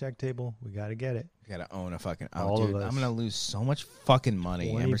own blackjack table. We got to get it. You gotta own a fucking. All of dude, us. I'm gonna lose so much fucking money.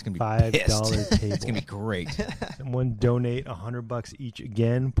 Amber's gonna be $25 pissed. table. It's gonna be great. Someone donate $100 each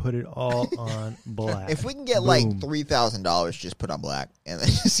again. Put it all on black. If we can get like Boom. $3,000, just put on black and then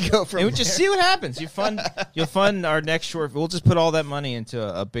just go from And we there. just see what happens. You'll fund our next short. We'll just put all that money into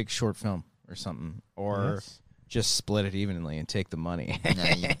a big short film or something, or Yes. just split it evenly and take the money.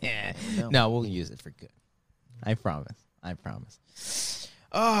 Nah, you- No, we'll use it for good. I promise. I promise.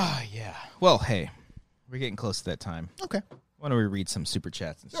 Oh yeah. Well, hey, we're getting close to that time. Okay. Why don't we read some super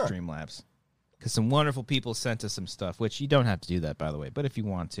chats and Sure. Streamlabs? Because some wonderful people sent us some stuff, which you don't have to do that, by the way. But if you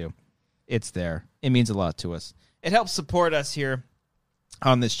want to, it's there. It means a lot to us. It helps support us here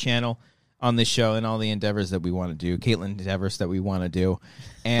on this channel, on this show, and all the endeavors that we want to do, Caitlin endeavors that we want to do.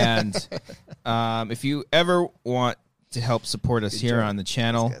 And if you ever want to help support us here job. on the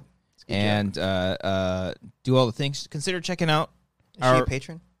channel That's good. Good and do all the things, consider checking out Is she our a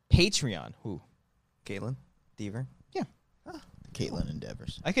patron? Patreon. Who? Caitlin? Deaver? Caitlin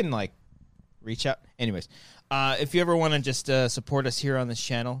endeavors. I can reach out. Anyways, if you ever want to just support us here on this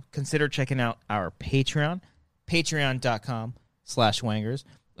channel, consider checking out our Patreon, patreon.com/Wañgers.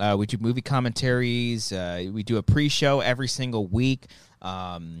 We do movie commentaries. We do a pre-show every single week.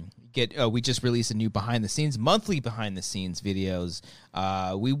 We just released a new monthly behind the scenes videos.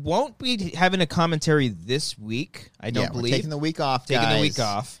 We won't be having a commentary this week. I don't believe. We're taking the week off, Taking guys. the week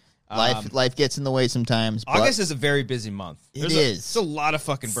off. Life gets in the way sometimes. but August is a very busy month. It There's is. a lot of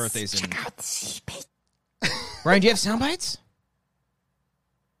fucking birthdays in. Brian, do you have sound bites?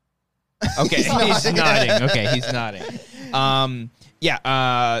 Okay, he's nodding. Okay, he's nodding.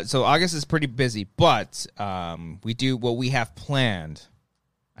 So August is pretty busy, but we do what we have planned.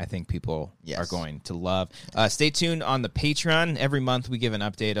 I think people Yes. are going to love. Stay tuned on the Patreon. Every month we give an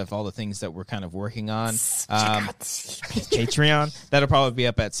update of all the things that we're kind of working on. Patreon. That'll probably be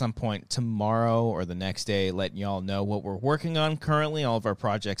up at some point tomorrow or the next day, letting y'all know what we're working on currently, all of our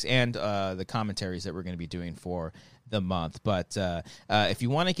projects, and the commentaries that we're going to be doing for the month. But if you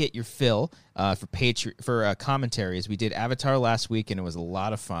want to get your fill for commentaries, we did Avatar last week, and it was a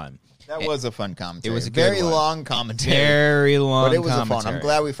lot of fun. That was a fun commentary. It was a very good one. long commentary. Very long But it was commentary. fun. I'm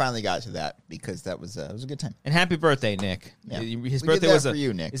glad we finally got to that because that was it was a good time. And happy birthday, Nick. Yeah. His We birthday did that was for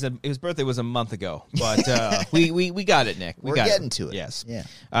you, Nick. His birthday was a month ago, but we got it, Nick. We're got getting to it. Yes.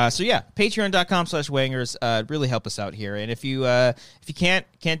 Yeah. So yeah, Patreon.com/Wangers. Really help us out here. And if you can't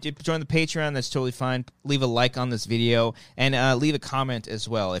join the Patreon, that's totally fine. Leave a like on this video and leave a comment as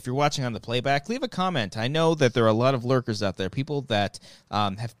well. If you're watching on the playback, leave a comment. I know that there are a lot of lurkers out there, people that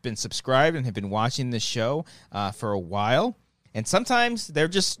have been subscribed and have been watching this show for a while, and sometimes they're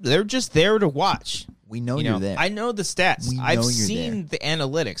just there to watch. We know you're there. I know the stats. We know I've you're seen the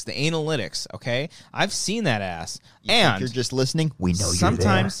analytics. Okay, I've seen that ass. You and think you're just listening. We know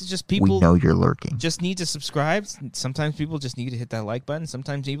sometimes you're there. just people We know you're lurking. just need to subscribe. Sometimes people just need to hit that like button.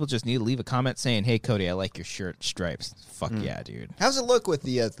 Sometimes people just need to leave a comment saying, "Hey, Cody, I like your shirt stripes." Fuck yeah, dude. How's it look with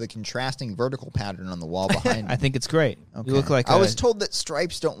the contrasting vertical pattern on the wall behind I me? think it's great. Okay. You look like I was told that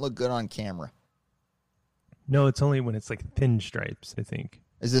stripes don't look good on camera. No, it's only when it's like thin stripes, I think.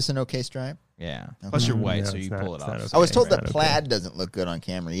 Is this an okay stripe? yeah. Plus you're white, No, so it's you not- pull it it's not off. okay. I was told Not that okay. plaid doesn't look good on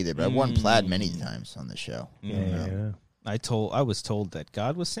camera either, but I've worn plaid many times on the show. Yeah. I was told that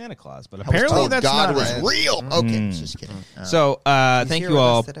God was Santa Claus, but I was apparently told that's God not was right. real. Okay, just kidding. So He's thank here you with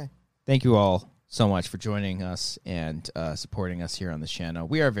all. us today. Thank you all so much for joining us and supporting us here on the channel.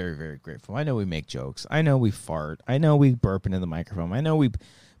 We are very, very grateful. I know we make jokes. I know we fart. I know we burp into the microphone. I know we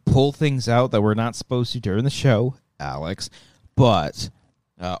pull things out that we're not supposed to during the show, Alex. But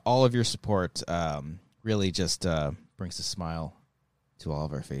all of your support really just brings a smile to all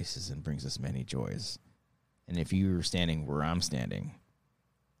of our faces and brings us many joys. And if you were standing where I'm standing,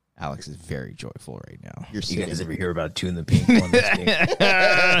 Alex is very joyful right now. You're You guys sitting. ever hear about Two in the Pink on this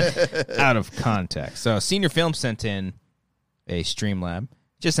game? Out of context. So Senior Film sent in a Streamlab.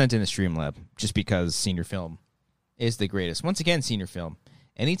 Just sent in a Streamlab just because Senior Film is the greatest. Once again, Senior Film.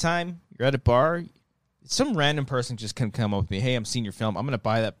 Anytime you're at a bar, some random person just can come up with me. Hey, I'm Senior Film. I'm going to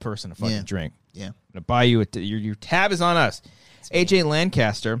buy that person a fucking Yeah. drink. Yeah. I'm going to buy you your tab is on us. AJ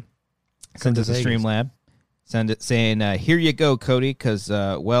Lancaster sent us a Vegas. Streamlab. Send it saying, here you go, Cody, because,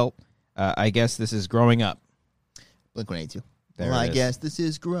 I guess this is growing up. Blink-182. There Well, it I is. guess this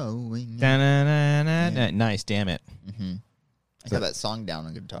is growing. Da-na-na-na-na. Nice, damn it. I got that song down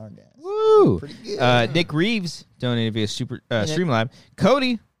on guitar, guys. Woo! Pretty good. Nick Reeves donated via Streamlab.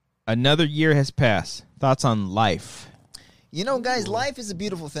 Cody, another year has passed. Thoughts on life? You know, guys, life is a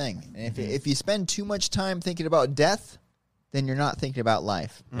beautiful thing. And if you spend too much time thinking about death, then you're not thinking about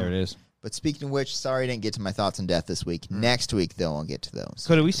life. There it is. But speaking of which, sorry I didn't get to my thoughts on death this week. Next week, though, I'll get to those.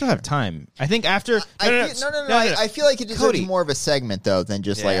 Cody, we still have time. I think after... No. I feel like it deserves Cody. more of a segment, though, than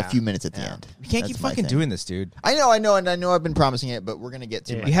just like a Yeah. few minutes at the end. We can't That's keep my fucking thing. doing this, dude. I know, and I know I've been promising it, but we're going to get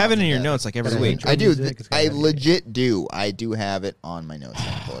to Yeah. my You have it thoughts in on your death. notes like every But week. I do. Music, it's gotta I have it. legit do. I do have it on my notes.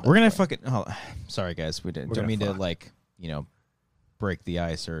 I'll pull it up. We're going to fucking... Oh, sorry, guys. We didn't. We're Don't gonna mean to, fuck. like, break the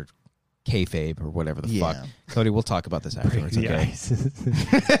ice or kayfabe or whatever the Yeah. fuck. Cody, we'll talk about this Break afterwards, the okay? ice.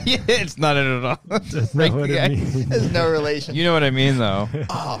 Yeah, it's not it at all. That's Break not what the it ice. means. There's no relation. You know what I mean, though.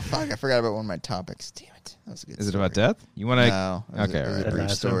 Oh, fuck. I forgot about one of my topics. Damn it. That was a good Is it story. about death? You want to... No. It was Okay, a, it was all a right. brief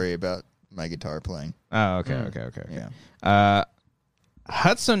Last one. story about my guitar playing. Oh, okay, okay. Yeah.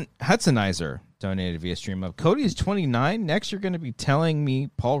 Hudsonizer donated via Streamlab. Cody is 29. Next, you're going to be telling me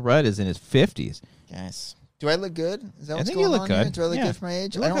Paul Rudd is in his 50s. Guys. Do I look good? Is that I what's think you going look on here? good. Do I look Yeah. good for my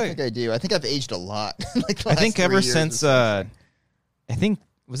age? You I look don't like- think I do. I think I've aged a lot. Like the I think last 3 ever years or since, something. I think,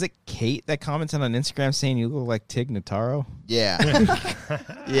 was it Kate that commented on Instagram saying you look like Tig Notaro? Yeah.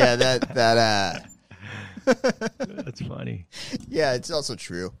 Yeah, that That's funny. yeah, it's also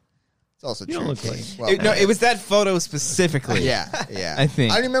true. It's also You true. don't look Kate. like- Well, No, it was that photo specifically. yeah. I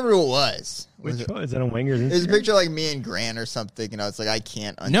think. I don't remember who it was. Was Which it, one? Is that on Wanger's it was a Instagram? picture of, like me and Grant or something, and I was like, I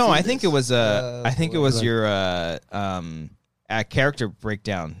can't unsee No, I this. think it was I think it was boy. your a character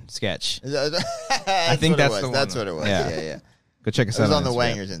breakdown sketch. I think that's what it the was. That's one. what it was. Yeah. Yeah. Go check us It was out on the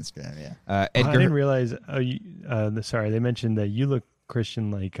Instagram. Wañger's Instagram, yeah. I Edgar, didn't realize. Sorry, they mentioned that you look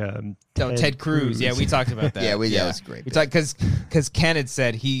Christian like Ted Cruz. Yeah, we talked about that. Yeah, that was great. We talked because Ken had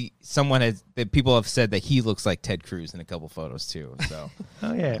said people have said that he looks like Ted Cruz in a couple photos too. So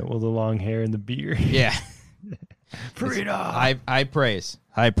Oh yeah, well the long hair and the beard. yeah, Freedom. high praise,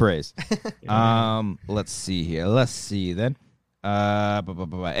 high praise. Let's see here. Let's see then.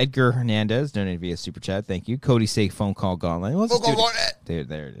 Edgar Hernandez donated via Super Chat. Thank you. Cody say phone call gauntlet. Well, Phone call gauntlet.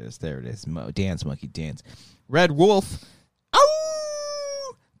 There it is. There it is. Dance, monkey, dance. Red Wolf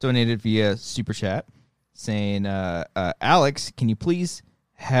donated via Super Chat saying, Alex, can you please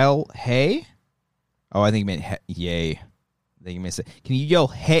hey? Oh, I think he meant yay. I think he meant say, can you yell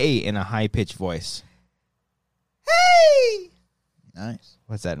hey in a high-pitched voice? Hey! Nice.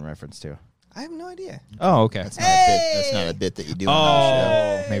 What's that in reference to? I have no idea. Oh, okay. That's not a bit. That's not a bit that you do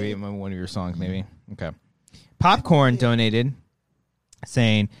on the show. Maybe one of your songs, maybe. Okay. Popcorn donated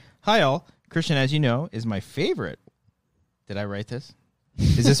saying, hi, all. Christian, as you know, is my favorite. Did I write this?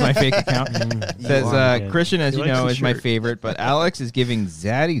 Is this my fake account? Says, Christian, as you know, is my favorite, but Alex is giving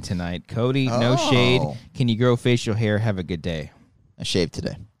Zaddy tonight. Cody, no shade. Can you grow facial hair? Have a good day. I shaved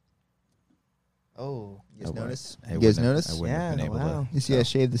today. Oh, You guys notice? I You guys wouldn't notice? have- I wouldn't have been able wow. You see I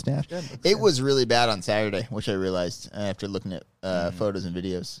shaved the stash? It was really bad on Saturday, which I realized after looking at photos and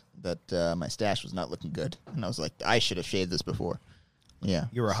videos that my stash was not looking good. And I was like, I should have shaved this before. Yeah.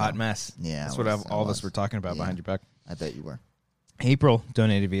 You were a hot mess. Yeah, That's I what was- all of I us was. were talking about Yeah. behind your back. I bet you were. April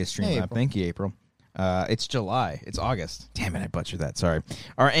donated via Streamlab. Hey, April. Thank you, April. It's July. It's August. Damn it, I butchered that. Sorry.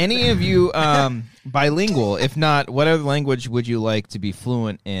 Are any of you bilingual? If not, what other language would you like to be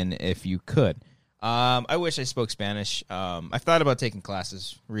fluent in if you could? I wish I spoke Spanish. I've thought about taking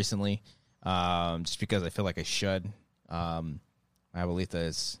classes recently just because I feel like I should. My abuelita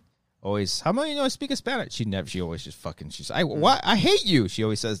is always, how many I speak Spanish? She always just fucking, I hate you. She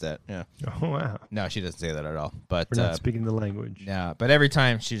always says that. Yeah. Oh, wow. No, she doesn't say that at all. But We're not speaking the language. yeah, but every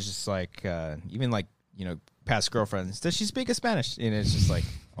time she's just like, even like, past girlfriends, does she speak Spanish? And it's just like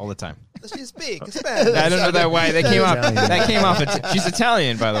all the time. Does she speak Spanish? I don't know that why that came off. Italian. That came off. She's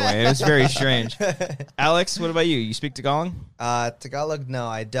Italian, by the way. It was very strange. Alex, what about you? You speak Tagalog? Tagalog, no,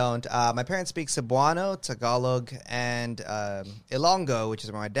 I don't. My parents speak Cebuano, Tagalog, and Ilonggo, which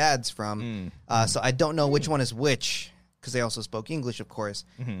is where my dad's from. So I don't know which one is which, because they also spoke English, of course.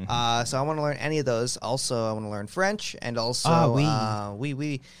 So I want to learn any of those. Also, I want to learn French, and also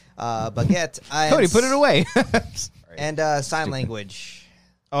baguette. Cody, put it away. And sign language.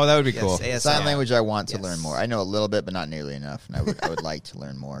 Oh, that would be Yes, cool. ASL. Sign language I want to Yes. learn more. I know a little bit, but not nearly enough. And I would like to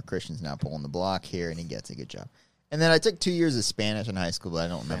learn more. Christian's now pulling the block here, and he gets a good job. And then I took 2 years of Spanish in high school, but I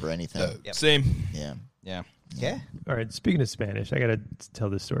don't remember anything. Yep. Same. Yeah. Yeah. Okay. All right. Speaking of Spanish, I got to tell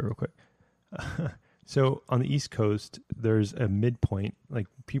this story real quick. So on the East Coast, there's a midpoint. Like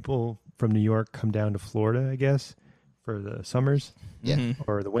people from New York come down to Florida, I guess, for the summers Yeah.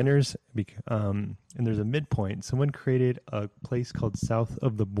 or the winters. And there's a midpoint. Someone created a place called South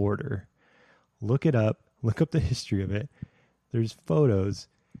of the Border. Look it up. Look up the history of it. There's photos.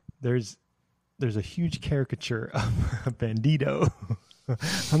 There's a huge caricature of a bandito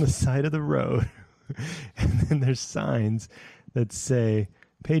on the side of the road. And then there's signs that say,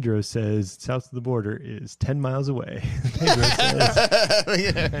 Pedro says south of the border is 10 miles away. Pedro says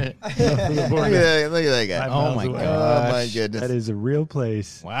south of the border, Look at that guy. 5 Oh miles my away. God. Oh, my goodness. That is a real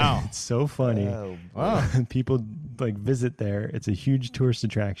place. Wow. It's so funny. Wow. People like visit there. It's a huge tourist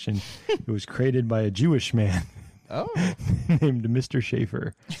attraction. It was created by a Jewish man Oh. named Mr.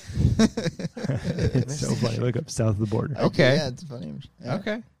 Schaefer. It's so funny. Look up south of the border. Okay. Yeah, it's funny. Yeah.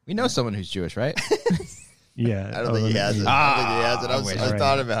 Okay. We know someone who's Jewish, right? Yeah. I don't think he has it. I don't think he has it. I wait.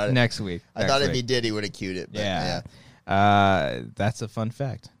 thought about it. Next week. I thought if he did, he would have cued it. But Yeah. That's a fun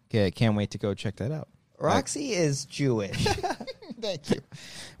fact. Okay, can't wait to go check that out. Roxy is Jewish. Thank you.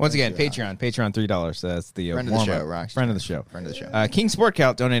 Once again, Patreon $3. That's the Friend of the warm-up. show, Roxy. Friend of the show. Friend of the show. King Sport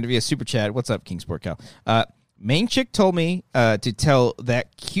Cal donated via Super Chat. What's up, King Sport Cal? Main chick told me to tell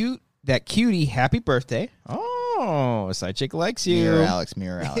that cutie happy birthday. Oh, side chick likes you. Mirror Alex.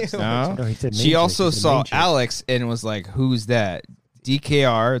 No. No, he said main She chick. also He said saw main chick. Alex and was like, "Who's that?"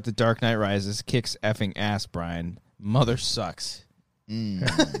 DKR, The Dark Knight Rises, kicks effing ass. Brian, mother sucks.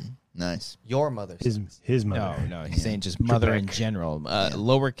 Nice. Your mother. His mother. No, he's saying just mother in Trebek. general.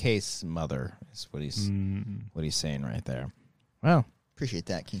 Lowercase mother is what he's saying right there. Well, Appreciate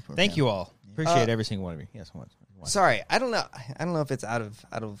that, King. thank you all. Appreciate every single one of you. Yes, one. Sorry, I don't know. I don't know if it's out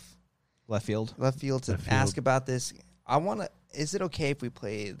of Left field. left field to Left field. ask about this. I want to. Is it okay if we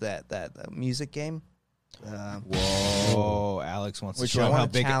play that music game? Whoa, Alex wants Which to show one? off I how want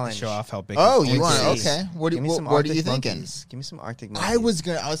a big. challenge. Show off how big. Oh, his you dick want is. to? Okay. What Give me some are Arctic you thinking? Monkeys. Give me some Arctic Monkeys. I was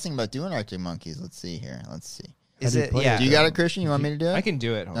thinking about doing Arctic Monkeys. Let's see here. Let's see. Is How do you it? play Yeah. it? Do you got it, Christian? You want me to do it? I can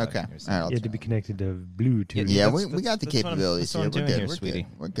do it. Hold on. Okay. Here's All right. I'll You had to try. be connected to Bluetooth. Yeah, That's- we got the that's what I'm- capabilities that's what here. I'm We're doing good. here, We're sweetie.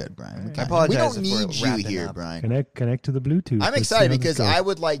 good. We're good, Brian. We I got- apologize We if don't we're need you wrapping here, up. Brian. Connect to the Bluetooth. I'm Let's see excited how this because goes. I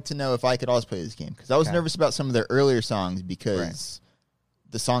would like to know if I could also play this game because I was nervous about some of their earlier songs because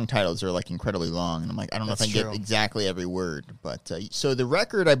the song titles are like incredibly long, and I'm like, I don't know if I That's can true. get exactly every word. But so the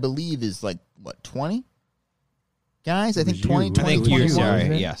record, I believe, is like what 20 guys. I It think was you. 20, I 20, think 21. you. Sorry.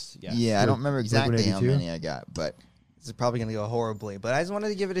 wasn't it? Yes. Yeah, I don't remember exactly how 82? many I got, but This is probably gonna go horribly, but I just wanted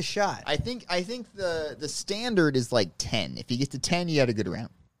to give it a shot. I think the standard is like 10. If you get to 10, you had a good round,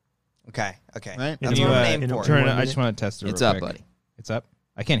 Okay. right? That's You, what I'm uh, aiming for. Turn it, One I minute. just want to test it. It's real up, quick. buddy. It's up.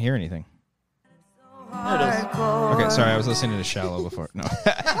 I can't hear anything. Okay, sorry. I was listening to Shallow before. No,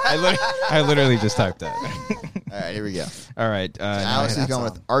 I literally just typed that. All right, here we go. All right. So Alex is that going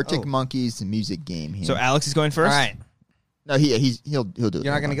song. with Arctic Oh. Monkeys music game here. So Alex is going All first. right. no, he'll do it.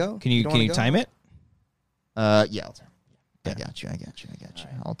 You're not gonna go? Can you don't can wanna you go? time it? Yeah, I got you.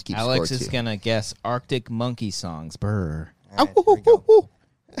 I'll keep Alex score is too. gonna guess Arctic Monkey songs. Brr. All right, here we go.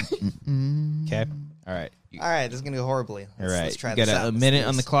 Okay. All right. All right, this is gonna go horribly. All right. Let's try You this got out. a Let's minute do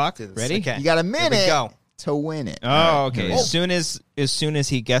on the this. clock. Do this. Ready? Okay. You got a Here we minute go. to win it. Oh, All right, okay. here we go. As soon as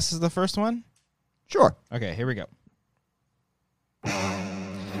he guesses the first one. Sure. Okay. Here we go.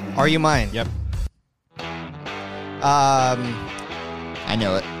 Are You Mine? Yep. I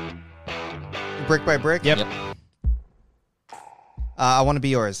know it. Brick by Brick? Yep. Yep. I Want to Be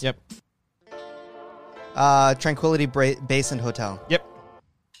Yours? Yep. Tranquility Basin Hotel? Yep.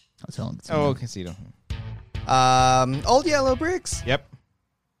 I'll tell him. Oh, Casino. Old Yellow Bricks? Yep.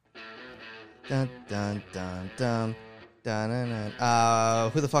 Dun, dun, dun, dun, dun, dun,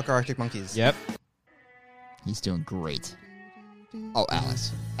 dun. Who the fuck are Arctic Monkeys? Yep. He's doing great. Oh,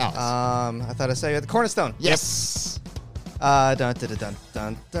 Alice. Alice. I thought I saw you at the Cornerstone. yes. Dun, dun, dun, dun,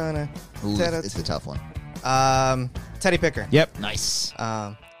 dun, dun, Ooh, dun. it's a tough one. Teddy Picker. Yep. Nice.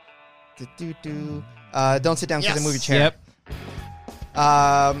 Don't Sit Down because Yes. I Move Your Chair. Yep.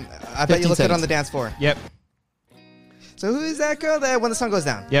 I bet 15 you looked it seconds. on the dance floor. Yep. So who is that girl that when the sun goes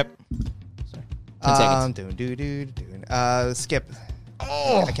down? Yep. 10 seconds. Skip.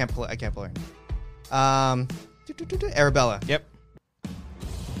 Oh. I can't pull her. Arabella. Yep.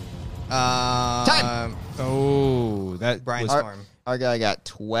 Time. Oh, that Brian was. Storm. Our guy got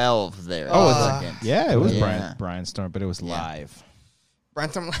 12 there. Oh, in a it's- second. Yeah, it was Yeah. Brian Storm, but it was Yeah. live. Brian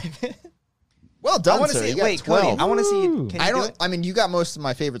Storm live. Well I done, want to sir. see You it. got Wait, 12. Cody. I want to see Ooh. it. Can you I do don't. it? I mean, you got most of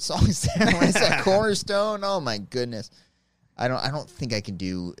my favorite songs there. When I said Cornerstone, oh my goodness. I don't think I can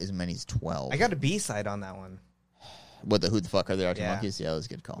do as many as 12. I got a B side on that one. What the who the fuck are they? Arctic Yeah. Monkeys? Yeah, that was a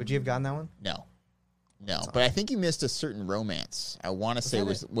good call. Would you have gotten that one? No. But I think you missed a certain romance. I want to say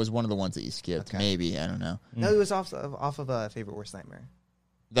that was one of the ones that you skipped. Okay. Maybe, I don't know. No, it was off of Favorite Worst Nightmare.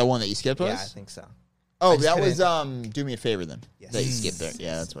 The one that you skipped was? Yeah, I think so. Oh, I just that was couldn't- Do Me a Favor then. Yes. That you skipped there.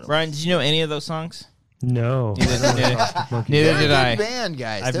 Yeah, that's what it was. Brian, did you know any of those songs? No. Neither They're did a I. good band,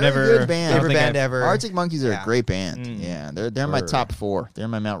 guys. I've They're never- a good I band. don't Favorite think band I've- ever. Arctic Monkeys are Yeah. a great band. Mm. Yeah, they're my Word. top 4. They're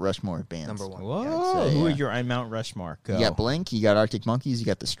my Mount Rushmore of bands. Number one. Whoa, I'd say, who are yeah. your Mount Rushmore? Go. You got Blink, you got Arctic Monkeys, you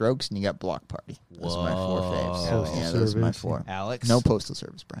got The Strokes, and you got Block Party. Those are my 4 faves. Postal Yeah, those are my Service. 4. Alex. No Postal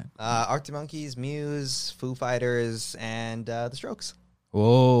Service, Brian. Arctic Monkeys, Muse, Foo Fighters, and The Strokes.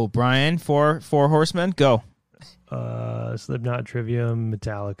 Whoa, Brian, four horsemen, go. Slipknot, Trivium,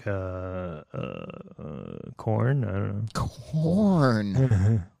 Metallica, Korn. I don't know.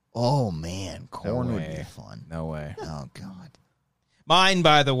 Corn. Oh man, Corn would way. be fun. No way. Oh god. Mine,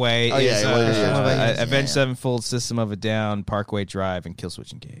 by the way, Oh, yeah, is what is yours? What about yours? Avenged Yeah. Sevenfold, System of a Down, Parkway Drive, and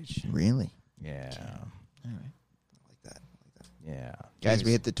Killswitch Engage. Really? Yeah. All right. Like that. Yeah. Guys,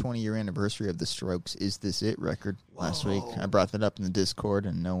 we hit the 20-year anniversary of the Strokes Is This It record last week. I brought that up in the Discord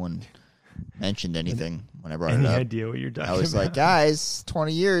and no one mentioned anything when I brought Any it up. idea what you're talking I was about? like, guys,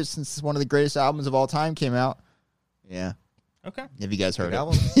 20 years since one of the greatest albums of all time came out. Yeah. Okay. Have you guys heard Good it?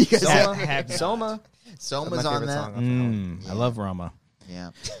 album. You guys Soma. have- Soma. Soma's My on favorite that. song off the album. I love Rama.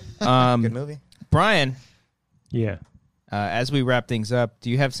 Yeah. Good movie. Brian, Yeah, as we wrap things up, do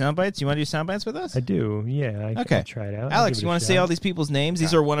you have sound bites? You want to do sound bites with us? I do. Yeah, Okay. I'll try it out. Alex, you want to say all these people's names?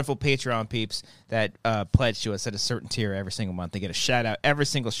 These are wonderful Patreon peeps that pledge to us at a certain tier every single month. They get a shout out every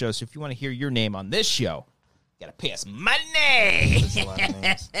single show. So if you want to hear your name on this show, you got to pay us money. There's a lot of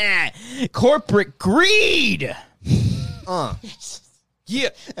names. Corporate greed. Yeah.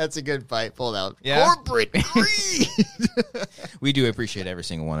 That's a good fight. Pulled out. Yeah. Corporate greed. We do appreciate every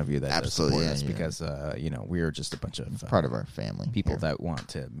single one of you that Absolutely, does support yeah, us because, we're just a bunch of Part of our family. people here. that want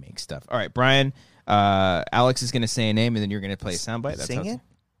to make stuff. All right, Brian, Alex is going to say a name, and then you're going to play a soundbite. That's Sing how- it?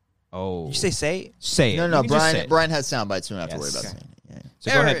 Oh. Did you say it? Say it. No, You can just say it. Brian has sound bites. So we don't have to Yes. worry about Okay. saying it. Yeah.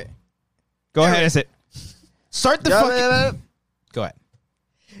 So go ahead. Go ahead and say it. Start the fucking... Go ahead.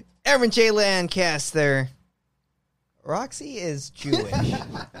 Aaron J. Lancaster. Roxy is Jewish.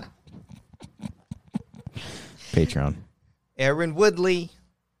 Patreon. Aaron Woodley.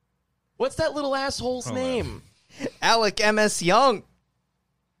 What's that little asshole's name? Alec M.S. Young.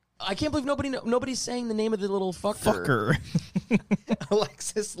 I can't believe nobody's saying the name of the little fucker.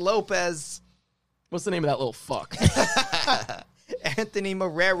 Alexis Lopez. What's the name of that little fuck? Anthony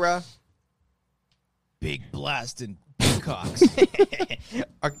Morera. Big blasting cocks.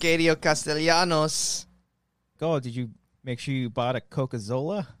 Arcadio Castellanos. Oh, did you make sure you bought a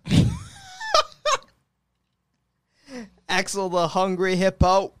Coca-Cola? Axel the Hungry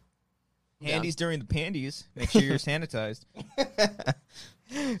Hippo. Handies during the pandies. Make sure you're sanitized.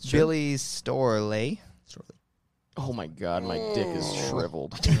 Billy Storley. Oh my god, my dick is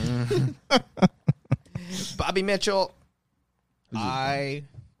shriveled. Bobby Mitchell.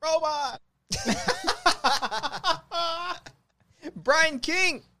 Robot. Brian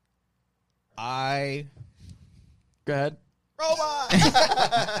King. Go ahead.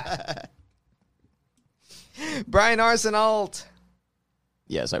 Robot. Brian Arsenault.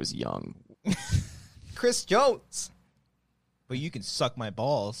 Yes, I was young. Chris Jones. But you can suck my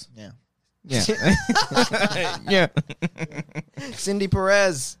balls. Yeah. Yeah. Yeah. Cindy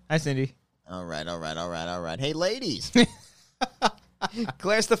Perez. Hi, Cindy. All right. Hey, ladies.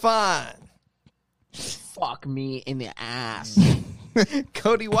 Claire Stefan. Fuck me in the ass.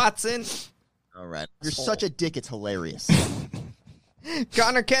 Cody Watson. All right. You're such a dick, it's hilarious.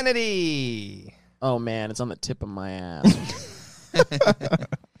 Connor Kennedy. Oh man, it's on the tip of my ass.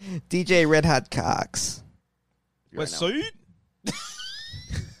 DJ Red Hot Cox. What's sweet?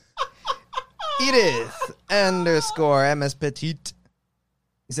 Edith _ MS Petite.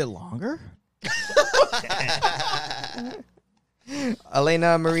 Is it longer?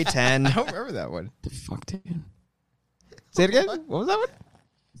 Elena Marie 10. I don't remember that one. The fuck, dude? Say it again. What was that one?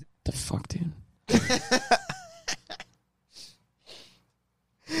 The fuck, dude?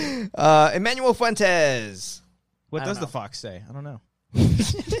 Emmanuel Fuentes. What I does don't the know. fox say? I don't know.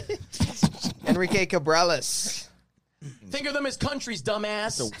 Enrique Cabrales. Think of them as countries,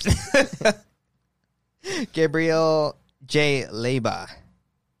 dumbass. Gabriel J. Leba.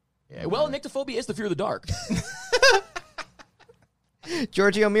 Yeah, well, nyctophobia is the fear of the dark.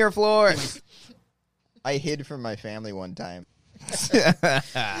 Giorgio Miraflores. I hid from my family one time.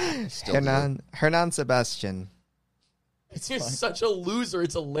 Hernan Sebastian. You're such a loser.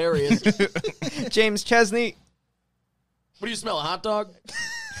 It's hilarious. James Chesney. What do you smell, a hot dog?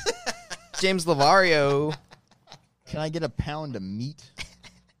 James Lavario. Can I get a pound of meat?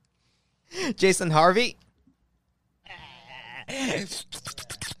 Jason Harvey.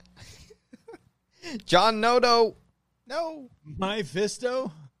 John Noto. No. My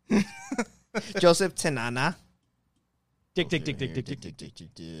Fisto. Joseph Tanana. Dick. JP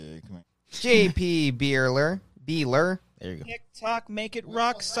Beeler. There you go. TikTok, make it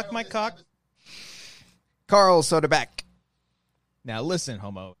rock, suck my cock. Carl Soderbeck. Now listen,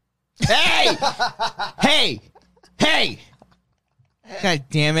 homo. Hey! Hey! God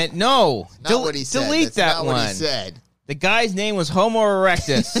damn it. No. Not what he said. Delete That's that not one. what he said. The guy's name was Homo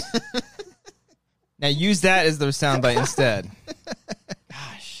erectus. Now use that as the soundbite instead.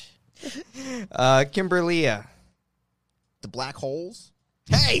 Gosh. Kimberlia. The black holes?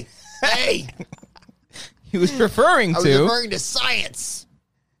 Hey! Hey! He was referring I was to. referring to science.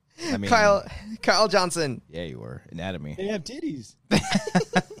 I mean, Kyle Johnson. Yeah, you were. Anatomy. They have titties.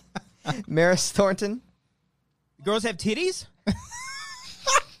 Maris Thornton. Girls have titties?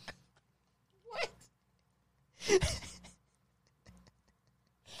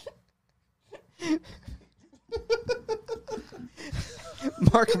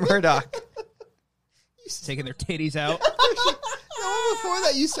 Mark Murdoch. Taking their titties out. No, before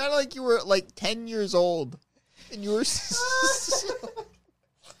that, you sounded like you were like 10 years old. And you were.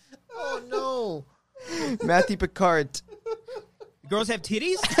 Oh, no. Matthew Picard. Girls have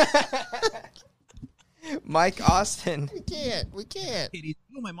titties? Mike Austin. We can't. Titties.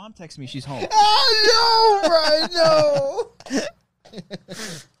 Oh, my mom texted me she's home. Oh, no, Brian, no.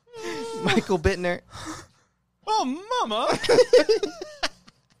 Michael Bittner. Oh, mama.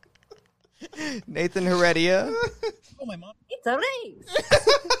 Nathan Heredia. Oh, my mom. It's a race.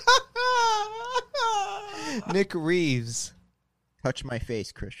 Nick Reeves. Touch my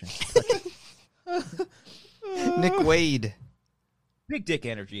face, Christian. Nick Wade. Big dick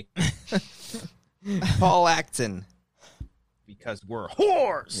energy. Paul Acton. Because we're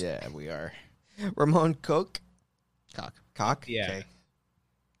whores. Yeah, we are. Ramon Cook. Cock? Yeah. Okay.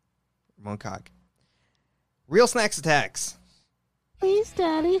 Ramon Cock. Real Snacks Attacks. Please,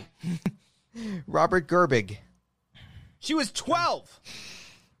 Daddy. Robert Gerbig. She was 12.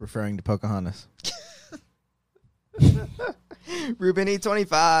 Referring to Pocahontas. Ruben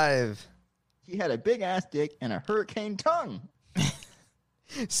E25. He had a big ass dick and a hurricane tongue.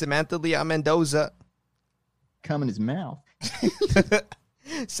 Samantha Leah Mendoza. Come in his mouth.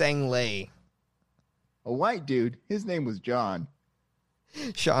 Sang Lei. A white dude. His name was John.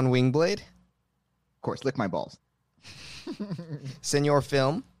 Sean Wingblade. Of course, lick my balls. Senor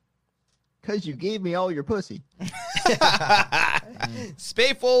Film. Because you gave me all your pussy.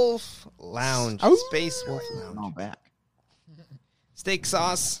 Space Wolf Lounge. Ow. Space Wolf All Lounge. back. Steak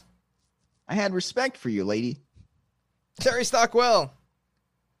Sauce. I had respect for you, lady. Terry Stockwell.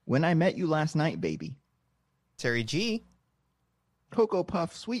 When I met you last night, baby. Terry G. Cocoa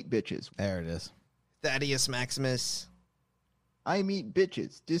Puff sweet bitches. There it is. Thaddeus Maximus. I meet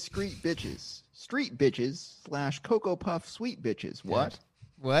bitches, discreet bitches, street bitches / Cocoa Puff sweet bitches. What?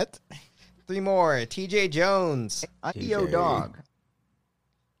 What? 3 more. TJ Jones. IEO dog.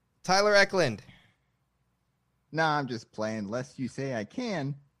 Tyler Eklund. Nah, I'm just playing. Lest you say I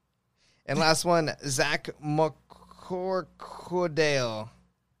can. And last one, Zach McCorkdale.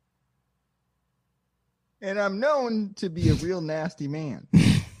 And I'm known to be a real nasty man.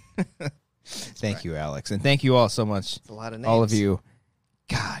 Thank you, Alex. And thank you all so much. It's a lot of names. All of you.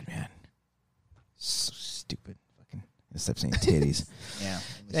 God, man. So stupid. Fucking stop saying titties. Yeah.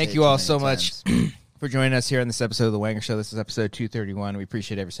 Thank you all so much for joining us here on this episode of The Wanger Show. This is episode 231. We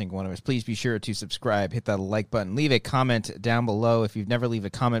appreciate every single one of us. Please be sure to subscribe, hit that like button, leave a comment down below. If you've never leave a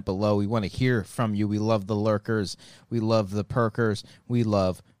comment below, we want to hear from you. We love the lurkers. We love the perkers. We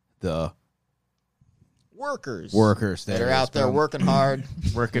love the Workers. that are is. out there Boom. working hard.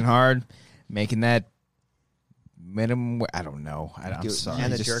 Working hard, making that minimum. I don't know. I'm sorry.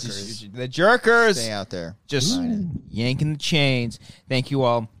 And the Just- jerkers. The jerkers. Stay out there. Just yanking the chains. Thank you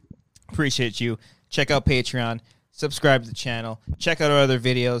all. Appreciate you. Check out Patreon. Subscribe to the channel. Check out our other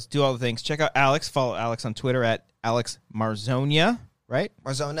videos. Do all the things. Check out Alex. Follow Alex on Twitter at Alex Marzonia. Right?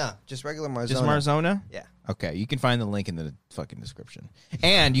 Marzona. Just regular Marzona. Just Marzona? Yeah. Okay. You can find the link in the fucking description.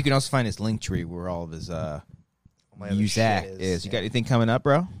 And you can also find his link tree where all of his My other music shit is. You got yeah. anything coming up,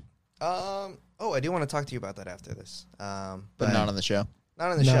 bro? Oh, I do want to talk to you about that after this. But not on the show.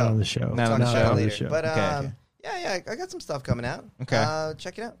 Not on the Not show. on the show. Not on Talk the about show. it later. show. But Okay. yeah, I got some stuff coming out. Okay.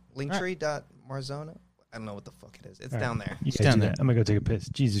 Check it out. Linktree.marzona. I don't know what the fuck it is. It's All right. down there. You It's guys down do there. that. I'm gonna go take a piss.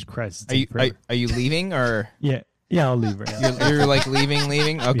 Jesus Christ! it's Are you taking forever. are you leaving or Yeah, I'll leave right now. you're like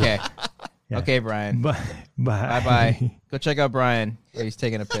leaving? Okay. Yeah. Okay, Brian. Bye. Bye. Go check out Brian. He's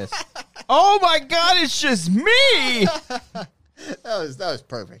taking a piss. Oh my God! It's just me. That was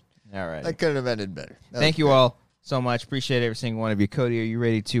perfect. All right. That couldn't have ended better. Thank you all so much. Appreciate every single one of you. Cody, are you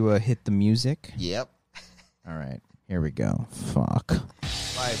ready to hit the music? Yep. All right. Here we go. Fuck.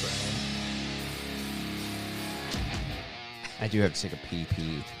 Bye, Brian. I do have to take a pee.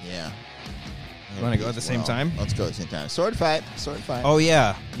 Yeah. You want to go at the same time? Let's go at the same time. Sword fight. Oh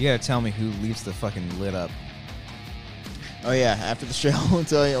yeah. You gotta tell me who leaves the fucking lid up. Oh yeah. After the show, we'll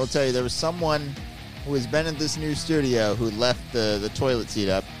tell you there was someone who has been in this new studio who left the toilet seat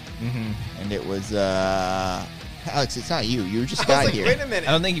up, and it was Alex. It's not you. You just I was got like, here. wait a minute.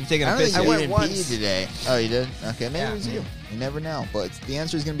 I don't think you've taken I a don't piss think I you yet. went didn't pee once. today. Oh, you did? Okay, maybe it was you. You never know. But the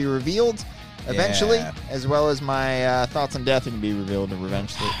answer is going to be revealed eventually, Yeah. as well as my thoughts on death are going to be revealed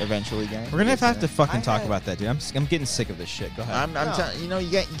eventually, guys. We're gonna have to fucking I talk had- about that, dude. I'm getting sick of this shit. Go ahead. I'm telling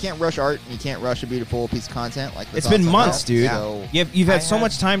you can't rush art. And you can't rush a beautiful piece of content like. The It's been thoughts on months, death. dude. So, You've had I so had-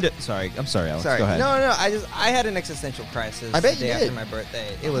 much time to. Sorry, I'm sorry, Alex. Sorry. Go ahead. No. I had an existential crisis I bet the day you after did. my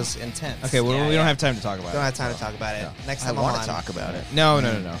birthday. It was intense. Okay, well, Yeah, we yeah. don't have time to talk about Don't it. have time to talk about it. Next I time I'm want on. to talk about it. No. No,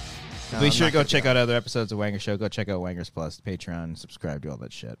 Be I'm sure to not go gonna check do out other episodes of Wanger Show. Go check out Wangers Plus, Patreon, subscribe, do all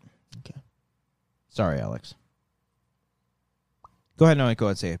that shit. Okay. Sorry, Alex. Go ahead, no, go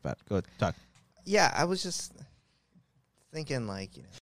ahead, say it, Pat. Go ahead, talk. Yeah, I was just thinking, like,